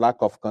vision, lack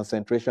of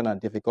concentration, and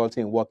difficulty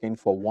in walking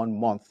for 1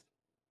 month.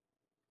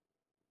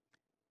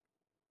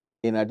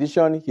 In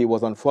addition, he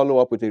was on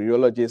follow-up with a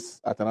urologist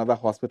at another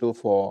hospital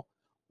for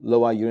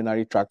lower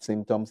urinary tract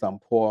symptoms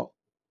and poor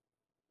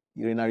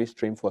urinary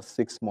stream for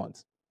 6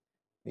 months.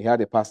 He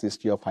had a past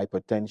history of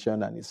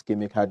hypertension and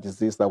ischemic heart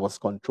disease that was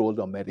controlled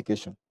on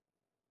medication.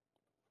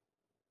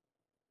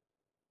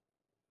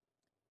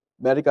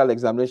 Medical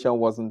examination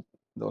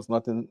there was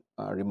nothing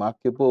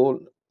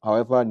remarkable.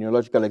 However,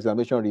 neurological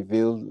examination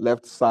revealed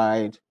left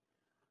side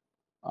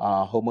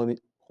homonymous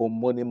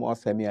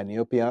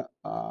hemianopia,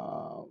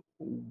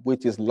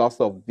 which is loss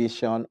of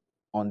vision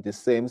on the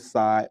same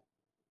side,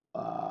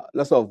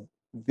 loss of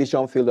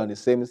vision field on the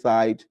same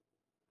side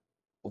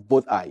of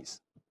both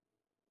eyes.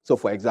 So,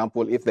 for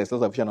example, if there's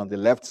loss of vision on the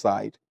left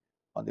side,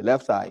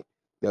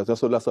 there's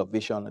also loss of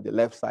vision on the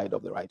left side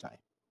of the right eye.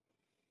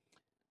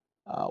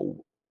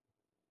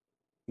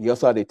 He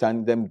also had a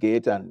tandem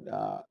gait, and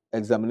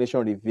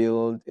examination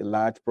revealed a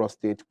large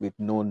prostate with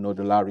no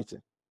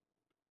nodularity.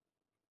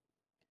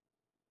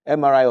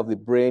 MRI of the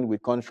brain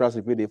with contrast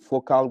revealed a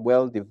focal,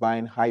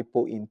 well-defined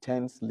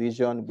hypo-intense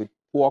lesion with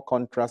poor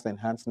contrast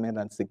enhancement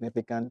and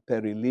significant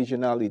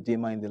perilesional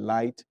edema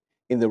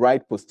in the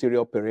right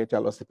posterior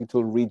parietal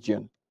occipital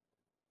region.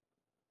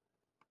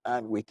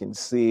 And we can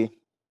see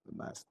the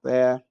mass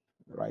there,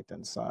 the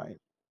right-hand side.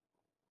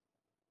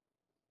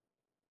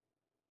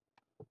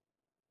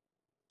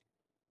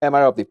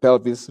 MRI of the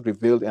pelvis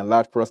revealed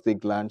enlarged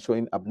prostate gland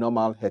showing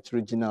abnormal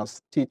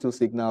heterogeneous T2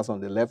 signals on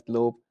the left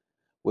lobe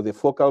with a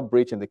focal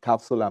breach in the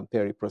capsule and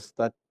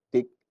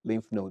periprostatic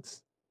lymph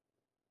nodes.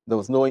 There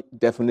was no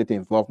definite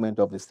involvement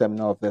of the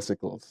seminal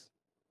vesicles.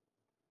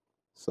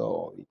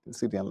 So you can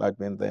see the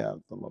enlargement there,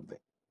 some of the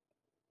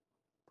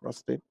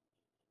prostate.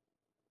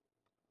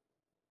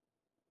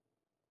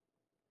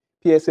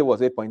 PSA was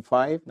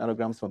 8.5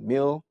 nanograms per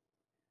mil.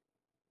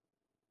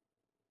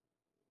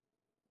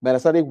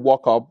 Metastatic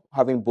workup,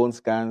 having bone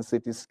scan,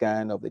 CT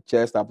scan of the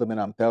chest, abdomen,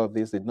 and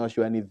pelvis did not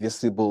show any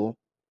visible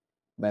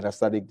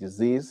metastatic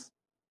disease.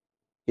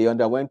 He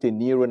underwent a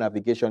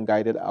neuronavigation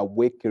guided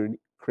awake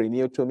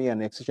craniotomy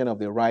and excision of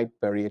the right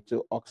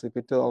parietal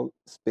occipital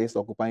space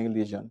occupying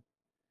lesion.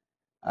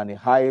 And a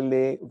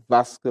highly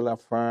vascular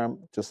firm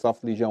to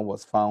soft lesion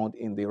was found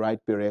in the right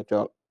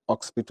parietal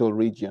occipital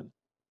region.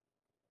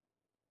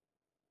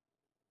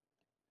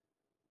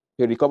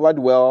 He recovered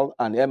well,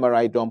 and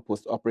MRI done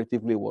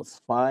post-operatively was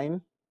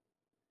fine.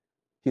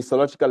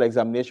 Histological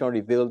examination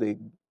revealed a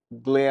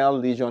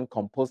glial lesion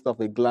composed of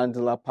a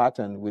glandular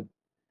pattern with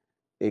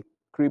a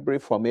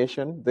cribric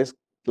formation. These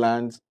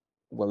glands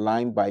were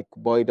lined by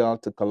cuboidal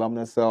to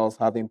columnar cells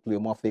having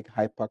pleomorphic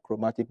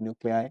hyperchromatic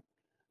nuclei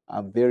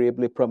and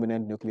variably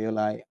prominent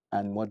nucleoli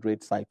and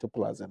moderate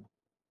cytoplasm.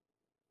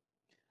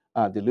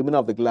 The lumina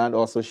of the gland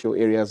also show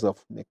areas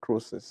of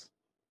necrosis.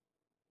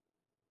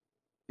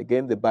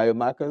 Again, the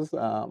biomarkers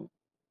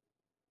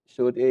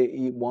showed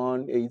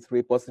AE1,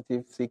 AE3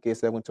 positive,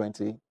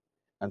 CK720,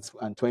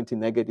 and 20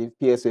 negative,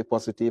 PSA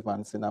positive,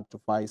 and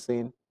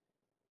synaptophysin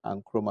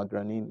and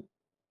chromogranin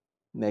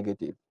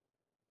negative.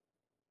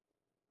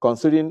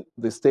 Considering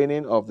the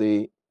staining of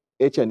the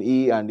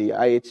H&E and the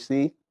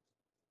IHC,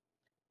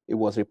 it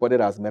was reported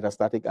as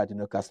metastatic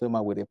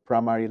adenocarcinoma with a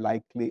primary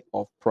likely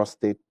of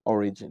prostate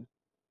origin.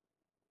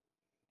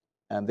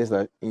 And these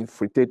are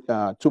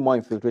tumor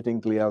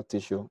infiltrating glial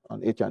tissue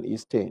on H&E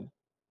stain.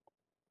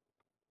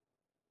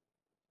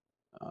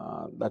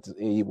 That's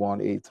AE1,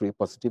 AE3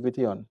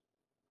 positivity and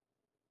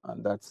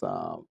that's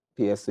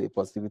PSA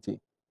positivity.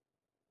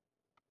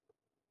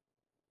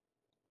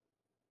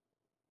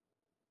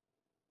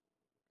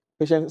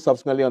 Patient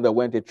subsequently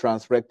underwent a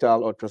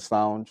transrectal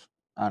ultrasound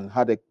and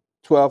had a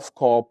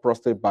 12-score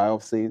prostate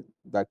biopsy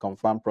that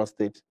confirmed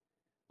prostate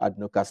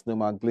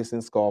adenocarcinoma, Gleason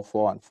score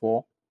 4 and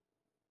 4.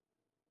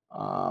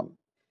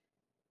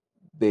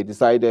 They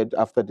decided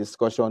after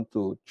discussion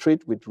to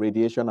treat with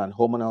radiation and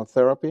hormonal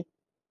therapy.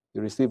 He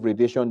received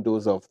radiation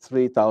dose of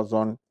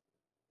 3,000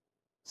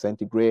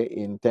 centigrade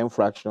in 10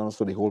 fractions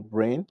to the whole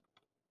brain.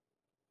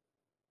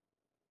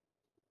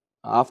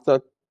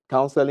 After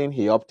counseling,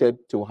 he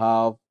opted to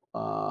have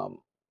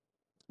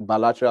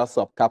bilateral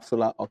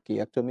subcapsular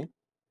orchiectomy.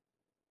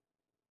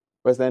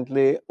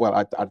 Presently, well,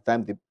 at the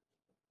time it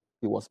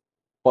was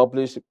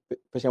published, the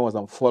patient was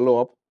on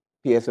follow-up.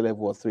 PSA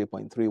level was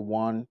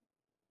 3.31.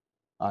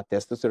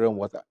 Testosterone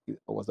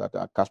was at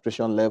a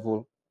castration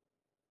level,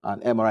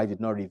 and MRI did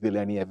not reveal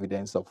any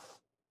evidence of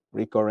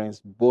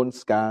recurrence. Bone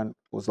scan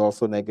was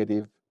also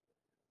negative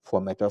for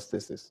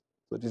metastasis.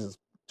 So this is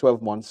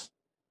 12 months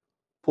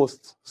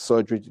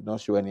post-surgery, did not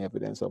show any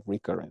evidence of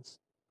recurrence.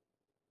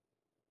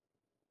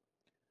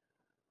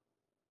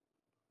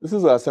 This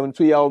is a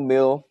 72-year-old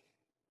male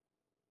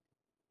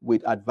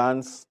with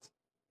advanced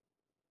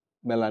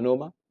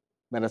melanoma,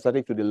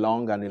 metastatic to the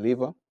lung and the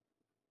liver.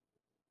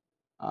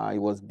 It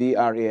was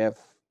BRAF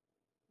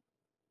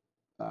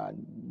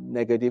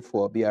negative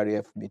for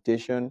BRAF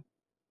mutation.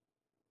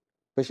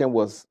 Patient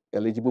was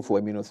eligible for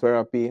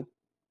immunotherapy.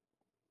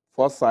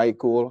 First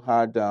cycle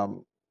had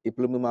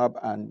ipilimumab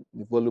and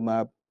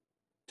nivolumab.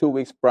 2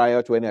 weeks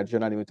prior to any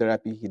additional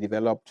immunotherapy, he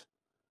developed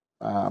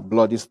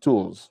bloody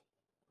stools.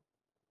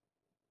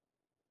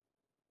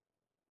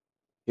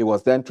 He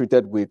was then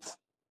treated with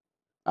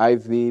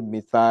IV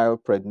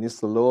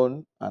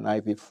methylprednisolone and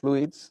IV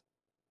fluids.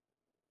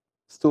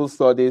 Stool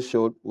studies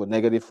showed were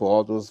negative for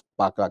all those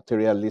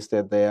bacteria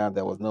listed there.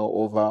 There was no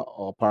ova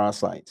or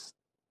parasites.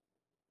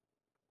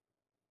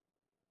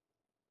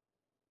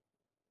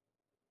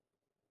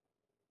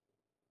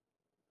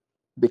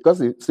 Because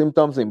the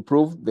symptoms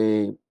improved,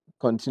 they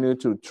continued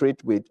to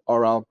treat with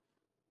oral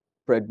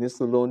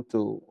prednisolone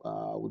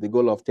with the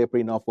goal of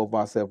tapering off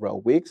over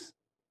several weeks.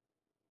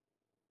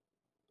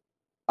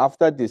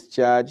 After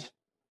discharge,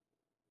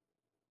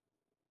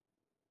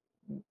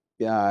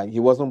 he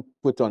wasn't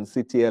put on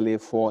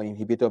CTLA-4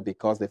 inhibitor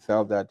because they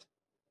felt that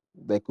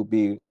there could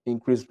be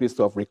increased risk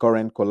of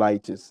recurrent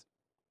colitis.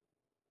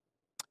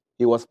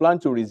 He was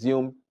planned to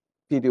resume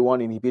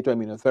PD-1 inhibitor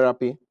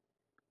immunotherapy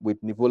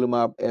with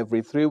nivolumab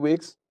every 3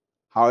 weeks.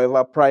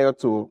 However, prior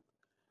to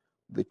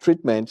the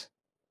treatment,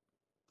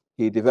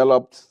 he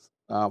developed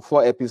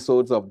 4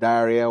 episodes of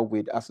diarrhea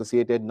with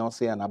associated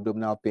nausea and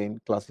abdominal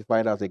pain,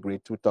 classified as a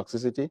grade 2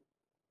 toxicity.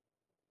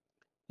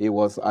 He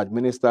was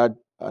administered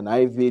an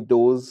IV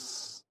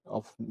dose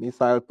of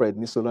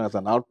methylprednisolone as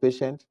an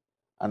outpatient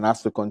and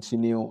asked to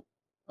continue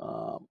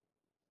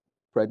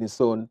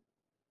prednisone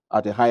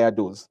at a higher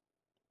dose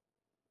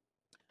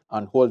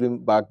and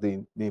holding back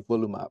the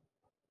nivolumab.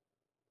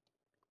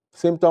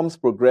 Symptoms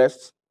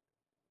progressed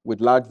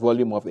with large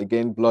volume of,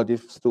 again, bloody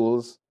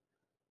stools,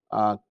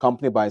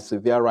 accompanied by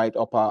severe right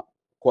upper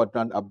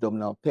quadrant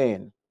abdominal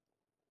pain.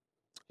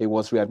 He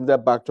was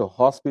readmitted back to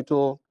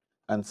hospital,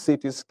 and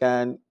CT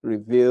scan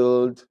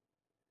revealed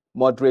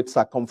moderate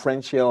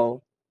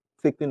circumferential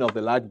thickening of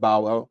the large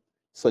bowel,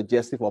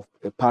 suggestive of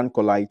a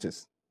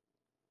pancolitis.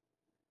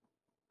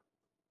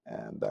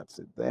 And that's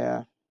it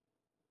there.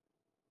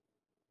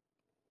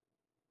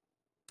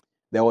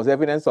 There was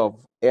evidence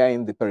of air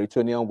in the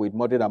peritoneum with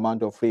moderate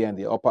amount of air in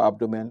the upper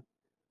abdomen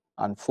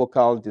and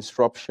focal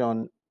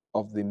disruption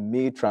of the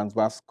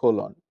mid-transverse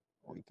colon,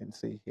 you can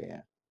see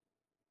here,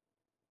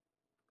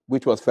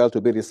 which was felt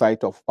to be the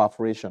site of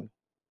perforation.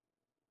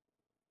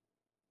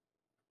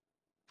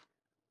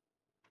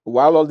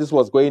 While all this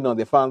was going on,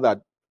 they found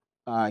that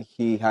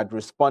he had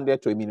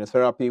responded to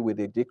immunotherapy with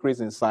a decrease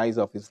in size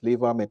of his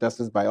liver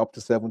metastasis by up to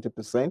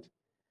 70%,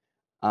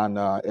 and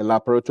a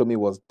laparotomy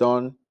was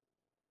done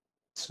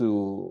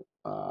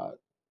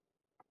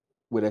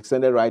with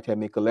extended right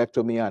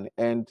hemicolectomy and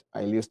end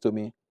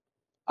ileostomy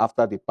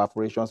after the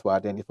perforations were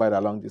identified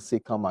along the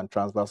cecum and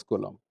transverse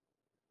column.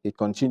 He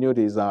continued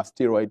his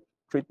steroid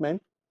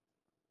treatment.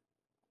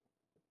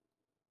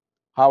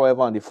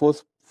 However, on the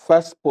first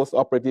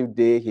post-operative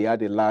day, he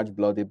had a large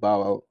bloody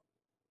bowel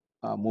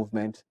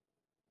movement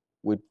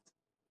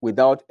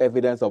without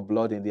evidence of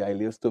blood in the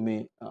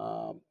ileostomy.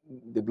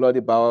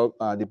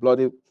 The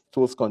bloody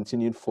stools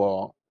continued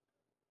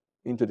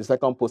into the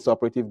second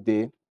post-operative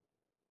day.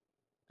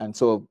 And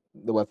so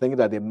they were thinking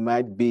that there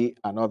might be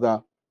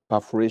another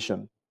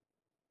perforation.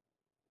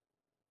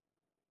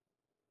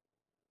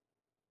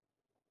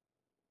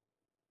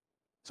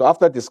 So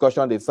after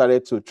discussion, they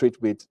decided to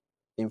treat with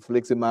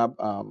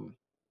infliximab,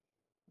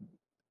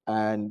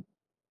 and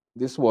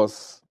this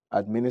was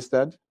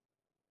administered.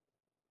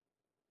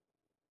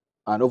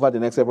 And over the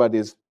next several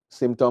days,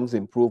 symptoms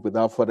improved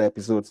without further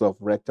episodes of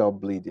rectal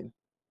bleeding.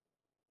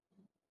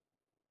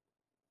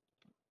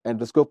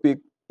 Endoscopic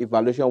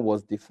evaluation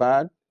was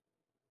deferred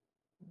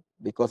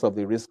because of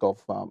the risk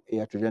of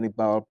iatrogenic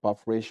bowel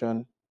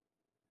perforation.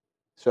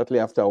 Shortly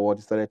afterward,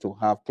 he started to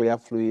have clear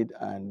fluid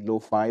and low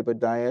fiber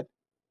diet,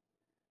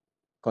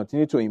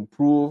 continued to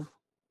improve,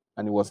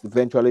 and he was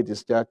eventually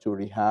discharged to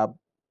a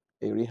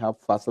rehab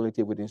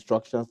facility with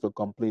instructions to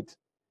complete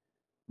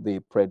the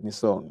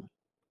prednisone.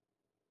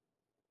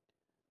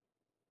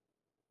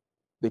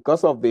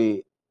 Because of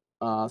the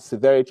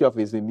severity of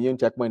his immune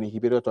checkpoint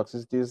inhibitor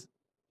toxicities,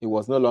 he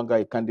was no longer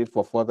a candidate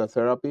for further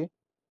therapy.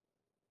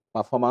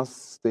 Performance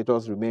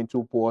status remained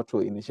too poor to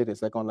initiate a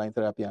second-line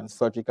therapy, and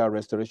surgical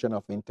restoration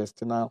of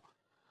intestinal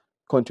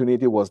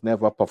continuity was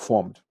never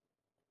performed.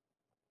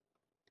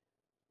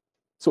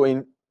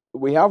 So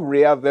we have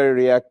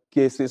very rare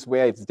cases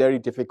where it's very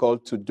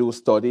difficult to do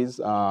studies.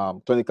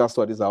 Clinical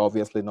studies are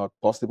obviously not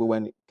possible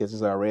when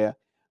cases are rare,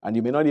 and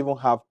you may not even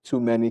have too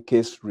many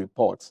case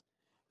reports.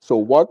 So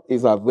what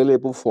is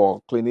available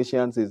for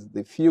clinicians is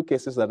the few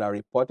cases that are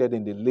reported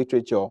in the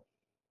literature.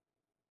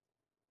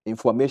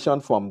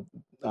 Information from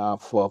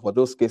for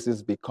those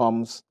cases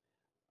becomes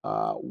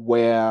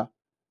where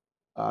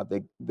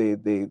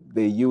they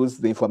use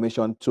the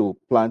information to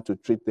plan to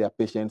treat their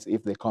patients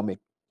if they come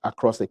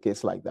across a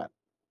case like that.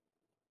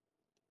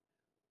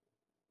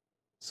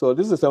 So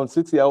this is a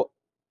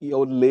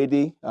 76-year-old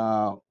lady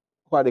who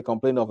had a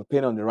complaint of a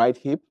pain on the right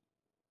hip,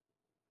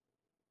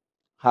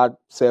 had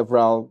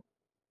several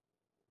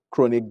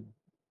chronic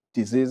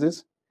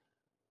diseases.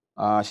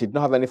 She did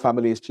not have any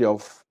family history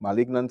of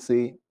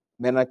malignancy.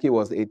 Menarche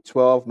was age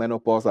 12,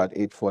 menopause at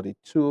age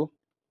 42.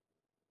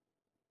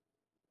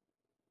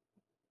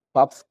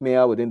 Pap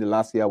smear within the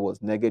last year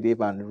was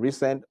negative, and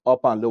recent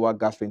upper and lower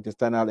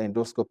gastrointestinal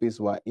endoscopies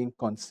were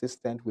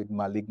inconsistent with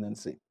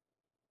malignancy.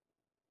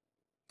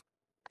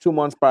 2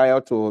 months prior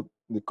to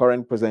the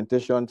current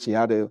presentation, she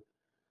had an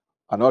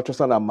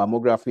ultrasound and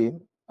mammography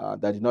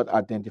that did not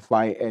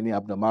identify any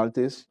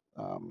abnormalities.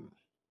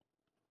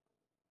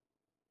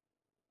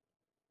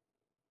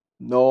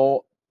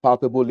 No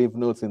palpable lymph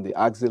nodes in the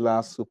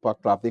axilla,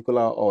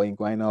 supraclavicular, or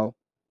inguinal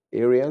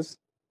areas.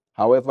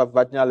 However,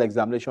 vaginal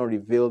examination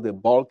revealed a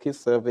bulky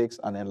cervix,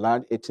 an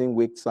enlarged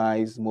 18-week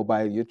size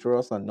mobile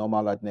uterus, and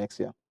normal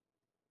adnexia.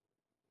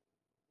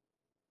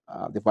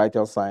 The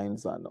vital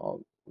signs and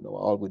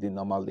all within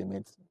normal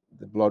limits.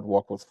 The blood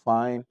work was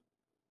fine.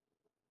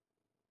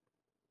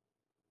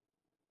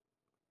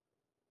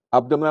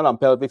 Abdominal and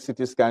pelvic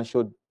CT scan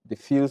showed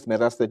diffuse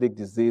metastatic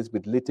disease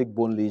with lytic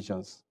bone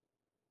lesions.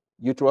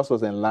 Uterus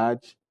was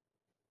enlarged,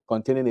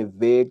 containing a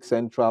vague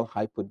central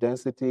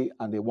hypodensity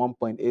and a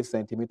 1.8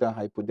 centimeter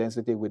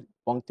hypodensity with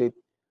punctate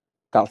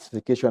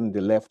calcification in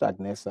the left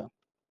adnexia.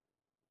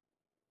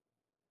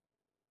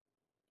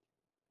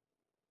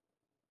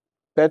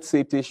 PET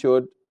CT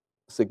showed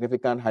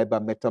significant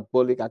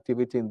hypermetabolic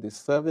activity in the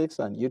cervix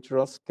and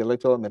uterus,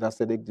 skeletal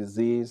metastatic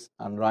disease,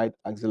 and right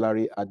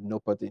axillary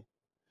adenopathy.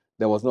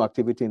 There was no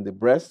activity in the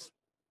breast.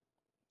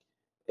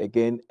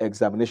 Again,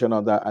 examination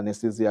under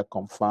anesthesia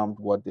confirmed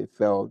what they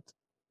felt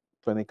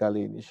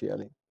clinically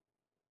initially.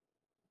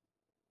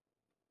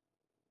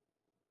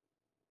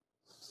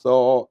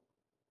 So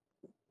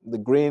the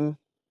green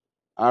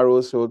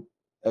arrows showed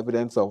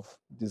evidence of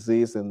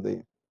disease in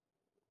the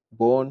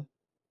bone.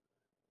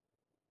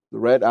 The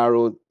red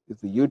arrow is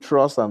the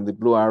uterus, and the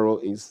blue arrow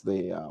is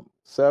the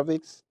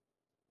cervix.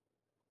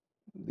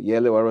 The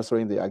yellow arrow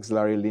showing the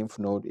axillary lymph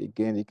node.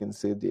 Again, you can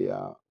see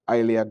the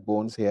iliac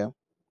bones here,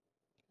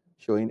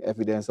 showing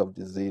evidence of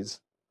disease,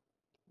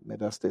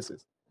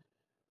 metastasis.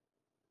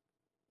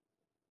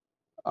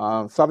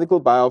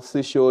 Cervical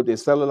biopsy showed a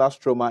cellular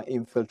stroma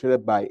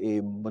infiltrated by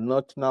a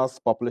monotonous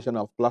population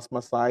of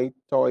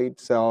plasmacytoid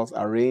cells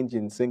arranged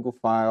in single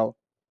file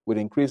with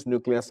increased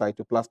nuclear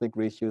cytoplasmic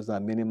ratios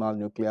and minimal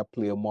nuclear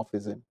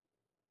pleomorphism.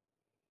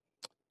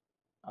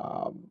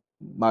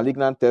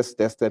 Malignant tests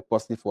tested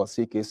positive for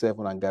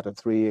CK7 and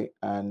GATA3,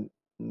 and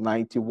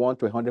 91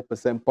 to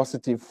 100%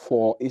 positive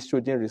for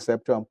estrogen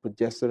receptor and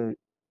progesterone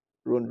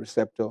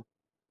receptor,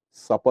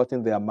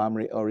 supporting their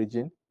mammary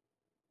origin.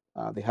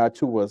 The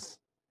HER2 was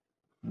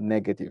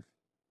negative.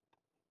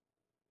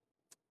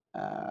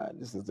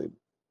 This is the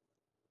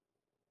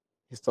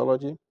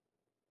histology.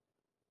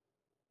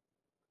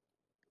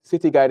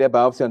 CT-guided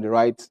biopsy on the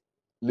right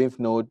lymph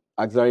node,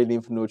 axillary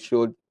lymph node,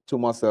 showed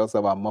tumor cells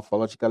that were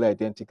morphologically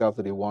identical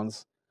to the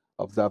ones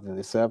observed in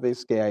the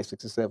cervix.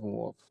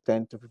 Ki67 of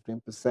 10 to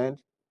 15%.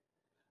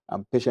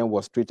 And patient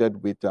was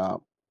treated with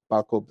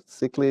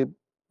palbociclib,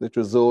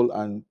 letrozole,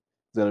 and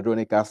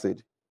zoledronic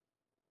acid.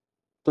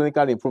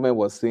 Clinical improvement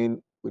was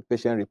seen with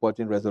patient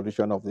reporting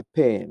resolution of the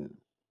pain.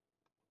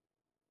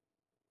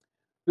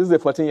 This is a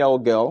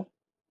 14-year-old girl,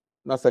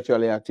 not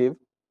sexually active,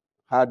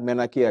 had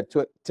menarche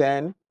at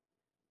 10,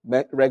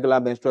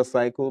 regular menstrual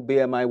cycle,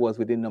 BMI was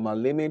within normal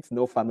limits,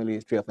 no family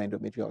history of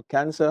endometrial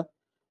cancer.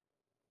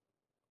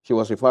 She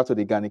was referred to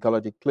the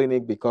gynecology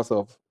clinic because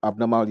of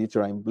abnormal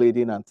uterine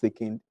bleeding and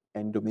thickened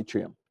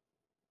endometrium.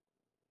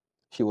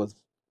 She was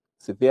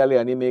severely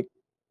anemic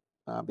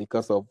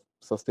because of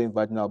sustained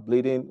vaginal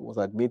bleeding, was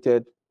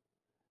admitted.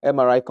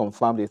 MRI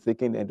confirmed a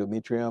thickened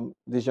endometrium.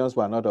 Lesions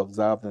were not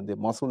observed in the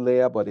muscle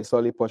layer, but a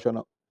solid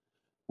portion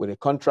with a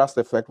contrast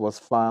effect was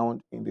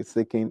found in the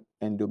thickened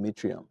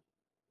endometrium.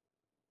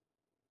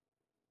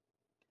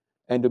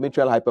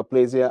 Endometrial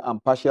hyperplasia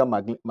and partial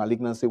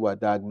malignancy were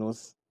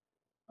diagnosed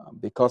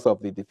because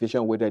of the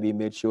diffusion weighted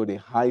image showed a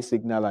high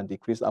signal and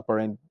decreased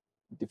apparent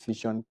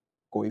diffusion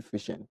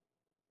coefficient.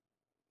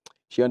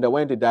 She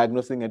underwent the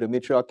diagnosing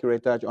endometrial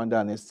curettage under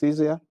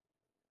anesthesia,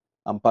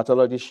 and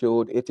pathology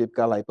showed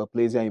atypical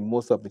hyperplasia in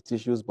most of the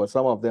tissues, but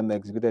some of them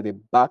exhibited a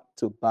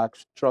back-to-back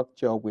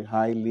structure with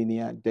high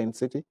linear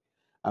density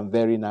and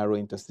very narrow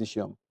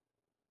interstitium,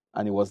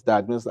 and it was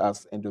diagnosed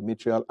as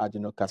endometrial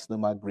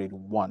adenocarcinoma grade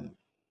 1.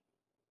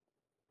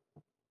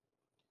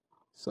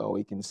 So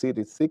we can see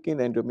the thickened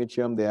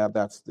endometrium there.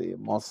 That's the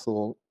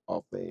muscle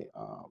of the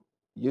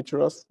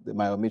uterus, the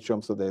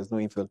myometrium, so there's no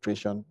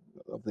infiltration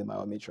of the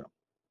myometrium.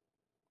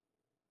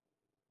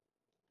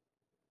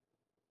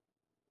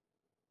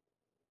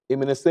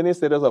 Immunostaining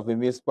status of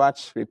immune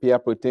patch repair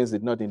proteins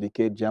did not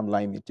indicate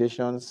germline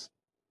mutations,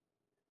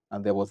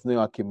 and there was no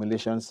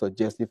accumulation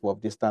suggestive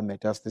of distal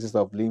metastasis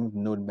of lymph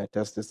node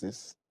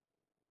metastasis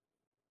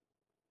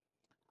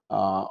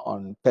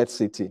on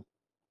PET-CT.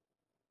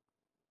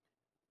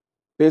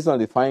 Based on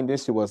the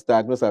findings, she was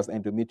diagnosed as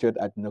endometrial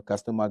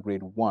adenocarcinoma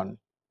grade 1,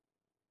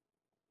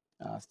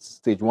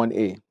 stage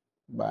 1A,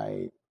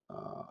 by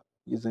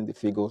using the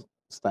FIGO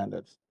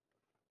standards.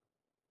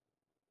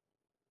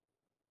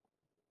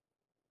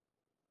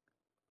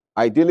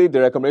 Ideally, the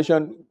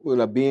recommendation will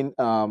have been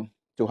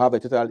to have a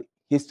total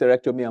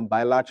hysterectomy and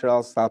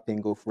bilateral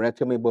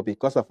salpingo-oophorectomy, but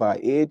because of her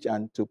age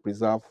and to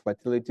preserve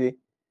fertility,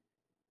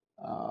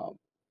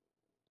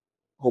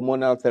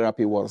 hormonal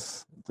therapy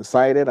was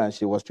decided, and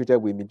she was treated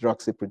with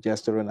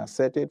medroxyprogesterone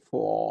acetate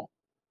for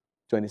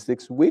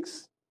 26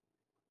 weeks.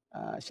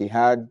 She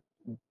had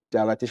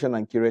dilatation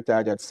and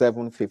curettage at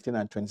 7, 15,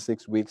 and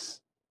 26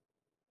 weeks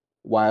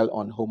while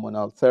on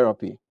hormonal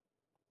therapy.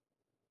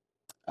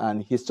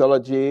 And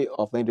histology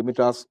of the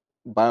endometrial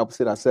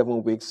biopsy at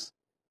 7 weeks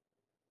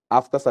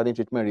after starting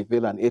treatment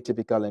revealed an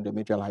atypical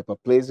endometrial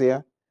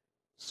hyperplasia.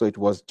 So it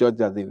was judged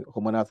that the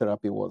hormonal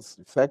therapy was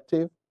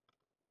effective.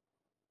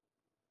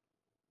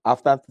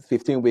 After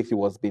 15 weeks, it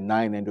was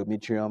benign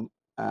endometrium,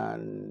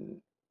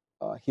 and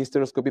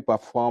hysteroscopy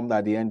performed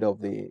at the end of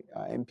the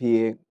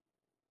MPA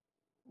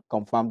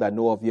confirmed that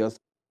no obvious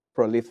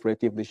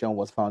proliferative lesion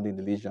was found in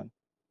the lesion.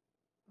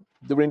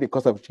 During the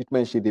course of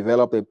treatment, she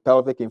developed a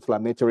pelvic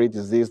inflammatory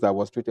disease that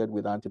was treated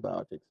with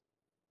antibiotics.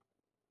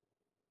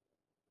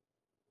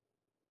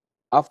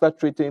 After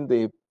treating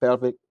the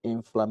pelvic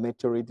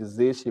inflammatory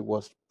disease, she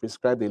was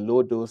prescribed a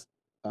low-dose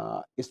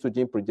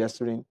estrogen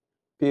progesterone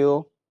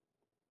pill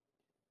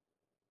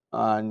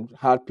and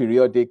had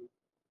periodic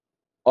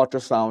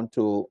ultrasound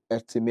to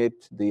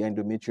estimate the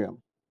endometrium.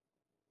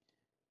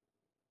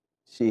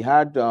 She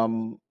had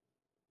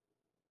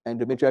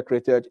endometrial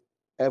created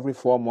every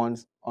 4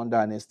 months under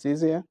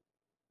anesthesia,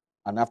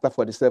 and after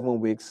 47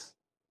 weeks,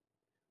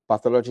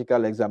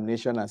 pathological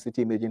examination and CT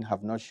imaging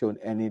have not shown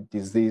any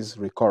disease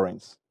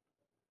recurrence.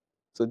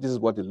 So this is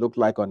what it looked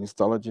like on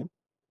histology.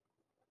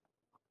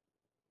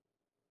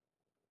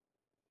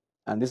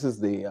 And this is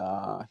the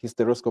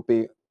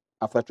hysteroscopy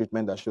after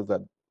treatment that shows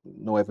that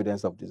no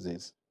evidence of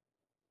disease.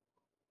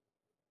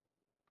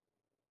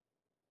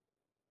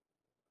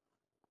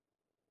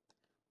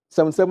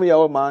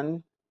 Seven-year-old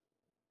man,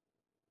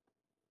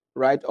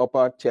 right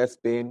upper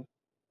chest pain,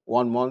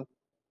 1 month,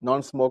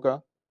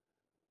 non-smoker,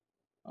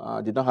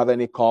 did not have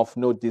any cough,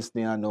 no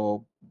dyspnea,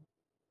 no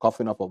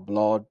coughing up of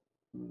blood,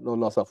 no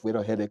loss of weight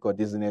or headache or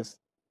dizziness.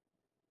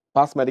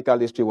 Past medical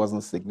history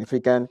wasn't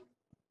significant,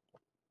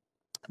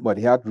 but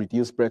he had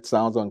reduced breath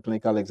sounds on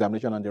clinical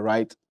examination on the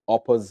right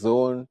upper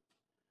zone.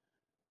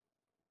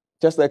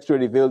 Chest X-ray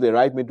revealed the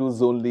right middle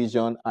zone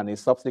lesion, and a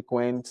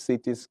subsequent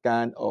CT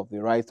scan of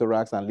the right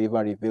thorax and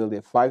liver revealed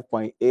a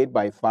 5.8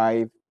 by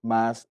 5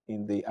 mass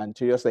in the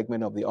anterior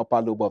segment of the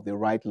upper lobe of the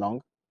right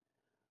lung,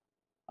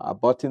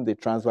 abutting the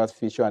transverse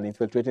fissure and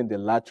infiltrating the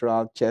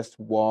lateral chest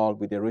wall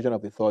with erosion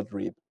of the third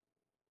rib.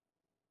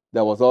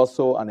 There was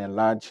also an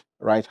enlarged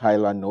right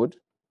hilar node.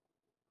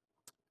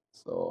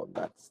 So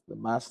that's the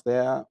mass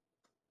there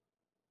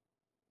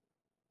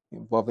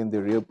involving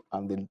the rib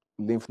and the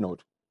lymph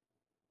node.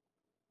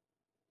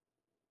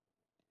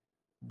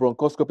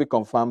 Bronchoscopy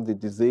confirmed the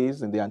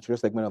disease in the anterior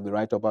segment of the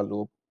right upper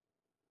lobe.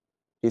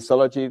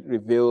 Histology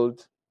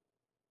revealed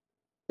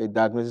a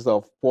diagnosis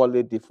of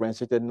poorly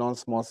differentiated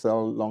non-small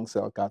cell lung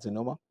cell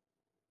carcinoma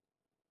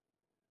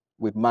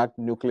with marked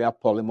nuclear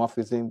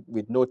polymorphism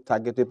with no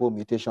targetable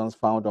mutations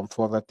found on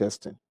further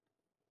testing.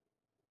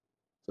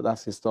 So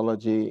that's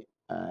histology.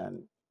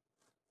 And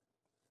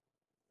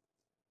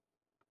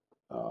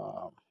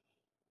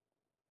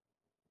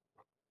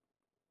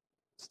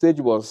stage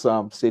was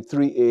stage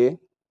 3A.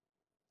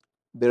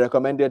 They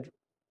recommended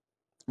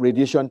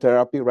radiation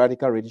therapy,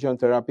 radical radiation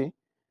therapy.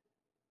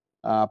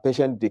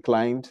 Patient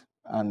declined,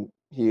 and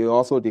he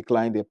also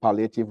declined a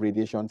palliative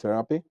radiation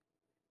therapy.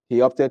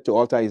 He opted to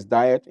alter his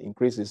diet,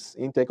 increase his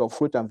intake of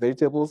fruit and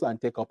vegetables,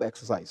 and take up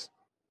exercise.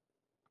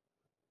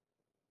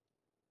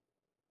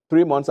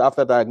 3 months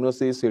after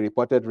diagnosis, he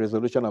reported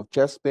resolution of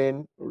chest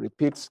pain.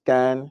 Repeat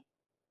scan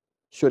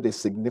showed a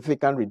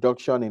significant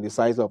reduction in the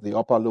size of the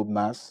upper lobe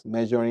mass,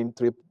 measuring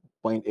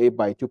 3.8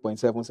 by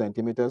 2.7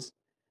 centimeters,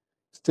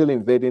 still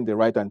invading the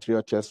right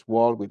anterior chest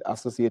wall with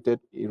associated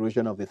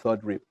erosion of the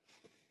third rib.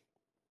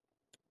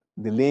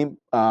 The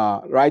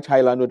right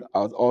hilar node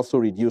was also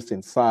reduced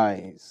in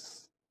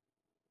size.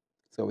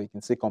 So we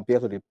can see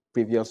compared to the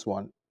previous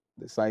one,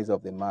 the size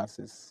of the mass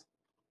is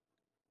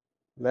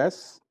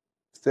less.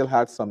 Still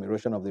had some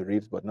erosion of the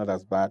ribs, but not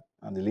as bad.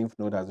 And the lymph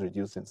node has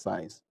reduced in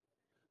size.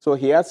 So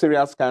he had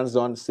serial scans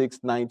done 6,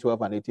 9,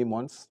 12, and 18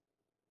 months.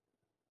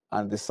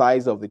 And the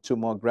size of the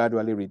tumor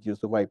gradually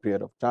reduced over a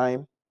period of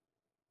time.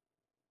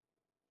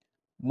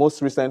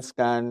 Most recent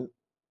scan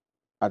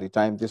at the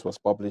time this was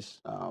published,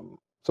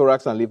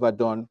 thorax and liver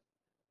done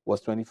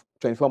was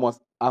 24 months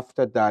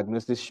after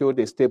diagnosis, showed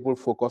a stable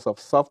focus of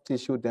soft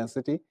tissue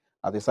density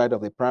at the site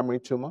of the primary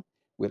tumor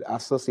with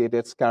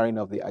associated scarring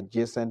of the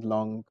adjacent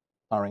lung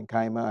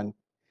parenchyma and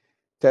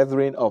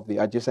tethering of the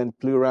adjacent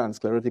pleura and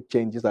sclerotic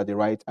changes at the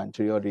right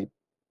anterior rib.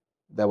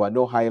 There were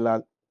no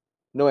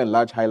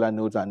enlarged hilar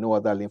nodes and no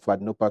other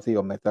lymphadenopathy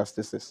or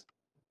metastasis.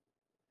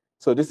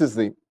 So this is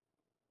there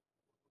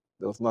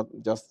was not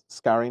just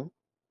scarring,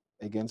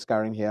 again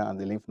scarring here, and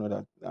the lymph node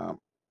had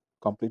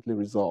completely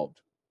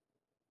resolved.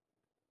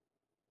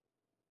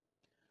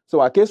 So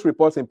our case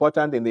report's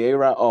important in the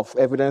era of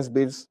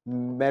evidence-based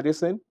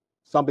medicine.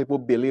 Some people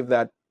believe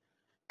that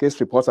case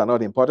reports are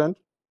not important,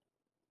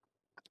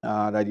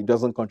 that it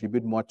doesn't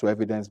contribute much to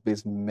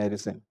evidence-based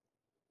medicine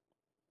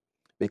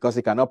because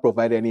it cannot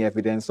provide any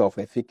evidence of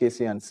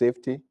efficacy and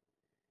safety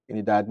in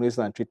the diagnosis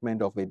and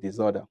treatment of a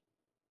disorder.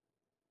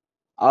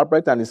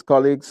 Albrecht and his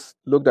colleagues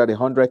looked at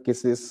 100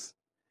 cases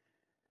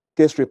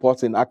case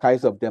reports in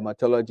archives of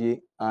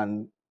dermatology,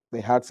 and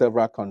they had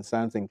several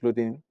concerns,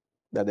 including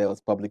that there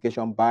was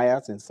publication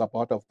bias in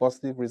support of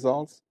positive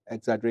results,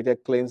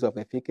 exaggerated claims of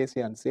efficacy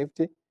and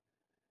safety,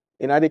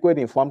 inadequate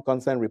informed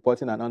consent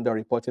reporting, and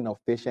underreporting of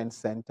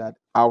patient-centered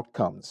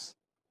outcomes.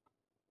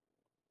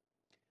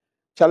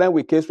 Challenge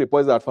with case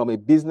reports that from a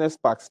business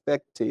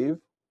perspective,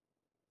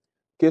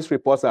 case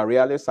reports are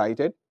rarely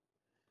cited,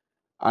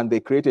 and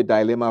they create a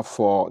dilemma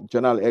for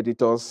journal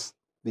editors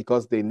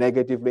because they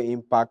negatively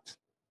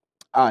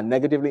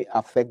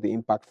affect the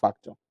impact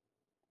factor.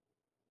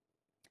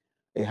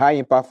 A high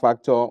impact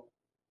factor,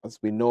 as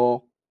we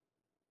know,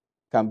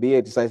 can be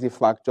a decisive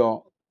factor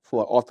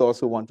for authors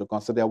who want to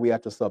consider where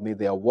to submit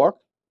their work,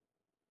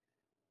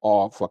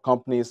 or for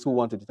companies who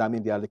want to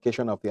determine the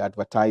allocation of the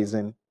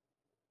advertising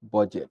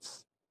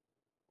budgets.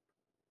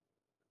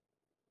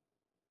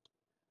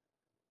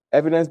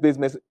 Evidence-based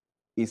medicine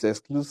is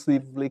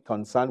exclusively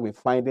concerned with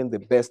finding the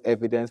best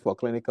evidence for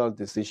clinical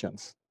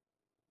decisions.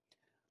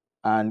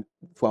 And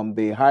from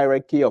the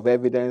hierarchy of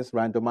evidence,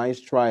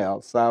 randomized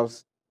trial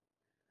serves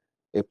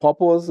a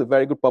purpose, a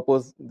very good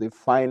purpose, the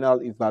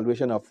final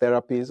evaluation of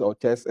therapies or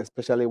tests,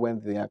 especially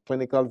when their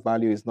clinical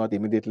value is not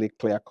immediately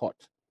clear-cut.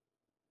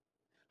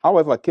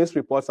 However, case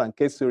reports and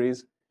case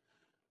series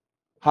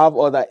have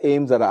other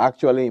aims that are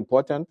actually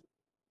important,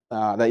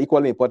 that are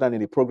equally important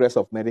in the progress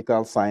of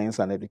medical science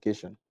and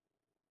education.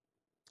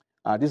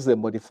 This is a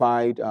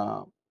modified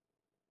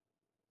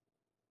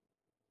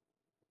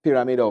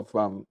pyramid of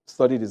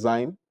study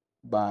design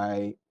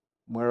by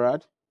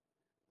Murad.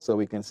 So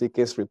we can see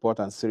case report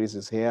and series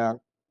is here,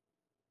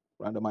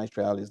 randomized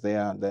trial is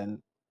there, and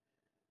then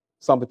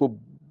some people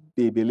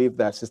believe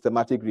that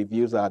systematic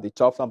reviews are at the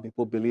top. Some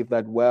people believe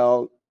that,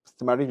 well,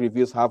 systematic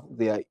reviews have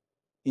their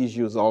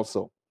issues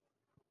also.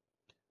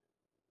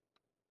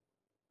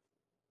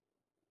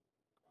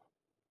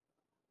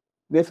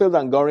 Mayfield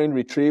and Gorin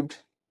retrieved,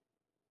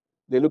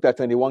 they looked at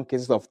 21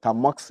 cases of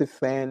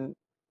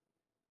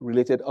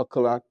tamoxifen-related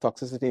ocular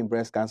toxicity in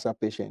breast cancer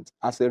patients.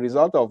 As a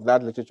result of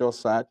that literature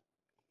search,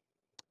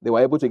 they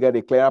were able to get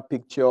a clearer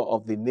picture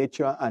of the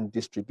nature and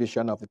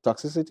distribution of the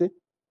toxicity,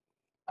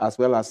 as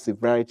well as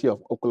severity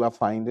of ocular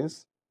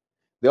findings.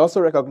 They also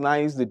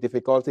recognized the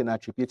difficulty in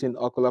attributing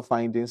ocular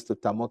findings to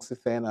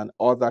tamoxifen and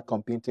other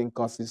competing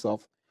causes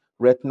of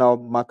retinal,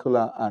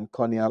 macular, and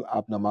corneal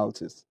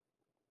abnormalities.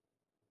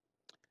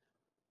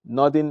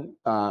 Nordin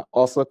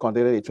also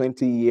conducted a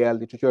 20-year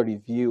literature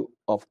review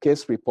of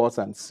case reports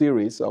and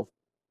series of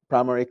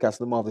primary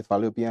carcinoma of the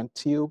fallopian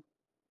tube.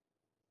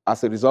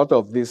 As a result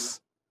of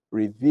this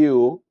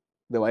review,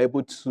 they were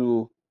able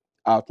to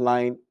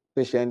outline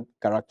patient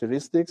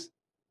characteristics,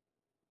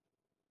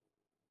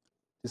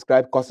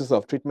 describe causes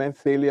of treatment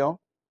failure,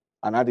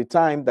 and at the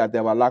time that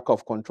there were lack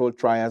of controlled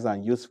trials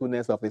and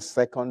usefulness of a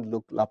second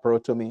look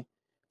laparotomy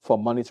for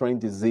monitoring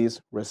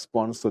disease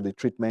response to the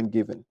treatment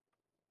given.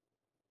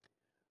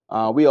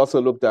 We also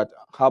looked at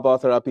herbal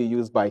therapy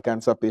used by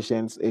cancer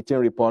patients. 18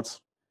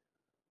 reports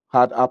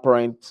had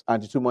apparent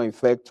antitumor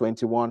effect,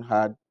 21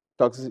 had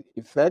toxic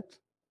effect.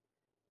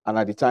 And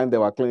at the time,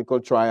 there were clinical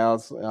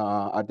trials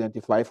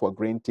identified for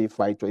green tea,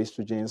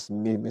 phytoestrogens,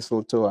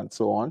 mistletoe, and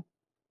so on.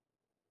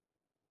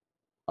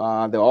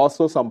 There were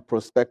also some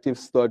prospective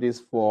studies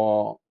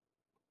for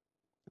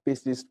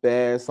pistis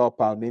spare, saw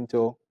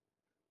palmetto.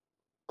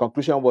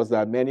 Conclusion was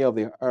that many of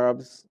the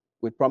herbs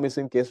with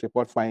promising case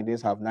report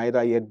findings have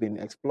neither yet been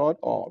explored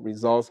or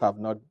results have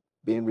not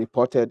been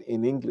reported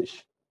in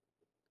English.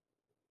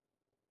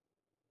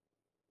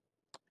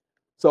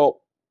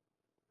 So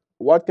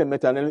what can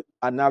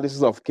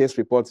meta-analysis of case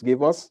reports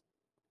give us?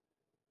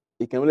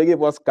 It can really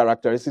give us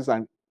characteristics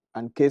and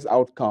case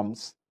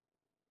outcomes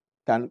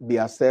can be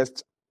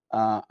assessed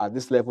at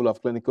this level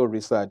of clinical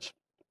research.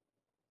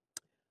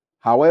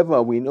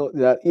 However, we know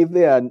that if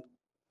there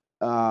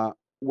are,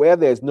 where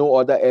there's no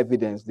other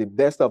evidence, the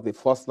best of the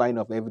first line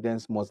of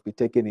evidence must be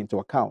taken into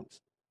account.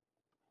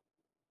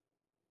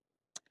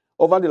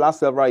 Over the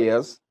last several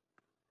years,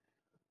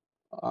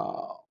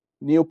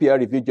 new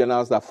peer-reviewed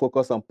journals that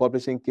focus on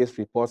publishing case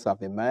reports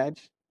have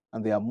emerged,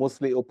 and they are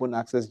mostly open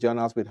access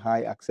journals with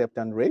high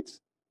acceptance rates.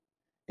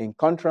 In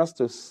contrast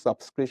to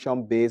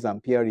subscription-based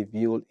and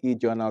peer-reviewed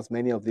e-journals,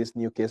 many of these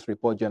new case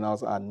report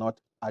journals are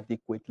not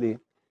adequately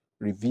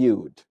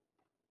reviewed.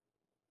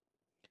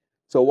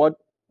 So what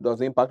does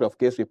the impact of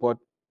case report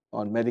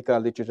on medical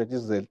literature?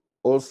 This is an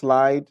old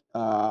slide.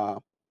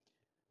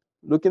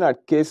 Looking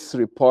at case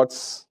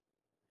reports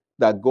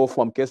that go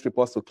from case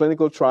reports to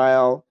clinical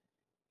trial,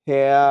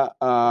 here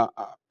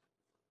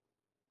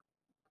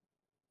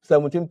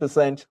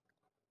 17%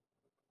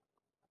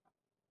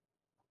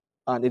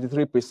 and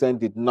 83%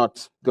 did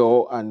not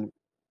go. And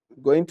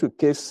going to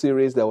case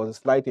series, there was a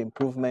slight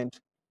improvement.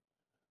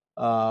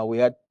 We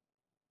had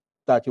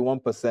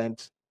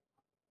 31%,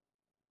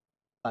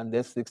 and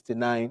then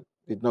 69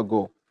 did not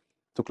go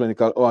to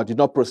clinical or did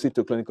not proceed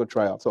to clinical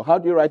trial. So how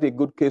do you write a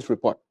good case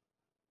report?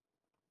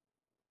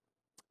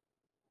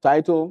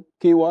 Title,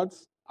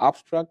 keywords,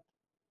 abstract,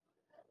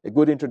 a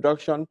good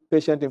introduction,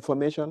 patient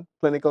information,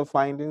 clinical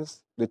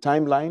findings, the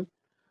timeline.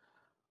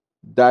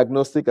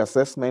 diagnostic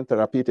assessment,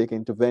 therapeutic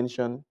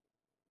intervention,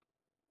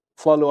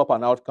 follow-up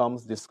and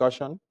outcomes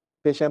discussion,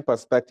 patient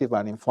perspective,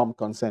 and informed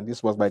consent.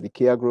 This was by the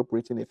CARE group,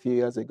 written a few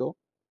years ago.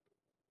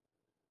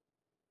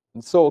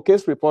 And so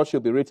case reports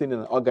should be written in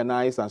an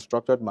organized and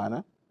structured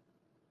manner.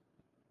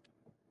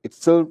 It's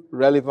still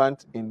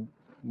relevant in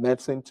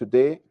medicine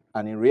today,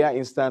 and in rare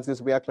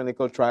instances where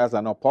clinical trials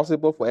are not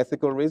possible for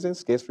ethical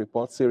reasons, case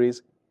report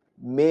series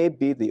may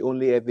be the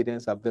only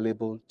evidence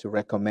available to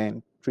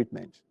recommend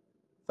treatment.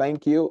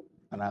 Thank you,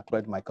 and I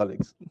applaud my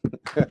colleagues.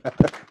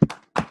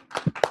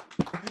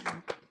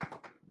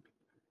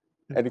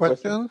 Any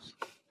questions?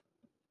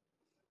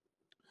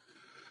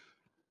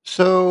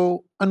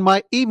 So on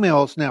my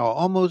emails now,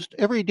 almost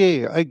every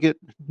day I get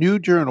new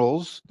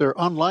journals. They're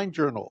online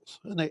journals,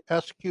 and they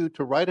ask you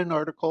to write an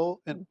article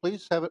and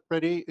please have it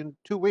ready in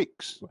 2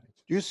 weeks. Right.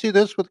 Do you see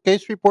this with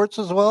case reports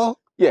as well?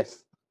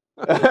 Yes.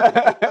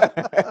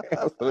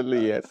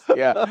 Absolutely, yes.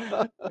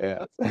 Yeah.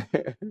 Yeah.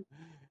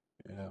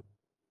 Yeah.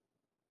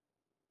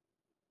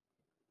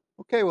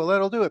 Okay, well,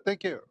 that'll do it.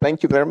 Thank you.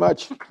 Thank you very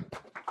much.